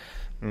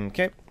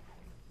 Okay.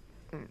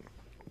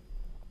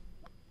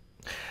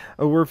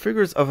 Were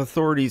figures of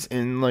authorities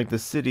in the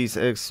cities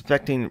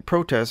expecting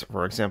protests,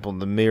 for example,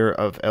 the mayor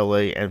of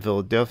L.A. and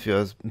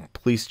Philadelphia's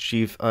police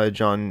chief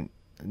John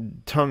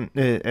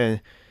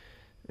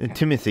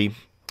Timothy,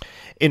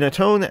 in a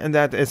tone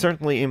that it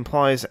certainly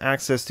implies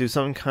access to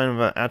some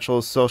kind of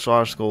actual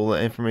sociological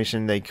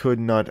information they could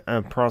not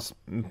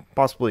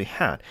possibly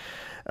had.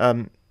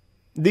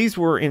 These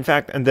were, in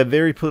fact, the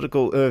very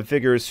political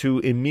figures who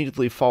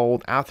immediately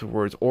followed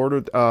afterwards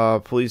ordered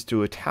police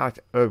to attack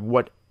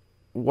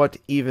what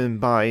even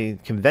by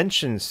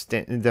convention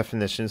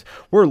definitions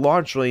were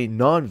largely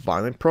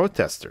non-violent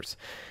protesters.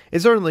 It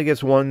certainly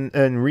gives one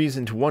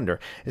reason to wonder,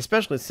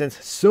 especially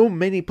since so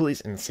many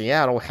police in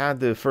Seattle had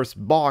to first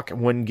balk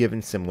when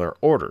given similar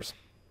orders.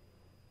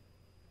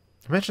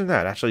 Imagine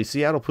that, actually,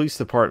 Seattle Police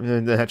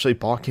Department actually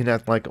balking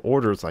at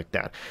orders like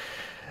that.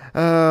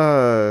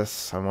 I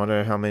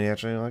wonder how many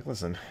actually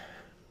listen.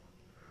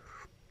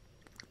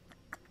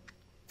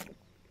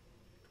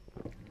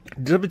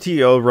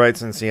 WTO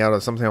writes in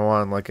Seattle something I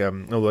want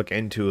to look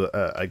into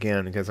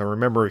again, because I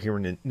remember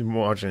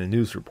watching the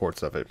news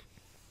reports of it,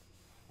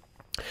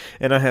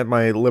 and I had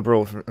my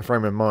liberal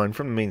frame of mind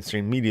from the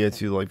mainstream media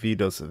to view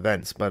those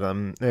events, but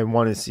I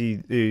want to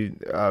see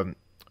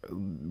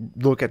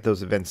look at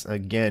those events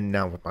again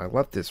now with my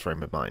leftist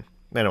frame of mind.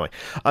 Anyway,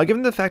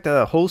 given the fact that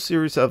a whole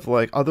series of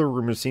other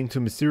rumors seem to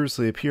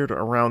mysteriously appear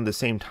around the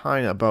same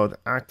time about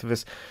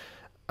activists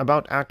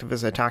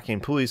attacking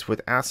police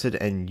with acid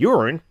and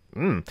urine.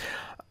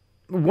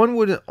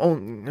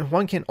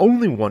 One can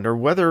only wonder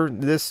whether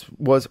this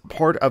was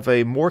part of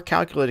a more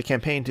calculated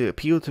campaign to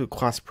appeal to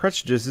class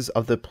prejudices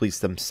of the police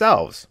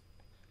themselves.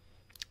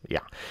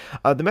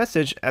 The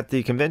message at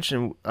the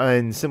convention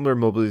and similar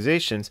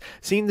mobilizations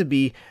seemed to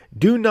be: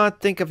 do not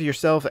think of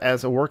yourself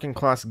as a working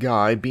class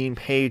guy being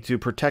paid to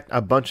protect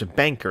a bunch of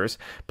bankers,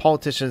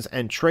 politicians,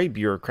 and trade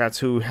bureaucrats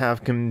who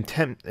have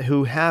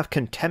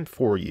contempt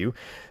for you.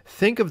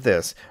 Think of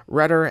this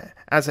rather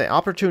as an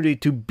opportunity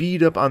to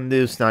beat up on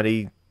those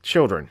snotty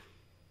children.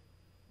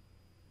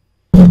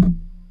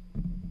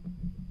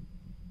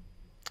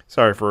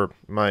 Sorry for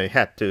my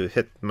hat to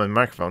hit my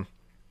microphone.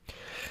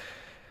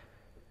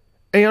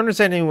 A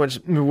understanding which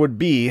would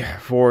be,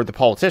 for the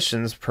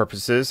politicians'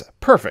 purposes,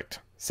 perfect,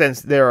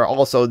 since they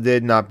also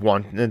did not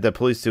want the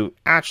police to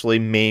actually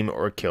maim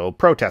or kill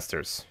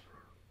protesters.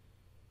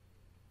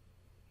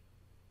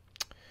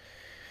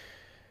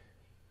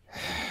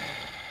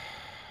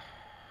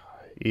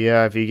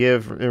 Yeah, if you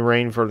give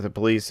rein for the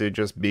police to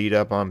just beat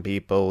up on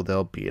people,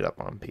 they'll beat up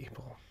on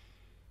people.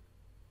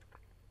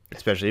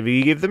 Especially if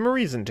you give them a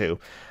reason to.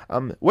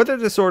 Whether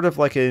this sort of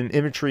an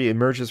imagery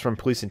emerges from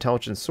police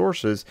intelligence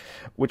sources,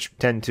 which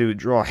tend to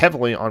draw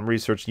heavily on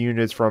research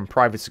units from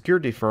private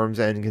security firms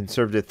and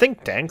conservative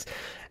think tanks,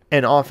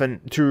 and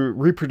often to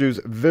reproduce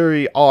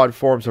very odd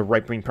forms of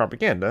right-wing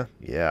propaganda,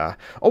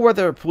 or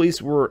whether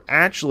police were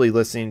actually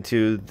listening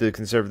to the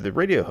conservative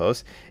radio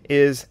hosts,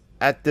 is,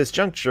 at this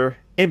juncture,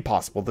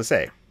 impossible to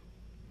say.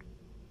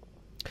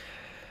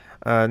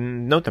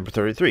 Note number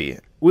 33.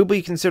 We'll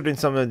be considering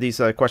some of these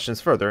questions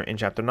further in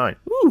Chapter 9.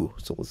 Ooh,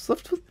 so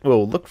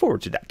we'll look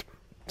forward to that.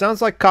 Sounds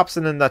like cops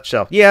in a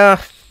nutshell. Yeah.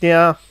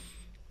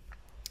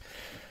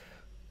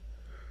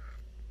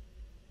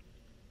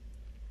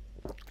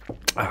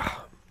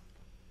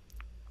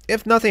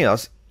 If nothing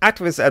else,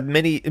 activists at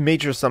many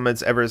major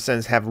summits ever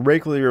since have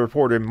regularly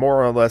reported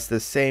more or less the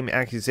same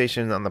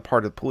accusation on the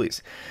part of the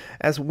police.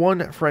 As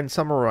one friend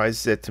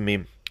summarized it to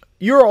me,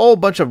 "You're all a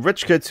bunch of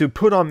rich kids who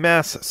put on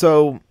masks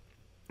so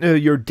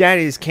your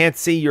daddies can't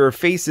see your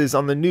faces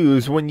on the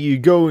news when you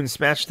go and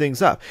smash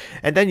things up,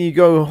 and then you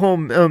go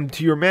home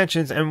to your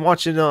mansions and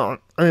watch it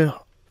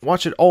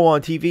all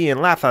on TV and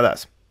laugh at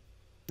us."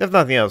 If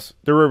nothing else,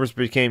 the rumors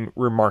became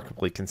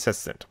remarkably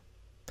consistent.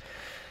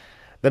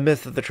 The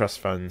myth of the trust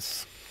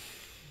funds.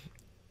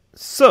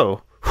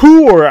 So,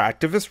 who are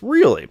activists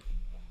really?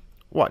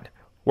 1.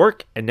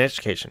 Work and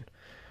education.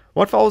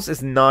 What follows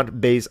is not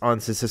based on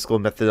statistical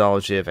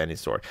methodology of any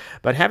sort,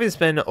 but having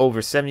spent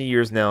over 70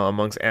 years now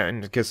amongst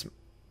anarchists...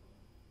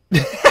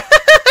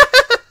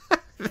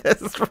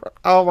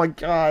 Oh my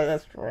god,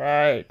 that's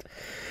right.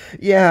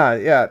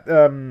 Yeah.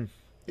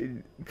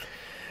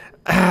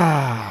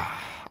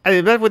 I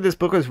bet when this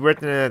book was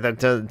written at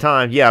that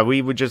time, yeah,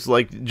 we would just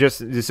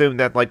assume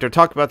that they're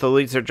talking about the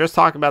elites, they're just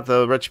talking about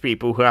the rich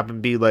people who happen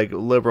to be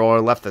liberal or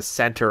left of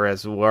center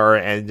as were,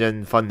 and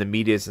then fund the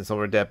medias and stuff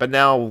like that. But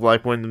now,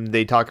 when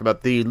they talk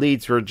about the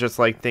elites, we're just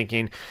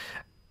thinking,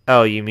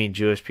 oh, you mean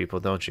Jewish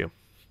people, don't you?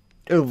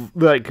 Who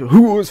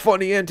was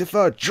funding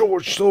Antifa?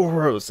 George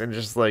Soros, and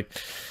just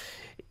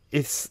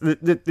it's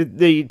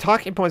the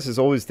talking points is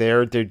always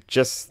there. They're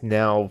just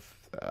now.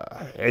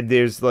 And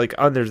there's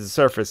under the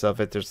surface of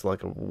it, there's a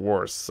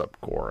worse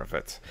subcore of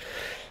it.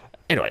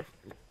 Anyway,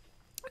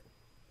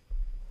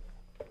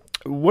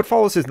 what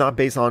follows is not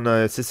based on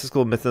a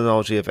statistical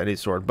methodology of any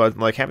sort, but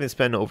having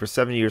spent over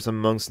 7 years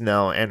amongst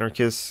now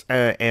anarchists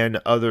and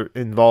others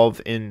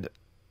involved in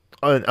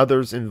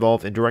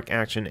direct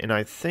action, and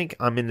I think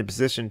I'm in the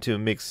position to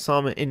make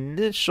some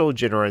initial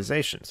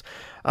generalizations.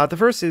 The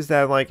first is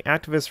that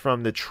activists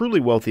from the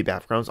truly wealthy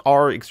backgrounds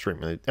are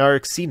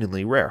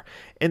exceedingly rare.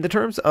 In the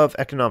terms of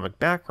economic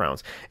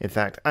backgrounds, in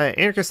fact,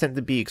 anarchists tend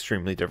to be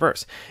extremely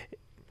diverse.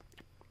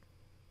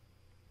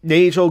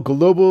 NATO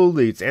global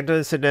elites,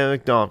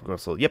 anti-Semitic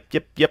democracy.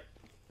 Yep.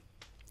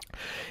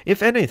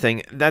 If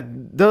anything,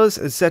 that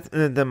does set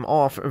them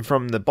off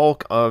from the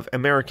bulk of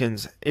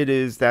Americans. It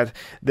is that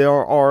they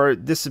are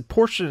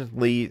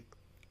disproportionately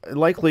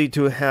likely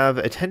to have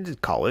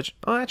attended college.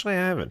 Oh, actually,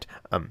 I haven't.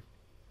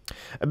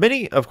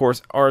 Many, of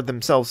course, are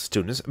themselves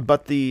students,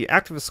 but the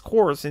activist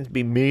core seems to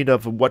be made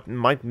of what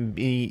might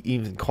be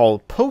even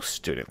called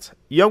post-students.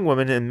 Young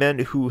women and men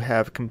who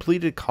have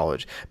completed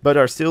college, but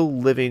are still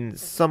living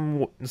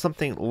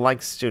something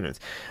like students,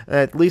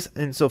 at least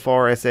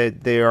insofar as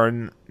they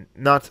are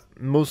not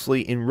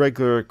mostly in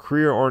regular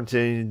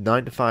career-oriented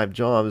 9-to-5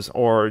 jobs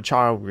or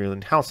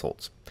child-rearing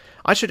households.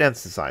 I should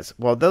emphasize,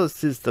 while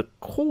this is the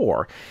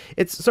core,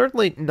 it's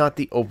certainly not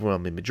the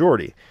overwhelming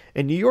majority.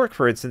 In New York,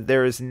 for instance,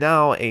 there is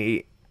now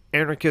a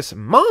anarchist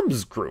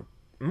mothers group.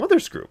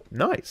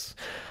 Nice.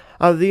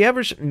 The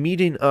average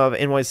meeting of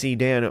NYC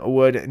Dan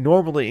would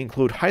normally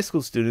include high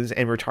school students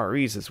and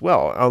retirees as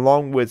well,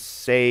 along with,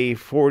 say,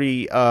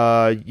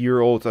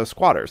 40-year-old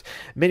squatters,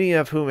 many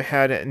of whom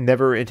had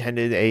never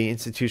attended an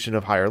institution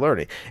of higher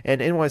learning.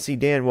 And NYC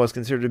Dan was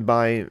considered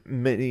by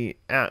many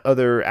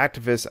other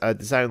activists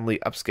decidedly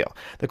upscale.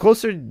 The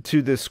closer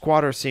to the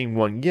squatter scene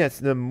one gets,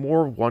 the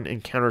more one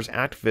encounters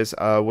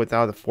activists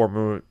without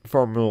a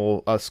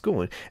formal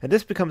schooling. And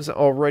this becomes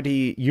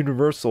already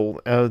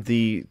universal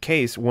the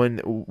case when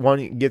one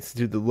gets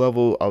to the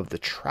level of the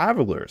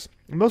travelers,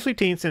 mostly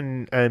teens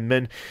and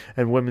men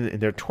and women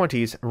in their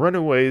 20s,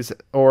 runaways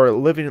or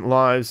living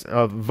lives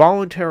of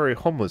voluntary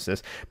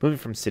homelessness, moving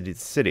from city to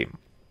city.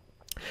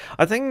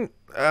 I think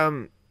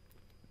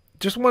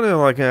just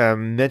want to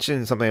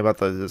mention something about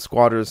the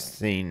squatters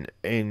scene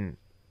in.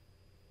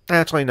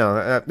 Actually,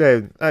 no,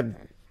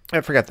 I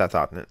forgot that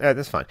thought.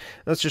 That's fine.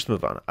 Let's just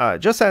move on.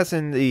 Just as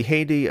in the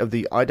heyday of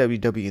the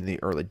IWW in the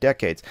early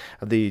decades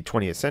of the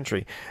 20th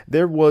century,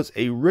 there was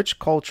a rich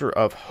culture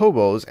of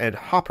hobos and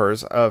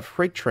hoppers of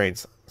freight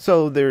trains.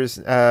 So there's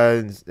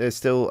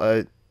still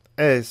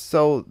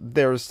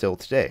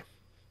today.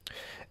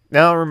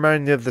 Now I'm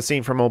reminded of the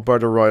scene from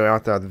Alberto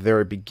Royata at the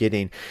very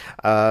beginning,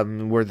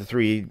 where the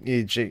three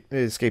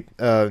escaped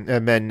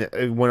men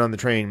went on the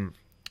train,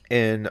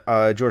 and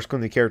George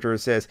Clooney character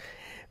says,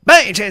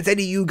 "By any chance,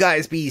 any of you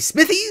guys be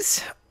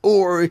smithies?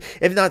 Or,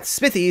 if not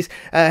smithies,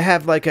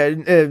 have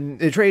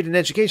a trade in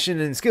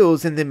education and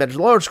skills in the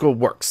metallurgical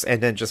works,"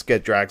 and then just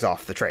get dragged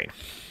off the train.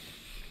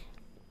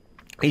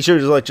 He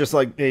should have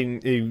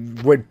he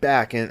went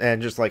back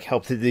and just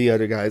helped the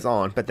other guys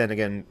on, but then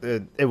again,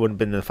 it would have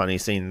been a funny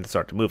scene to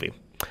start the movie.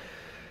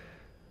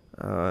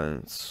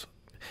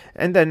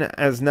 And then,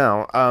 as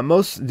now,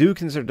 most do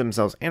consider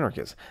themselves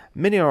anarchists.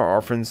 Many are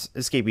orphans,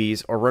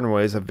 escapees, or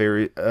runaways of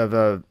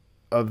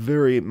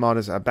very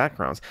modest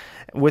backgrounds,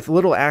 with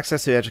little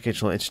access to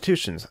educational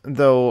institutions,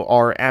 though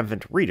are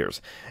avid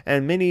readers,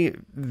 and many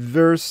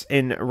verse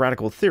in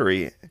radical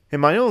theory. In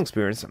my own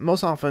experience,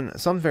 most often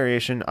some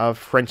variation of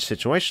French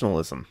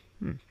situationalism.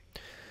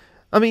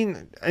 I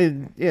mean,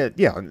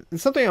 yeah.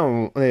 Something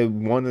I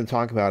wanted to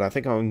talk about. I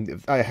think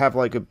I have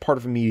like a part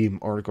of a Medium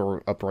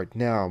article up right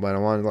now, but I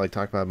wanted to like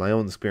talk about my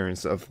own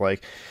experience of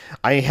like,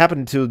 I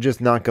happened to just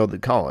not go to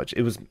college.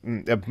 It was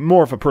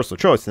more of a personal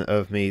choice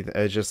of me.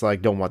 Just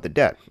like don't want the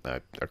debt.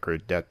 I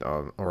accrued debt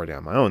already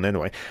on my own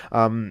anyway.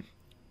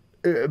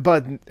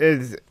 But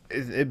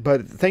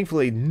but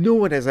thankfully, no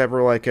one has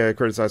ever like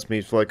criticized me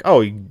for like,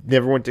 oh, you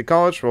never went to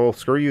college? Well,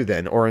 screw you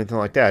then, or anything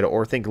like that,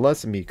 or think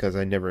less of me because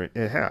I never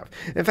have.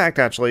 In fact,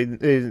 actually,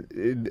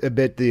 a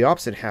bit the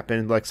opposite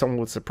happened. Like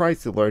someone was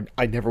surprised to learn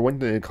I never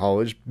went to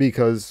college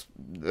because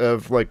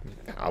of like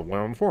how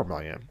well informed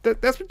I am.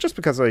 That's just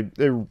because I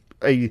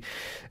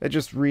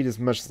just read as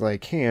much as I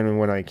can and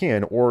when I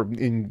can, or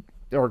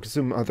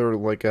consume other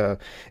like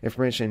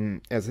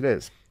information as it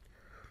is.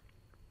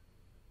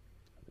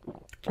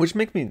 Which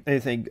makes me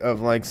think of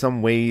like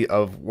some way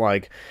of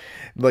like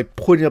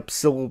putting up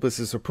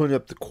syllabuses or putting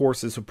up the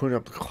courses or putting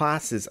up the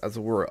classes as it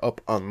were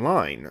up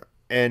online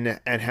and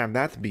have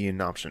that to be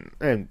an option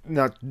and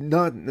not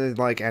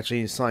like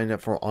actually sign up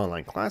for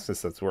online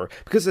classes as it were,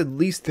 because at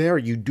least there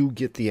you do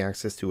get the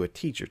access to a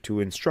teacher, to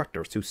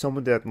instructors, to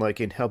someone that like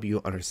can help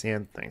you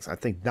understand things. I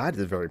think that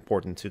is very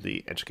important to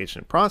the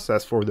education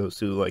process for those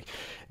who like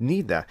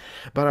need that.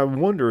 But I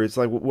wonder, it's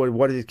like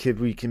what if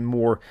we can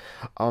more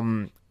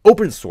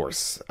open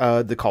source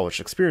the college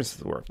experience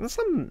of the work. And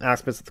some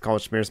aspects of the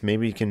college experience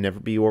maybe can never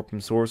be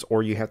open source,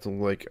 or you have to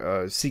like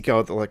seek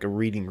out like a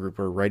reading group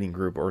or a writing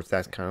group, or if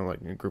that's kind of like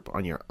a group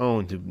on your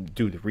own to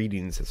do the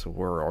readings as it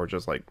were, or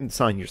just like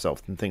assign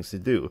yourself and things to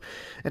do.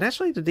 And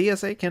actually the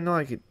DSA can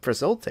like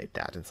facilitate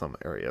that in some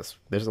areas.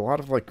 There's a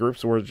lot of like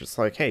groups where it's just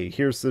like, hey,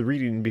 here's the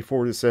reading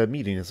before this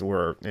meeting as it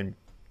were, and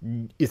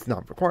it's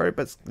not required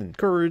but it's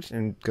encouraged,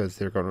 and because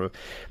they're going to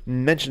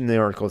mention the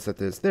articles that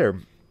is there.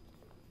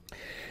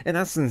 And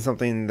that's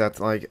something that's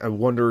like, I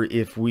wonder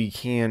if we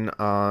can,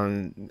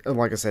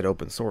 like I said,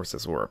 open source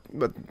as well.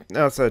 But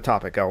that's a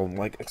topic I'll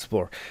like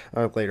explore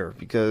later,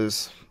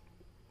 because,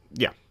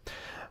 yeah,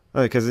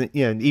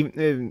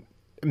 even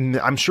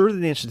I'm sure that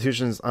the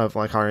institutions of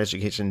like higher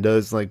education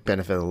does like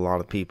benefit a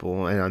lot of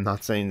people, and I'm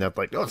not saying that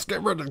like, let's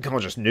get rid of the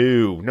colleges.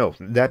 No,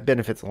 that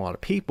benefits a lot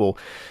of people.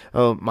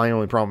 My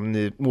only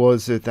problem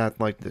was that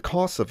like the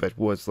cost of it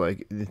was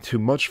like too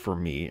much for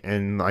me,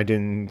 and I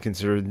didn't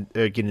consider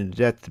getting into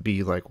debt to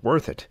be like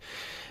worth it.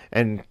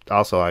 And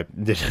also, I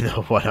didn't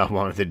know what I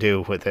wanted to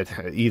do with it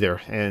either.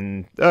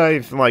 And I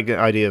have like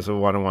ideas of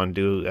what I want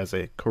to do as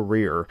a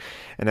career,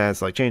 and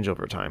that's like changed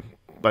over time.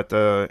 But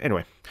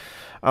anyway.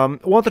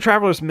 While the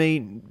travelers may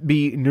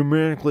be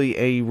numerically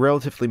a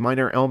relatively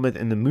minor element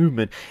in the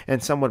movement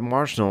and somewhat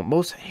marginal,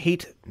 most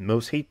hate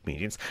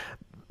meetings,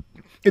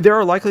 there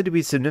are likely to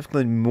be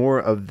significantly more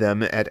of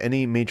them at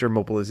any major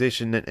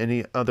mobilization than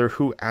any other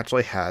who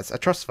actually has a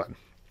trust fund.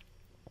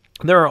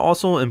 They are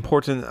also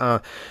important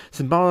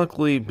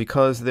symbolically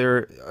because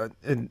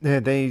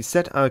they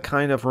set a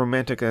kind of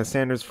romantic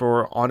standards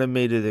for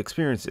automated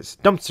experiences: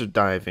 dumpster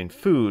diving,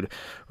 food,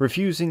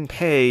 refusing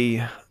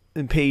paid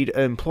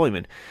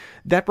employment.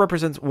 That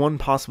represents one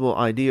possible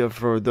idea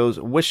for those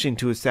wishing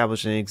to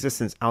establish an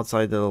existence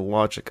outside the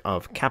logic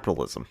of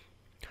capitalism.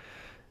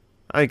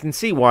 I can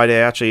see why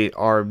they actually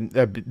are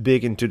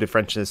big into the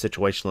French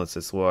situationalists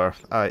as well.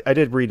 I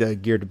did read Guy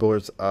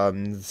Debord's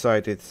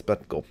Society of the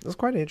Spectacle. It was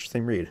quite an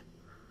interesting read.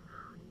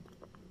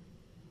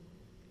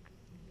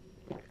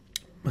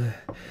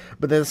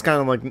 But that's kind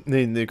of like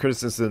the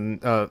criticism.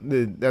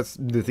 That's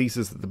the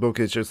thesis of the book.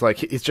 Is just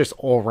like it's just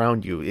all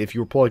around you. If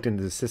you're plugged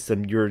into the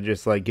system, you're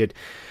just like get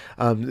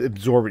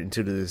absorbed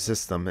into the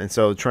system. And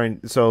so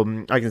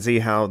I can see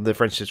how the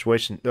French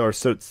situation, or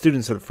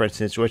students of the French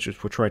situation,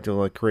 were trying to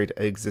like create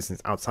an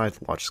existence outside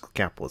the logic of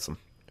capitalism.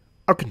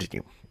 I'll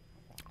continue.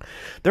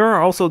 There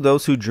are also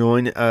those who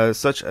join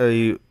such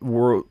a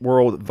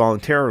world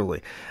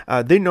voluntarily.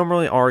 They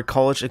normally are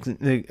college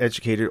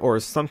educated or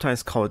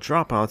sometimes college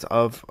dropouts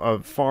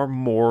of far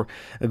more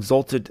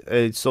exalted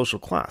social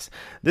class.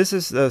 This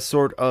is a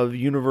sort of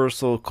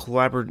universal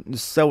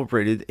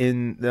celebrated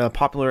in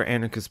popular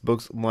anarchist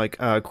books like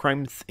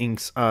Crime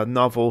Inc.'s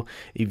novel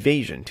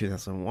Evasion,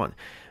 2001.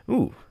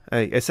 Ooh,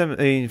 a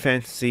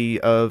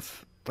semi-fantasy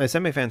of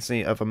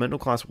a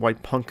middle-class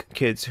white punk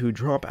kids who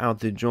drop out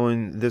to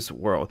join this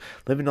world,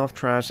 living off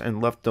trash and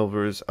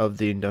leftovers of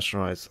the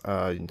industrialized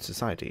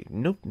society.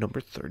 Note number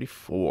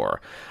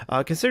 34.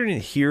 Considering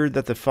here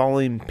that the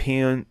following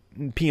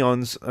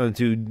peons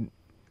to...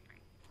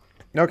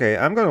 Okay,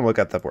 I'm going to look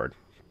at that word.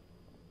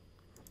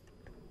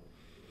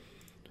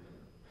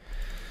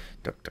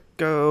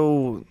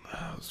 Go.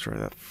 Let's try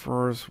that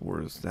first.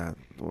 Where's that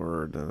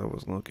word that I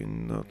was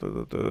looking up?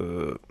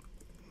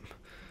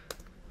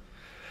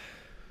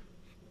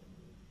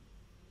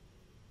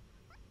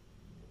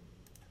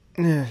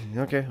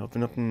 Okay,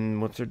 open up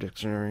in what's their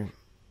dictionary.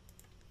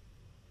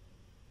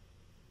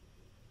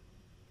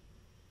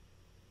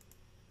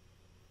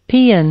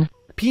 Peon.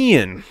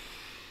 Peon.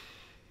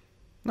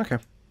 Okay.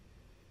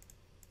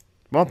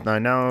 Well, I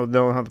now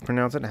know how to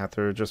pronounce it. I have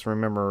to just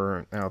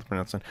remember how to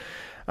pronounce it.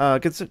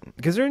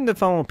 Considering the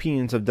following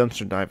opinions of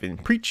dumpster diving,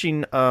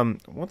 preaching,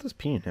 what does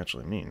peeing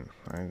actually mean?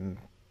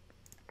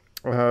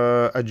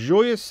 A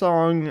joyous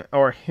song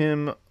or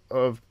hymn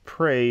of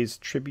praise,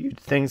 tribute,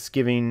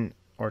 thanksgiving,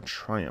 or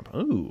triumph.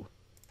 Ooh.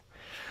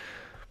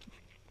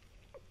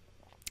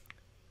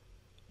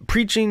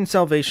 Preaching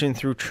salvation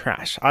through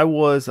trash. I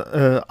was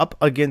up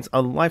against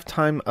a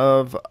lifetime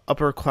of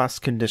upper-class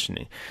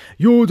conditioning.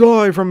 You'll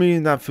die from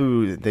eating that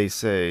food, they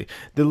say.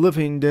 The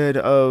living dead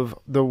of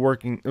the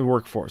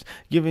workforce.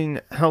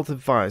 Giving health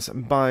advice.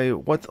 By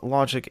what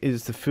logic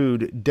is the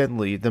food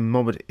deadly the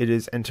moment it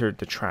is entered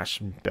the trash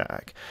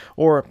bag?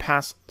 Or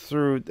passed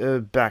through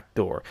the back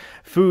door?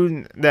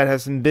 Food that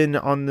has been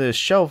on the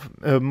shelf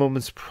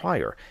moments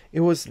prior. It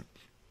was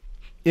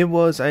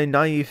a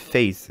naive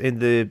faith in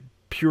the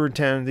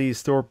puritanity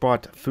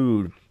store-bought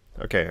food.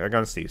 Okay, I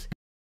gotta sneeze.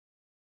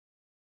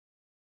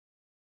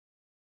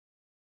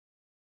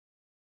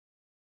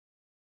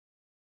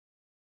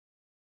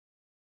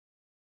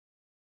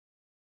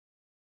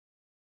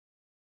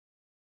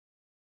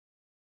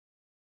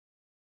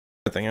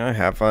 I think I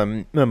have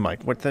a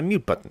mic with the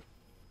mute button.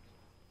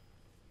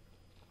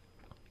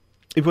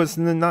 It was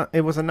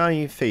a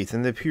naive faith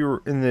in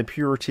the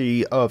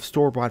purity of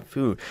store-bought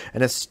food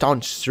and a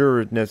staunch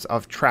sureness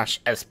of trash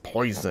as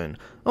poison.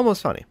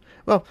 Almost funny.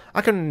 Well,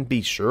 I couldn't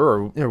be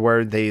sure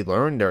where they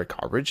learned their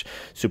courage,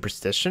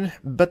 superstition,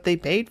 but they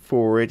paid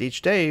for it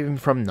each day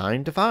from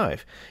 9 to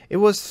 5. It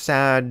was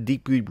sad,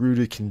 deeply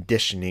rooted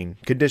conditioning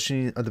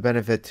of the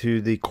benefit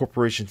to the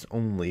corporations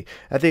only,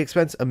 at the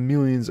expense of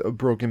millions of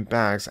broken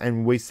backs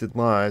and wasted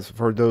lives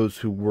for those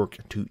who work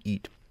to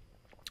eat.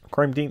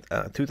 Crime Deep,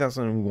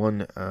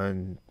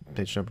 2001,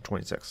 page number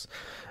 26,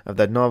 of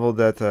that novel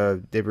that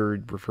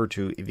David referred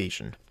to,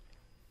 Evasion.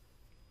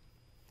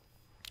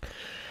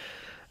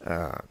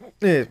 And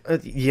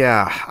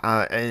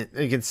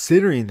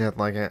considering that,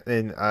 like,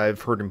 and I've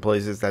heard in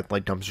places that,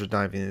 like, dumpster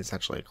diving is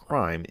actually a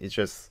crime, it's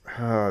just,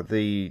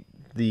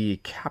 the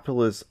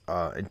capitalist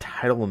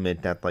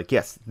entitlement that, like,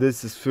 yes,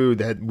 this is food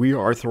that we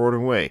are throwing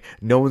away,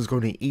 no one's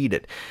going to eat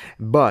it,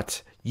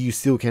 but you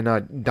still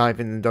cannot dive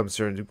in the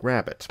dumpster and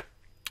grab it,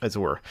 as it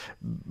were.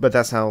 But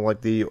that's how, like,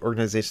 the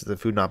organizations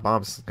of Food Not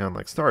Bombs kind of,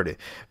 like, started.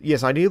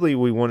 Yes, ideally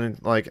we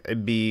wouldn't, like,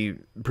 be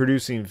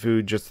producing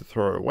food just to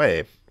throw it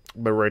away,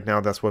 but right now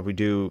that's what we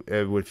do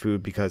with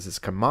food, because it's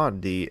a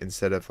commodity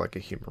instead of, like, a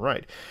human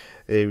right.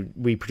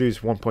 We produce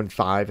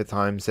 1.5 at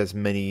times as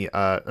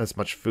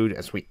much food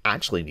as we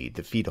actually need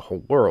to feed the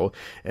whole world,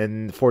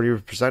 and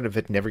 40% of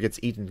it never gets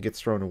eaten,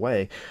 gets thrown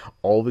away,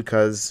 all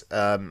because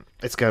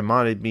it's a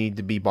commodity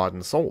to be bought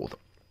and sold.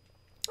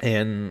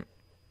 And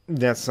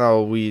that's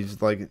how we,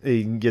 like,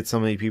 get so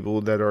many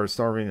people that are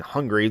starving and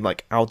hungry,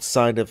 like,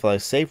 outside of a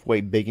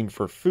Safeway begging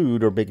for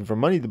food or begging for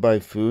money to buy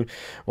food,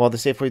 while the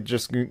Safeway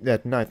just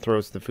that night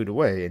throws the food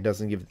away and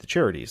doesn't give it to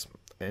charities.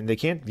 And they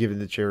can't give it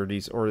to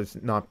charities, or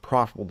it's not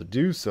profitable to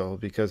do so,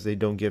 because they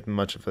don't give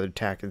much of a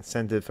tax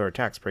incentive or a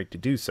tax break to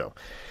do so.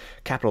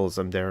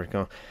 Capitalism, there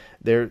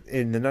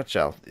in the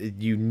nutshell.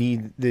 You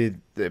need the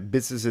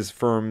businesses,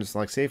 firms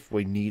like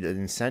Safeway need an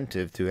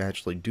incentive to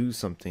actually do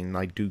something,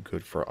 like do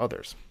good for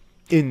others,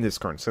 in this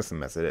current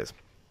system as it is.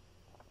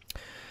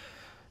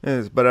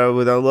 Yes, but I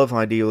would love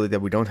ideally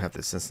that we don't have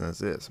this system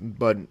as it is.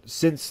 But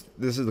since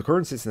this is the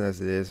current system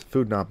as it is,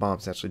 Food Not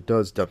Bombs actually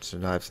does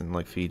dumpster dives and,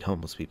 like, feed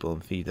homeless people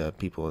and feed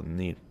people in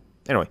need.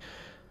 Anyway,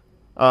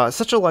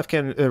 such a life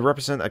can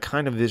represent a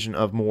kind of vision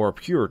of more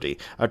purity,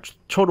 a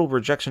total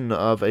rejection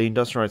of an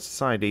industrialized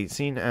society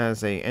seen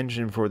as an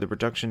engine for the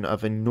production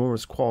of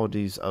enormous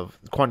quantities of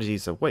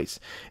waste,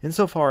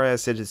 insofar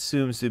as it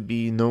assumes to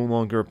be no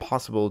longer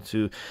possible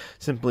to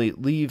simply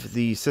leave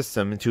the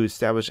system to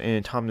establish an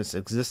autonomous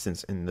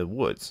existence in the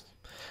woods.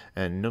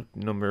 And note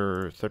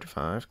number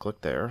 35,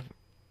 click there.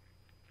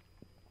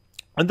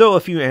 And though a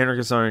few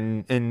anarchists are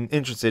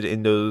interested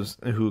in those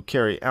who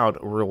carry out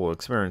real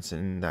experience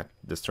in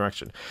this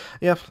direction.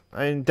 Yeah,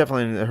 I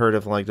definitely heard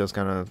of, like, those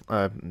kind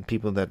of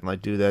people that,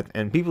 like, do that.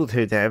 And people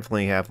who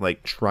definitely have,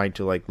 like, tried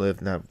to, like, live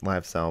that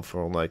lifestyle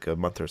for, like, a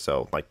month or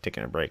so, like,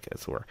 taking a break,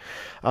 as it were.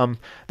 The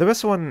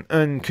best one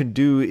could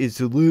do is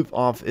to live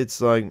off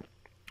its, like,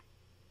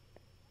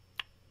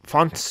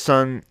 font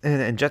sun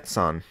and jet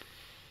sun.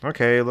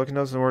 Okay, looking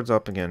those words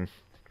up again.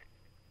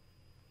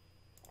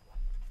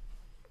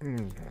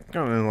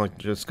 Gonna, like,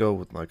 just go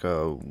with, like,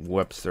 a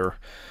Webster.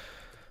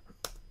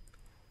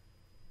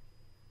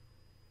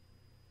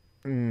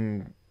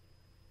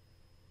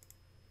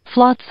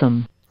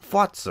 Flotsam.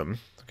 Flotsam.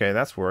 Okay,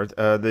 that's word.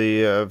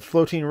 The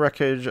floating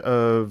wreckage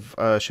of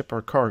ship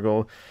or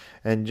cargo,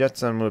 and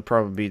jetsam would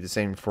probably be the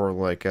same for,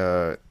 like,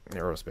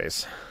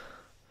 aerospace.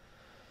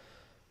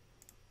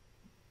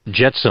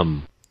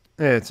 Jetsam.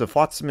 It's a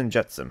flotsam and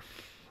jetsam.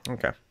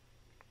 Okay.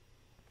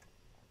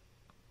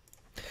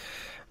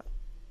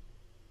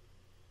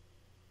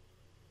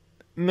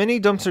 Many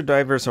dumpster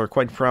divers are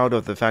quite proud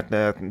of the fact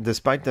that,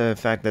 despite the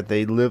fact that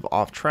they live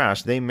off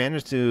trash, they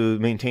manage to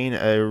maintain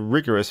a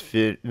rigorous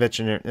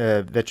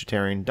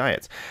vegetarian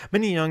diet.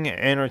 Many young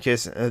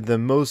anarchists, the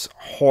most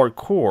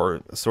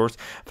hardcore sorts,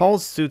 follow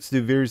suits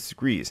to various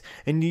degrees.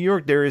 In New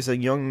York, there is a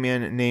young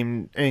man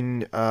named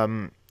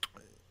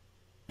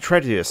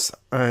Tredius,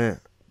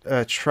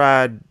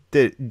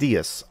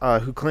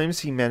 who claims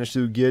he managed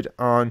to get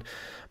on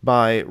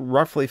by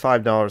roughly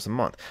 $5 a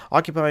month,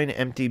 occupying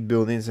empty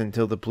buildings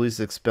until the police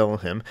expel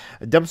him,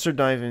 dumpster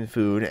diving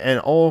food,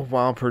 and all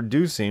while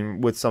producing,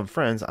 with some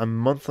friends, a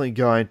monthly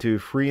guide to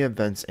free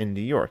events in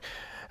New York.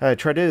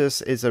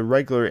 Traditus is a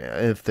regular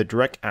of the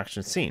direct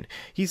action scene.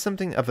 He's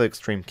something of an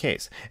extreme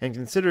case, and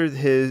considered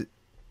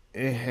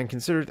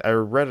a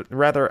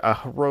rather a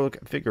heroic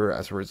figure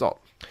as a result.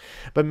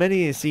 But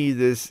many see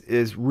this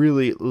as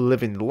really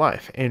living the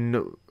life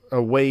in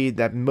a way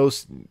that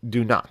most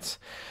do not.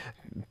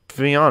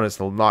 To be honest,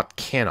 a lot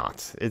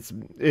cannot.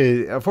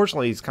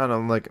 Unfortunately, it's kind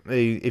of like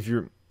if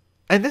you're,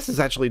 and this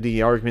is actually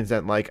the arguments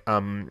that like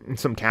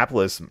some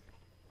capitalists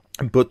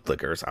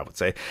bootlickers, I would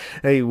say,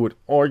 they would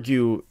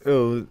argue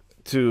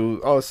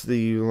to us,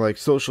 the like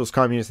socialist,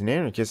 communists, and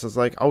anarchists, is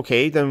like,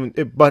 okay, then,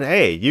 but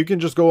hey, you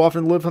can just go off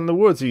and live in the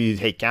woods if you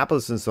hate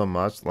capitalism so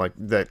much. Like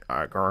that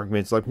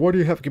argument's like, why do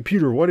you have a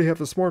computer? Why do you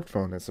have a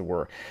smartphone, as it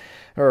were?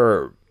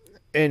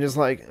 And it's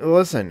like,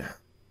 listen,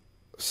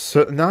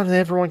 so not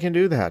everyone can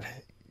do that.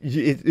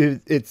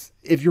 It's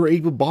if you're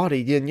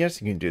able-bodied, then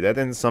yes, you can do that,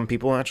 and some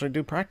people actually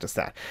do practice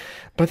that.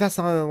 But that's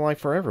not a life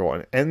for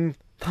everyone, and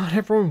not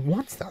everyone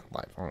wants that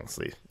life.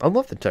 Honestly, I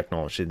love the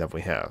technology that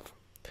we have.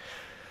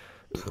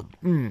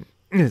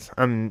 Yes,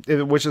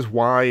 which is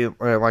why,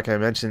 like I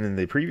mentioned in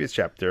the previous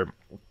chapter,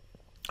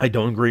 I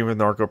don't agree with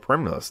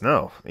anarcho-communists.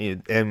 No,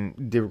 and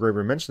David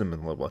Graeber mentioned them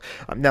in a little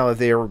bit. Now, if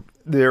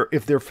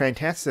they're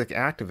fantastic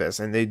activists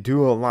and they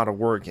do a lot of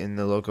work in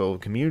the local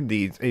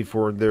community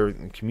for their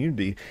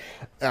community,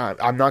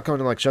 I'm not going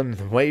to like shun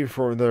them away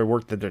for the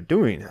work that they're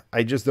doing.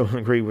 I just don't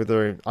agree with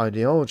their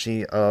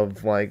ideology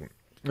of like,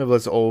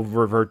 let's all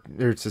revert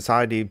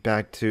society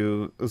back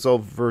to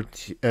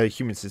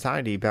human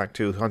society back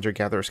to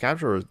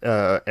hunter-gatherer-scavenger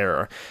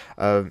era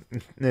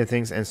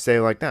things and stay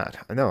like that.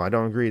 No, I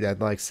don't agree that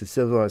like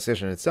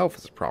civilization itself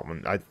is a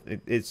problem.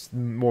 It's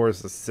more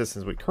as the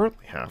systems we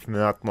currently have,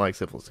 not like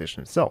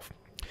civilization itself.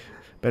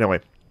 But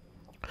anyway,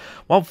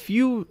 while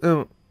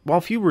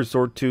few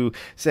resort to,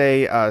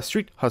 say,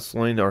 street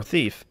hustling or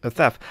theft,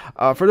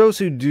 for those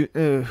who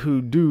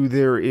do,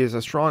 there is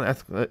a strong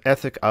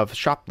ethic of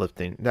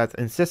shoplifting that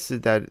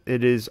insisted that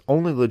it is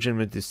only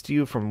legitimate to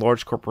steal from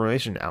large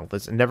corporation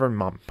outlets and never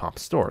mom-and-pop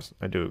stores.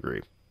 I do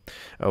agree.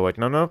 Oh wait,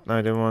 no,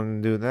 I didn't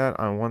want to do that.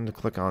 I wanted to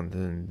click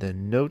on the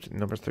note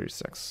number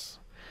 36.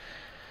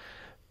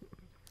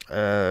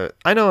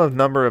 I know of a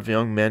number of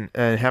young men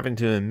having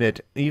to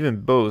admit,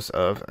 even boast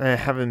of,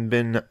 having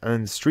been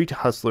street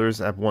hustlers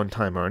at one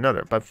time or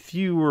another, but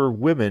fewer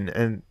women,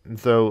 and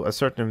though a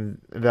certain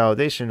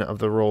validation of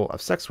the role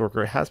of sex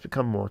worker has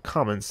become more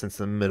common since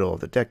the middle of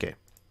the decade.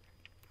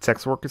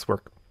 Sex work is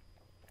work.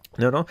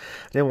 No, I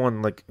didn't want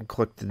to like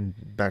click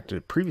back to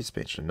the previous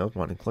page. I don't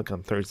want to click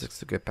on 36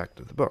 to get back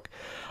to the book.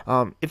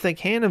 If they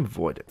can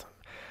avoid it.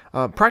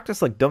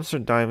 Practice like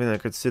dumpster diving are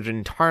considered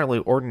entirely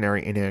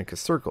ordinary in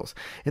anarchist circles.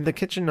 In the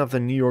kitchen of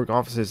the New York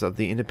offices of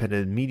the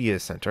Independent Media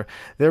Center,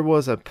 there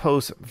was a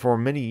post for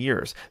many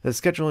years, the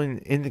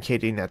scheduling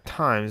indicating at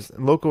times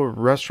local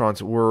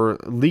restaurants were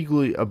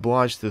legally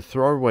obliged to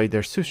throw away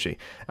their sushi.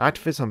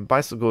 Activists on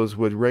bicycles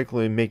would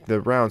regularly make the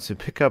rounds to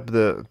pick up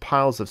the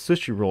piles of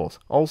sushi rolls,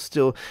 all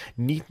still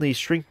neatly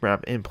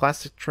shrink-wrapped in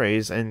plastic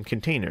trays and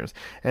containers,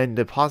 and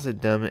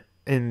deposit them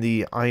in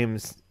the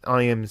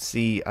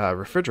IMC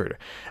refrigerator.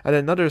 At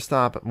another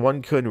stop,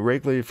 one could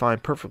regularly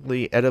find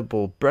perfectly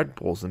edible bread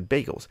bowls and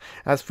bagels.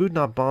 As Food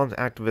Not Bombs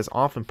activists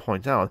often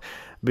point out,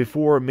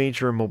 before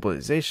major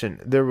mobilization,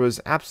 there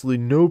was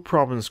absolutely no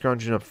problem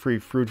scrounging up free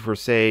food for,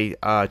 say,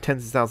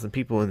 tens of thousands of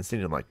people in a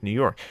city like New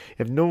York.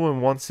 If no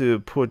one wants to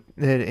put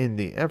in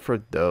the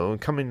effort, though,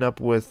 coming up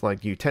with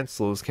like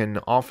utensils can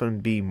often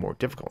be more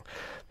difficult.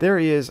 There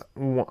is,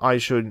 I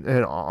should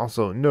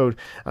also note,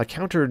 a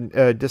counter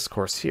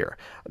discourse here.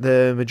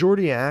 The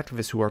majority of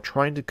activists who are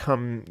trying to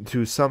come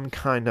to some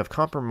kind of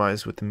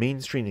compromise with the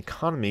mainstream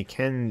economy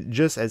can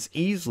just as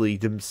easily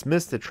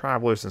dismiss the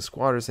travelers and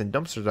squatters and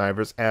dumpster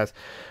divers as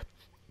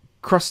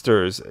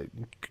crusters,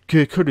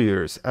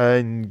 courtiers,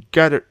 and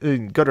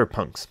gutter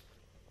punks,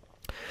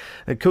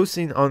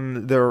 coasting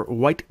on their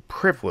white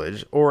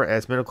privilege, or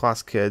as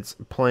middle-class kids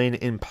playing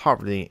in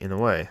poverty in a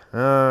way.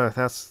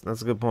 That's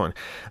a good point.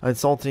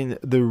 Insulting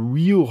the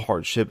real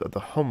hardship of the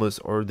homeless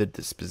or the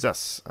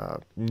dispossessed.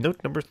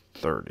 Note number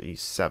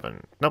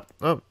 37. Nope.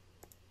 Oh,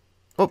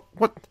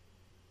 what?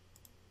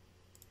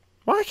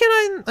 Why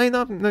can't I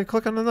not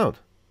click on the note?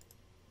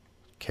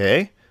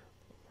 Okay.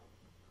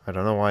 I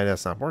don't know why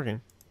that's not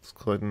working. Let's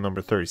click on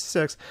number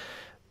 36.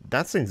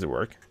 That seems to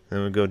work.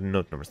 Then we go to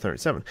note number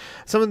 37.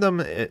 Some of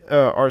them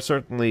are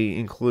certainly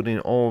including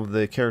all of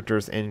the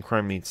characters in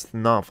Crime Meets the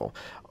novel.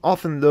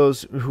 Often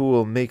those who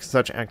will make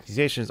such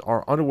accusations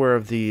are unaware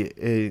of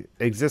the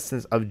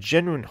existence of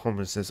genuine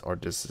homelessness or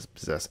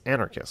dispossessed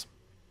anarchists.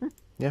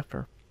 Yeah,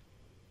 fair.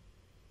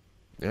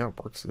 Yeah,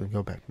 it works to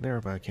go back there,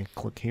 but I can't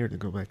click here to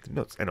go back to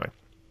notes. Anyway.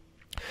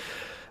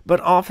 But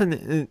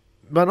often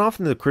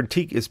the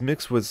critique is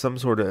mixed with some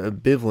sort of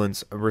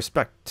ambivalence of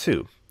respect,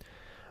 too.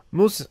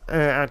 Most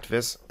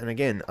activists, and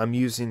again, I'm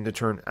using the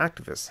term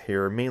activists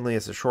here mainly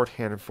as a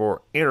shorthand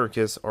for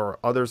anarchists or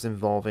others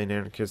involving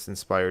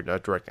anarchist-inspired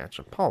direct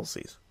action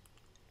policies,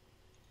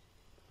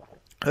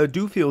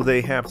 do feel they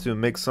have to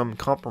make some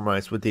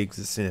compromise with the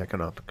existing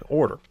economic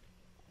order.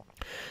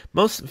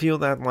 Most feel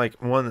that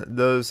one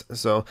does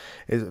so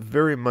is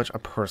very much a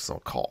personal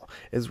call.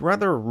 It's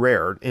rather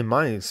rare, in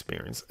my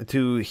experience,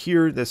 to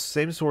hear the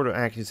same sort of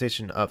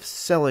accusation of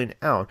selling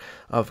out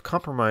of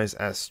compromise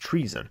as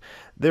treason.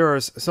 They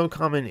are so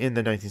common in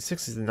the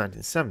 1960s and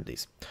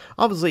 1970s.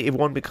 Obviously, if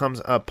one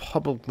becomes a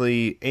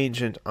publicly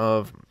agent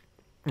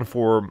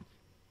for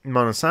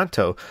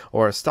Monsanto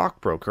or a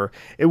stockbroker,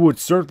 it would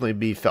certainly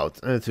be felt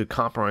to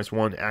compromise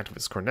one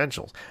activist's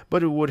credentials,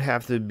 but it would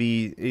have to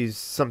be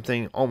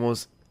something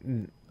almost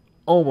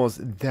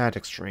that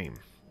extreme.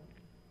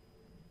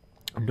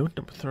 Note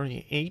number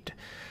 38.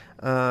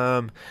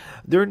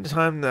 During the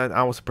time that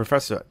I was a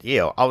professor at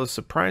Yale, I was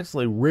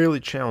surprisingly rarely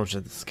challenged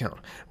at this count.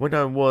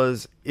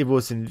 It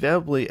was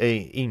invariably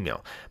a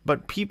email,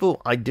 but people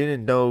I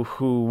didn't know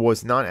who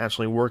was not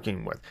actually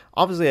working with.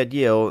 Obviously at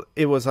Yale,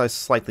 it was a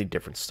slightly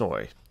different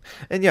story.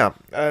 And yeah,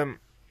 and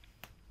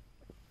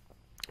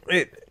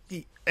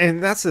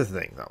that's the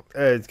thing though,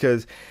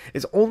 because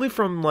it's only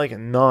from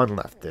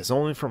non-leftists,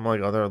 only from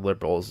other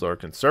liberals or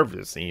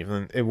conservatives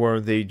even, where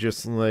they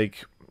just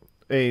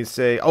they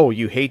say, oh,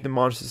 you hate the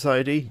modern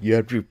society, you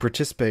have to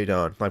participate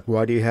on.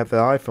 Why do you have an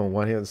iPhone?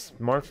 Why do you have a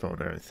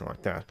smartphone or anything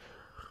like that?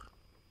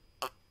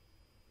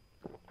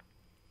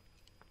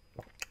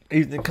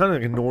 It kind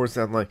of ignores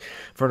that,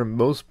 for the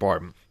most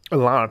part, a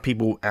lot of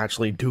people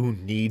actually do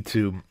need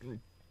to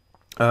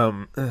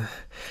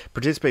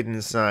participate in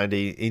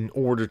society in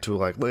order to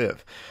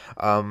live.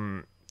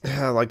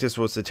 This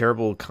was a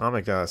terrible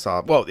comic that I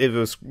saw. Well, it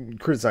was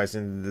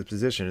criticizing the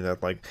position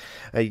that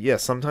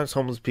yes, sometimes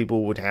homeless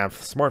people would have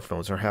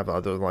smartphones or have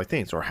other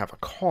things or have a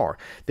car.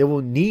 They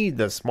will need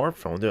the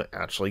smartphone to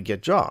actually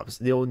get jobs.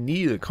 They will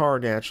need a car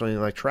to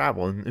actually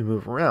travel and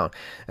move around.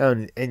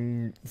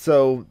 And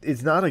so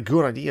it's not a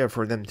good idea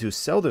for them to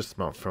sell their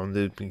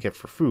smartphone to get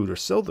for food or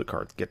sell the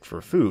car to get for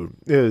food,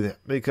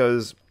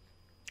 because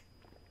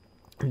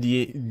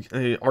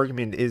the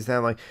argument is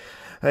that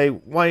hey,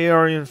 why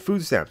are you in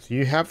food stamps?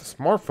 You have a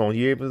smartphone,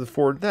 you're able to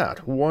afford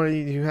that. Why do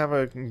you have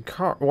a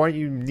car? Why do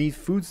you need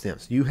food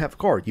stamps? You have a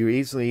car, you're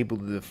easily able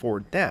to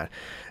afford that.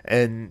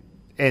 And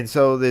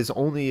so there's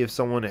only if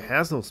someone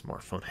has no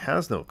smartphone,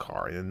 has no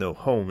car, and no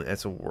home,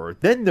 as a word,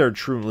 then they're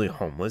truly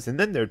homeless, and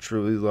then they're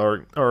truly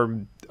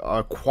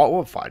are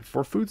qualified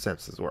for food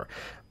stamps as well.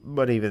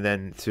 But even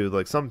then,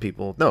 to some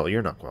people, no,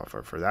 you're not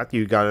qualified for that.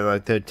 You gotta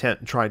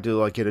try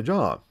to get a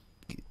job.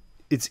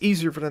 It's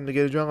easier for them to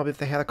get a job if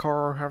they had a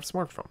car or have a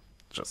smartphone.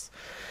 Just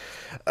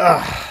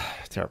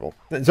terrible.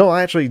 So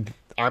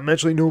I'm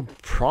actually no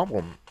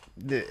problem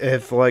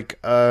if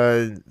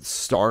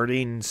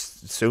starting as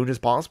soon as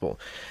possible,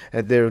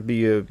 and there would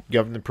be a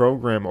government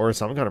program or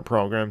some kind of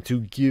program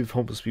to give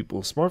homeless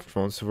people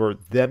smartphones for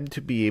them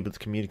to be able to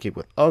communicate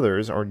with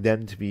others, or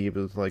them to be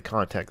able to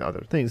contact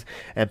other things,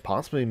 and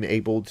possibly be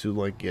able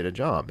to get a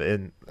job.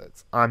 And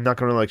I'm not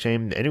going to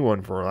shame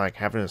anyone for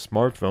having a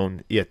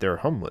smartphone yet they're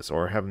homeless,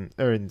 or having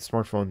a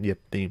smartphone yet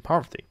being in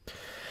poverty.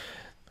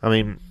 I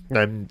mean,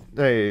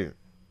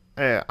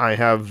 I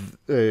have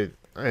a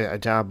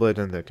tablet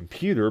and a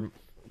computer,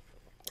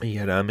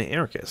 yet I'm an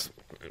anarchist.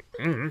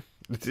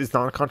 It's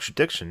not a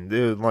contradiction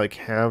to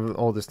have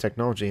all this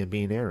technology and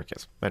be an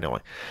anarchist.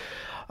 Anyway,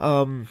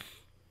 so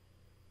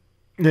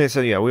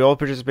yeah, we all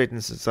participate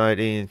in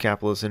society and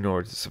capitalism in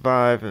order to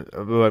survive,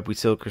 but we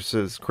still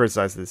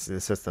criticize this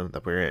system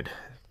that we're in.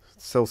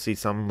 Still see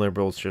some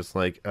liberals just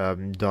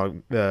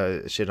dog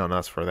shit on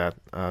us for that,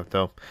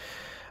 though.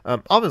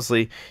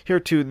 Obviously, here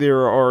too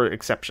there are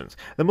exceptions.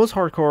 The most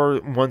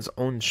hardcore one's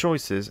own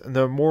choices,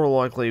 the more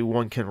likely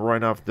one can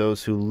write off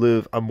those who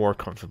live a more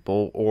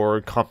comfortable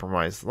or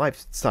compromised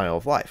lifestyle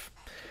of life.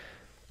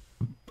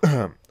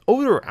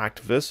 Older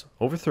activists,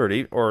 over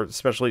 30, or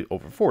especially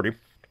over 40,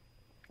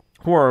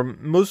 who are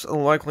most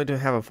likely to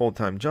have a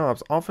full-time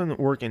jobs, often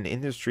work in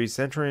industries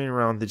centering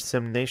around the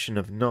dissemination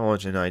of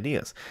knowledge and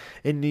ideas.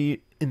 In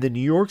the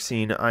New York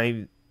scene,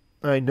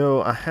 I know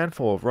a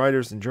handful of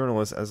writers and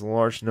journalists, as a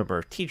large number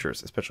of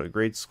teachers, especially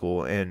grade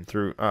school and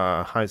through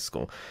high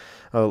school.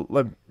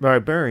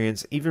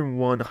 Librarians, even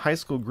one high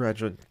school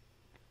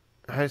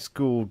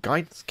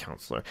guidance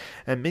counselor,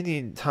 and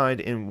many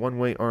tied in one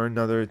way or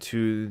another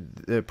to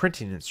the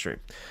printing industry,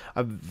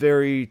 a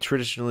very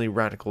traditionally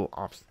radical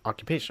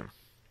occupation.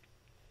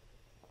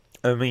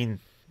 I mean,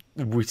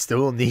 we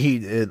still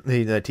need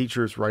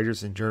teachers,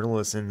 writers, and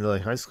journalists, and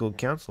high school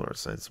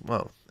counselors as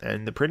well.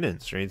 And the print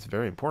industry is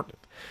very important.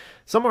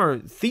 Some are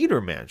theater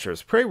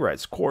managers,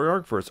 playwrights,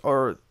 choreographers,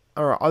 or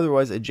are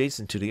otherwise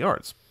adjacent to the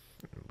arts.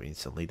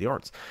 Recently, the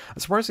arts. A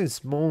surprisingly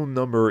small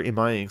number, in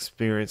my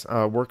experience,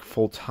 work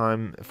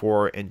full-time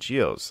for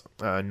NGOs,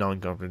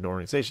 non-government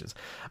organizations.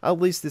 At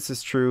least this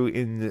is true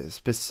in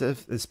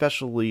the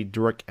especially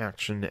direct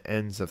action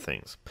ends of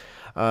things.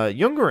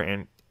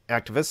 Younger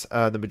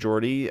activists, the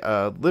majority,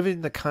 live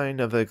in the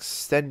kind of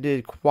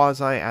extended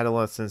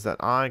quasi-adolescence that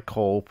I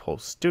call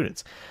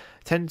post-students,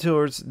 tend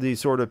towards the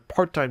sort of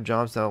part-time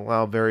jobs that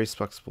allow various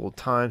flexible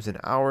times and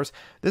hours.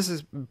 This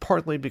is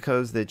partly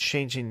because the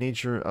changing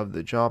nature of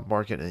the job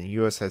market in the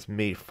U.S. has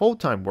made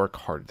full-time work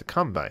harder to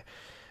come by.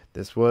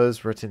 This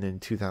was written in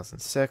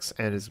 2006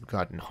 and has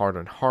gotten harder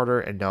and harder,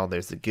 and now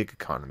there's the gig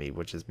economy,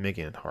 which is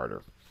making it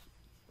harder.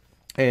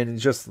 And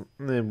just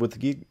with the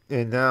gig,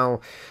 and now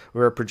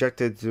we're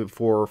projected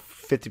for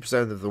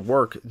 50% of the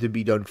work to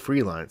be done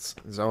freelance.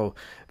 So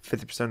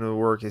 50% of the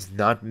work is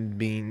not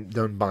being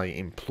done by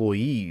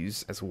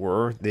employees, as it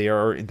were. They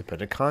are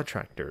independent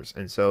contractors.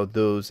 And so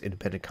those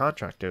independent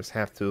contractors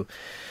have to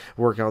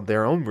work out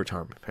their own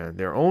retirement plan,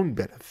 their own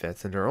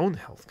benefits, and their own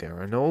health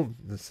care, and all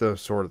those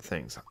sort of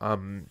things.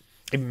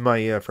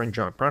 My friend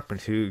John Brockman,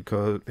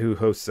 who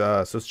hosts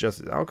Social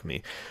Justice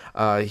Achlemy,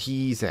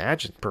 he's an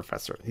adjunct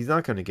professor. He's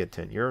not going to get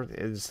tenure.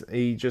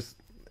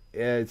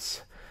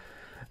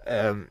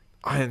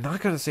 I'm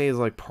not going to say it's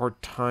like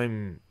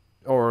part-time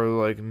or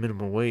like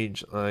minimum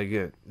wage,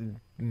 like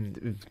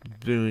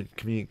doing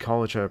community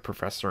college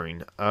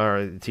professoring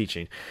or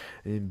teaching,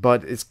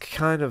 but it's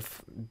kind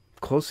of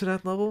close to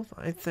that level,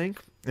 I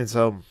think. And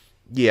so,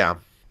 yeah,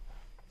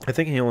 I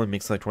think he only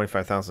makes like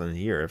 $25,000 a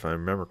year, if I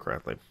remember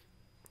correctly.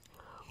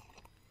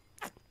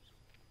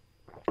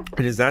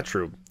 And is that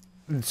true?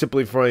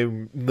 Simply for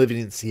living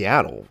in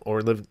Seattle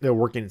or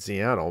working in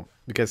Seattle,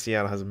 because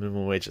Seattle has a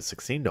minimum wage of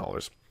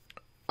 $16,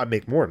 I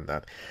make more than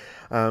that.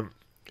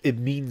 It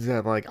means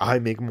that like I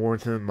make more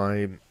than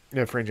my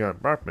friend John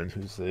Brockman,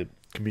 who's a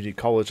community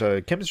college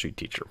chemistry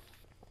teacher.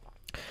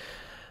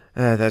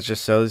 That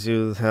just shows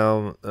you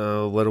how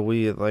little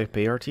we like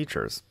pay our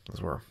teachers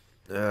as well.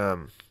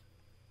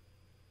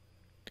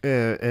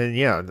 And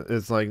yeah,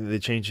 it's like the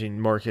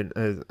changing market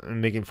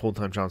making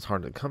full-time jobs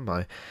hard to come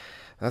by.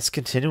 That's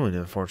continuing,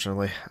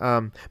 unfortunately.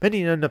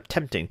 Many end up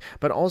tempting,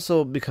 but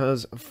also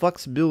because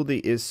flexibility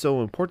is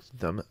so important to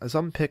them,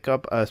 some pick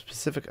up a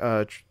specific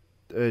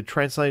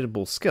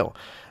translatable skill.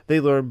 They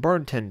learn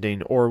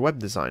bartending or web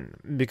design,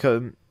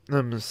 become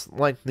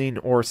lighting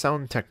or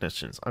sound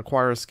technicians,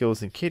 acquire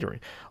skills in catering.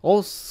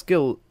 All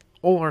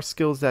are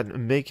skills that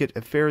make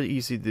it fairly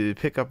easy to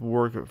pick up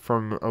work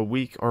from a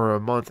week or a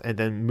month and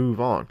then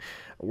move on.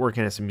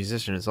 Working as a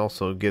musician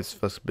also gives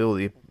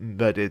flexibility,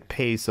 but it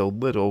pays so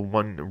little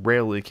one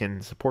rarely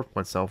can support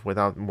oneself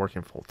without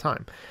working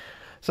full-time.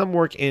 Some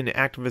work in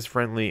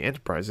activist-friendly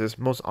enterprises,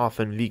 most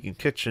often vegan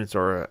kitchens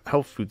or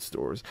health food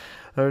stores.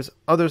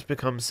 Others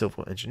become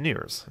civil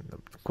engineers.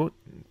 Quote,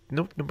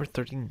 note number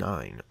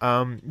 39.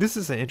 This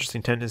is an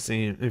interesting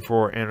tendency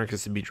for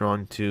anarchists to be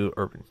drawn to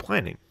urban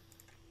planning.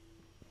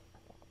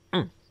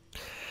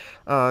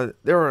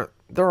 There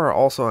are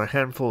also a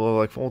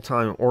handful of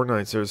full-time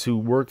organizers who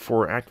work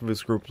for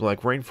activist groups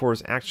like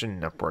Rainforest Action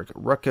Network,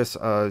 Ruckus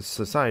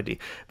Society,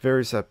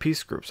 various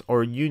peace groups,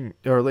 or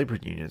labor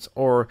unions,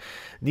 or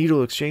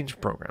needle exchange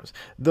programs.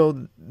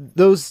 Though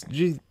these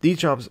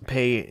jobs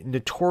pay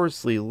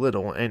notoriously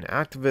little, and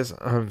activists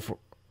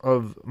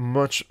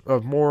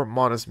of more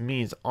modest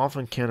means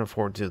often can't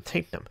afford to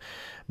take them.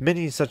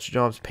 Many such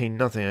jobs pay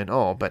nothing at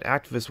all, but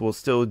activists will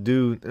still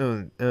do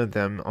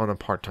them on a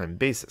part-time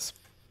basis.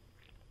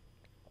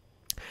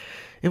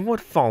 In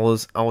what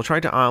follows, I will try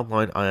to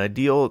outline an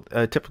ideal,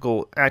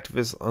 typical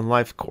activist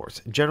life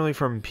course, generally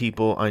from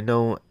people I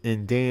know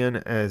in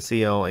DAN,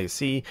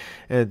 CLAC,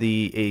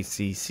 the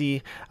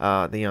ACC,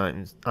 the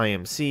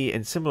IMC,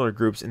 and similar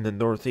groups in the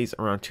Northeast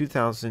around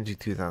 2000 to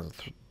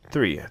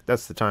 2003.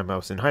 That's the time I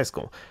was in high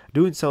school.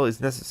 Doing so is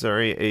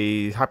necessary,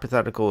 a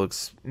hypothetical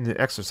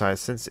exercise,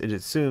 since it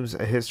assumes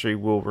a history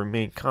will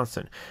remain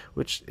constant,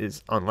 which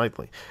is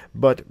unlikely.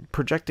 But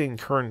projecting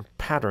current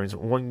patterns,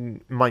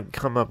 one might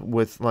come up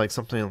with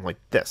something like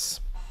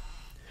this.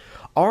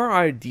 Our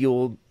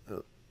ideal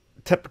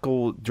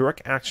typical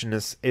direct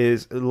actionist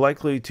is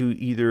likely to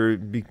either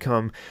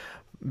become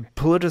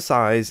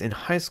politicized in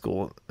high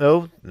school.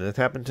 Oh, that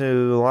happened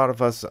to a lot of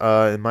us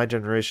in my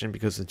generation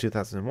because of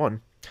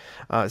 2001.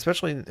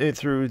 Especially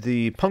through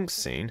the punk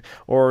scene,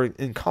 or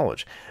in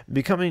college,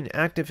 becoming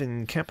active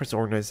in campus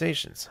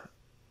organizations.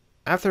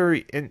 After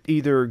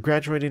either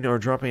graduating or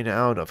dropping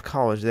out of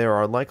college, they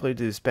are likely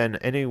to spend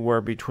anywhere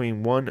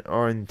between 1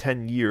 and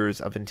 10 years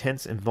of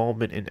intense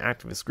involvement in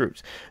activist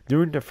groups.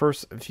 During the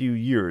first few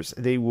years,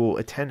 they will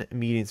attend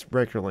meetings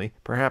regularly,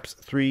 perhaps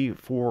 3,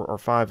 4, or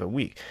 5 a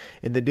week,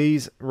 in the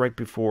days right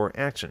before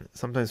action,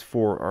 sometimes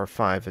 4 or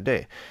 5 a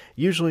day,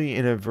 usually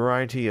in a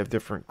variety of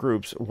different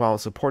groups while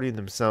supporting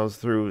themselves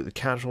through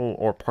casual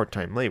or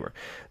part-time labor.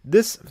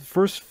 This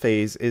first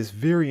phase is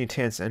very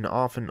intense and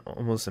often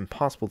almost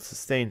impossible to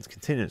sustain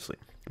continuously.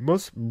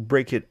 Most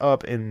break it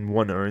up in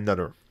one or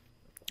another.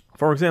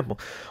 For example,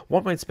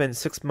 one might spend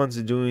 6 months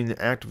doing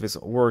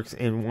activist work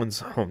in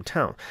one's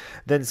hometown,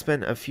 then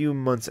spend a few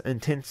months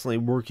intensely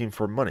working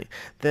for money,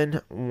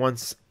 then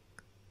once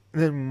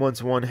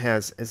one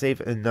has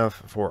saved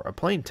enough for a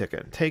plane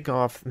ticket, take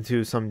off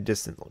to some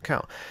distant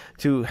locale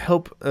to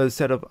help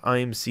set up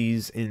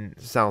IMCs in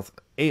South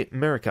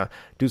America,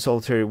 do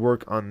solitary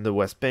work on the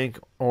West Bank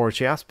or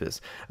Chiapas,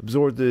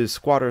 absorb the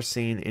squatter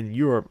scene in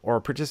Europe,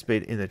 or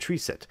participate in a tree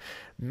set.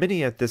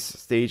 Many at this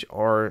stage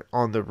are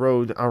on the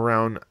road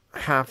around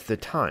half the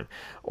time,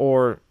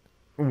 or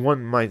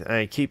one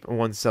might keep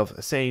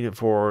oneself sane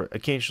for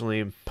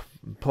occasionally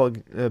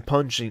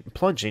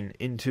plunging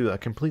into a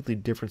completely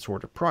different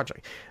sort of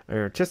project, an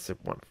artistic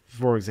one,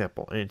 for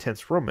example, an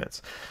intense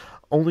romance,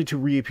 only to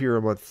reappear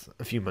a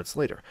few months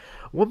later.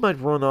 One might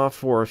run off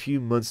for a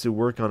few months to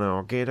work on an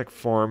organic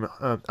farm,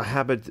 a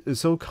habit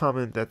so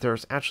common that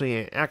there's actually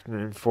an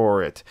acronym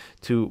for it,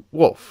 to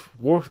work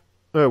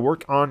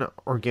on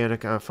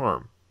organic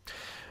farm.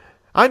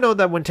 I know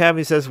that when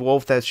Tabby says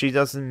wolf that she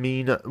doesn't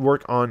mean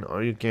work on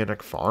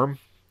organic farm,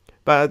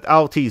 but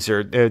I'll tease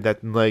her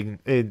that's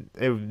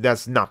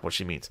not what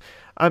she means.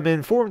 I'm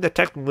informed that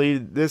technically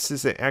this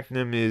is the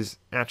acronym is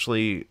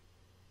actually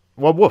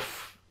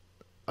WWOOF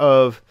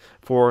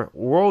for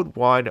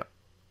Worldwide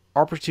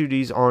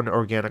Opportunities on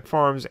Organic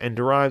Farms, and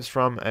derives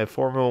from a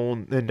formal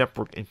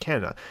network in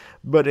Canada,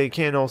 but it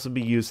can also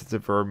be used as a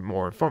verb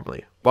more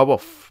informally.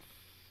 WWOOF.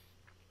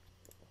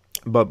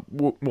 But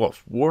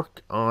wolf,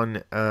 work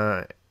on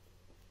an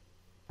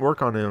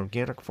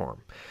organic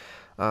farm.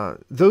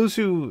 Those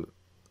who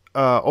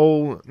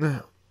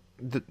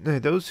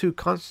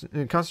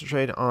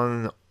concentrate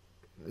all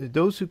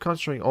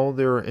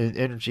their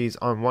energies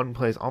on one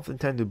place often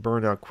tend to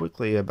burn out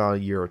quickly about a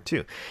year or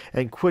two,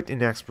 and quit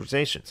in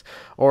explorations,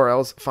 or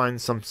else find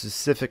some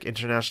specific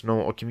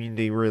international or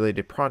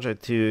community-related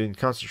project to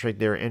concentrate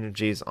their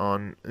energies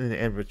on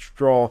and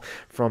withdraw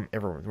from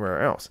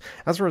everywhere else.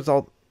 As a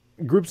result,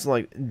 groups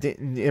like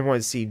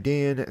NYC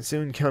Dan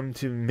soon come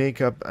to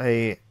make up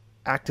a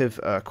active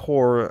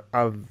core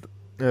of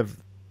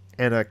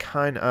and a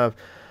kind of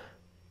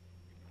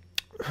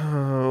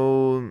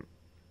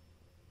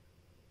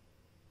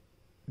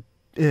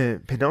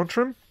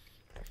penantrum.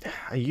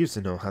 I used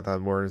to know how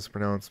that word is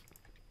pronounced.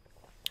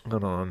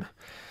 Hold on.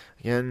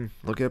 Again,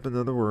 look up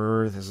another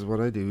word. This is what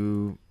I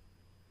do.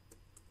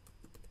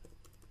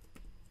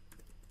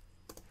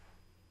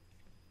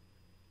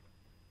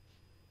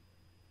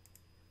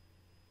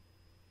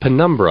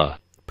 Penumbra.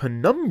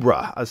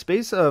 Penumbra, a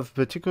space of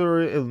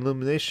particular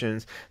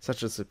illuminations,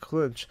 such as a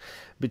clinch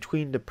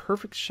between the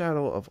perfect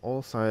shadow of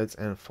all sides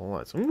and full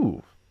lights.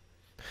 Ooh.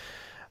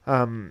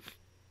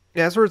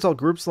 As a result,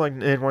 groups like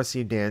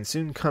NYC Dan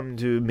soon come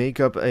to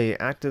make up a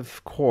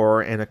active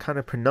core and a kind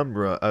of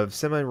penumbra of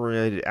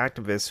semi-related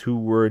activists who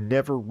were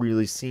never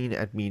really seen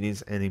at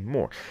meetings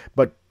anymore,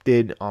 but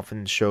did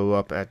often show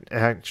up at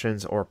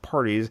actions or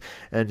parties,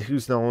 and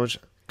whose knowledge,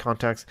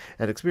 contacts,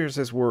 and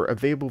experiences were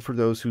available for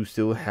those who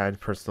still had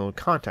personal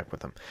contact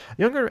with them.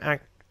 Younger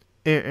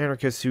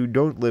anarchists who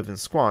don't live in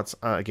squats,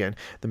 again,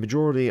 the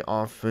majority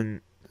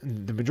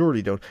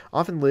don't,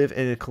 often live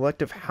in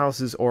collective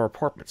houses or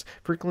apartments,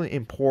 frequently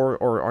in poor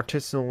or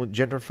artisanal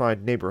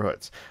gentrified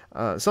neighborhoods.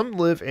 Some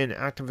live in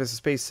activist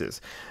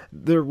spaces.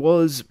 There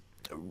was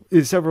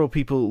several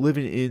people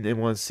living in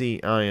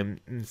NYC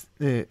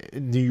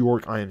New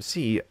York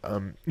IMC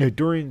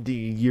during the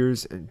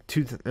years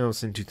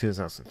 2000 to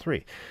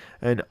 2003,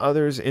 and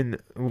others in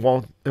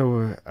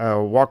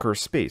Walker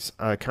Space,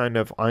 a kind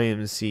of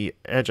IMC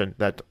agent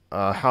that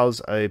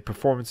house a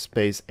performance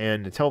space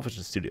and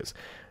television studios.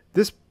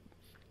 This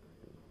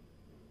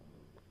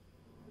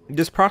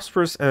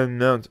prosperous. Oh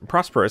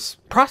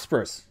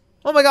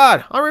my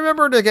God! I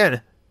remembered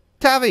again.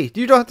 Tavi,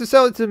 you don't have to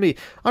sell it to me.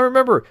 I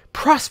remember.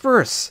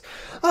 Prosperous.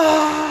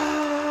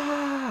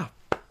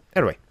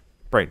 Anyway,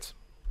 brains.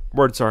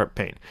 Words are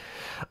pain.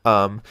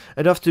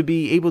 Enough to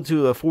be able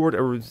to afford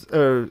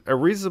a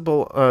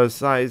reasonable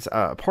size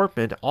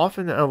apartment,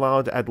 often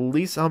allowed at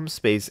least some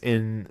space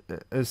in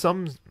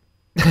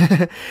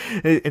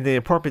in the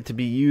apartment to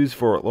be used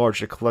for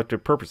larger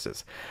collective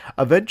purposes.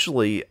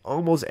 Eventually,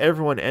 almost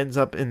everyone ends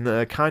up in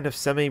the kind of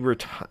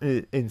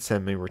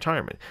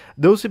semi-retirement.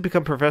 Those who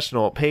become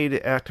professional, paid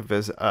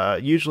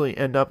activists usually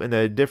end up in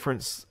a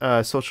different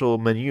social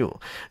milieu.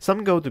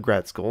 Some go to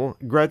grad school.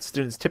 Grad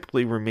students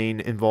typically remain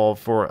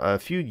involved for a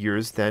few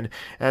years, then,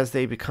 as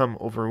they become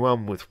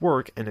overwhelmed with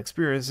work and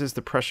experiences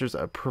the pressures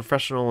of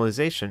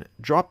professionalization,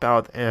 drop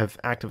out of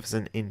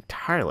activism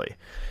entirely.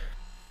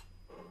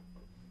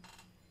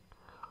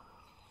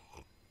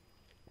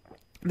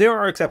 There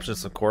are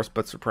exceptions, of course,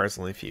 but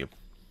surprisingly few.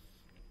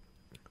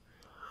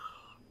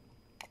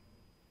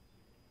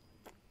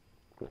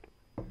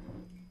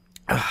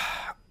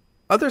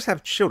 Others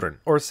have children,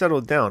 or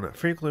settle down,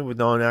 frequently with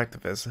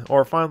non-activists,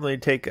 or finally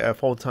take a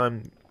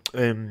full-time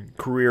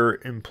career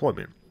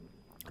employment.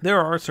 There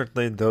are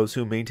certainly those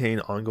who maintain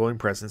ongoing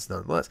presence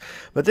nonetheless,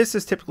 but this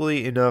is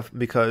typically enough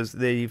because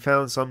they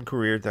found some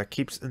career that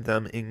keeps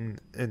them in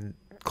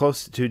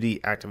close to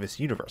the activist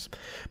universe.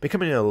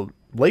 Becoming a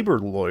labor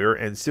lawyer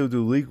and still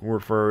do legal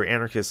work for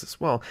anarchists as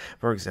well,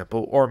 for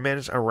example, or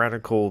manage a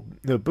radical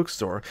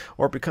bookstore,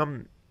 or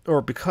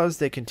because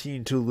they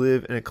continue to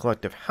live in a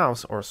collective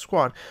house or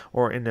squat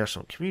or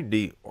international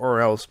community, or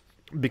else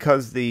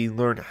because they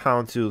learn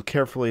how to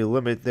carefully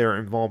limit their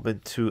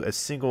involvement to a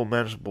single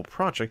manageable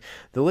project,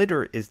 the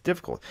later is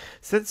difficult.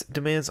 Since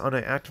demands on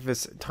an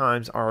activist's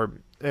times are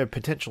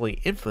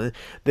potentially infinite,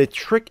 the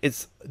trick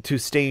is to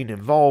staying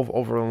involved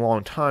over a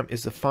long time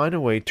is to find a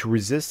way to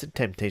resist the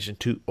temptation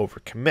to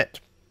overcommit.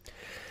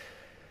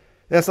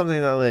 That's something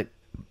that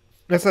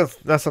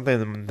that's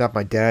something that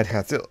my dad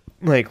had to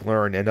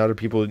learn, and other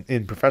people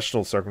in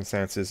professional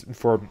circumstances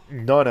for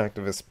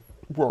non-activist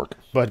work,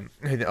 but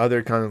in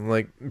other kind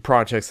of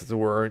projects, as it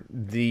were,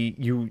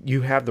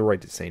 you have the right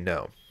to say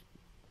no.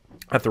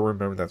 I have to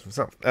remember that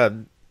myself.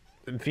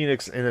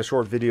 Phoenix, in a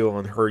short video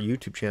on her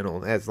YouTube channel,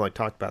 has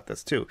talked about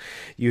this too.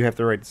 You have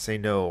the right to say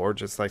no, or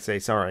just say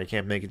sorry, I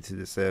can't make it to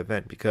this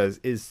event, because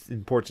it's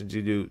important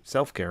to do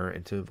self-care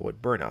and to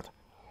avoid burnout.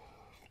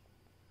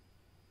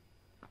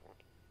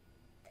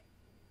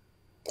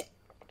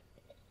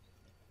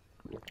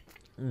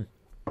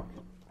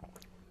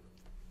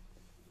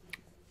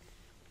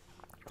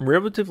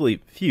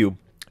 Relatively few,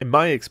 in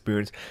my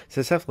experience,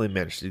 successfully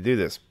managed to do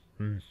this.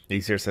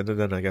 Easier said than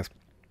done, I guess.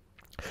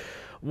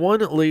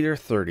 One's later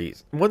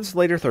 30s,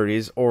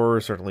 or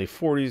certainly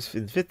 40s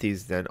and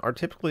 50s, then are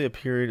typically a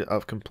period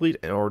of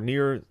complete or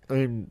near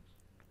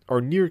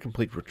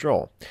complete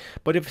withdrawal.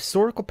 But if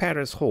historical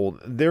patterns hold,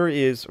 there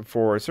is,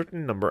 for a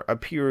certain number, a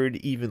period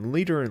even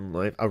later in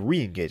life of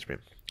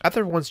re-engagement.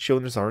 After one's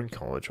children are in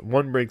college,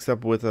 one breaks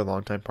up with a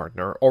longtime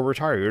partner, or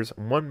retires,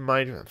 one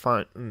might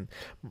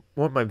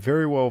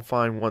very well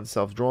find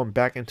oneself drawn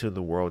back into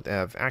the world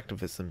of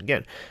activism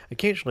again,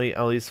 occasionally,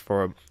 at least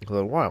for a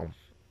little while,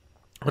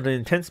 on an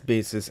intense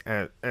basis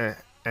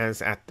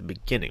as at the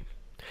beginning.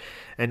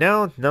 And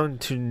now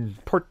to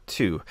part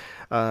 2,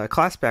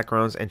 class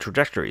backgrounds and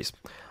trajectories.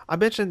 I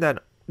mentioned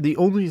that the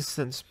only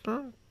sense...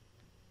 No,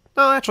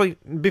 actually,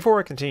 before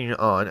I continue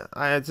on,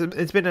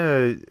 it's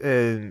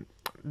been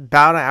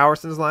about an hour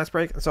since the last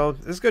break, so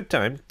it's a good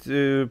time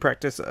to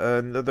practice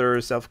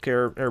another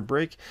self-care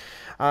break.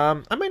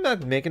 I might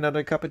not make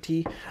another cup of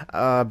tea,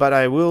 but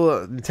I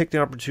will take the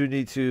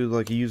opportunity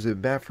to use the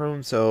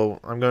bathroom, so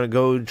I'm going to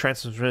go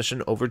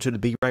transition over to the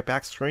Be Right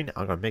Back screen.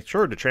 I'm going to make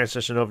sure to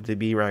transition over to the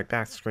Be Right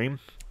Back screen.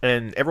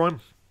 And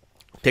everyone,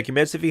 take your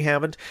meds if you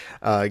haven't.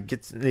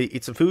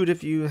 Eat some food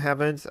if you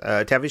haven't.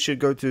 Tavi should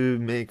go to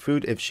make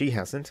food if she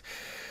hasn't.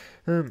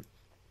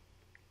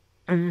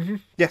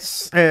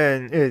 Yes,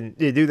 and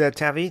you do that,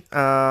 Tavi.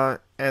 And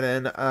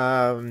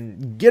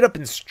then get up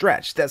and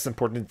stretch. That's an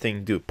important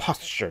thing. Do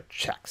posture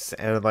checks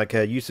and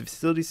use the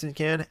facilities if you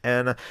can.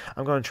 And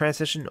I'm going to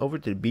transition over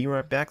to the Be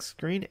Right Back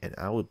screen, and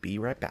I will be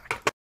right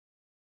back.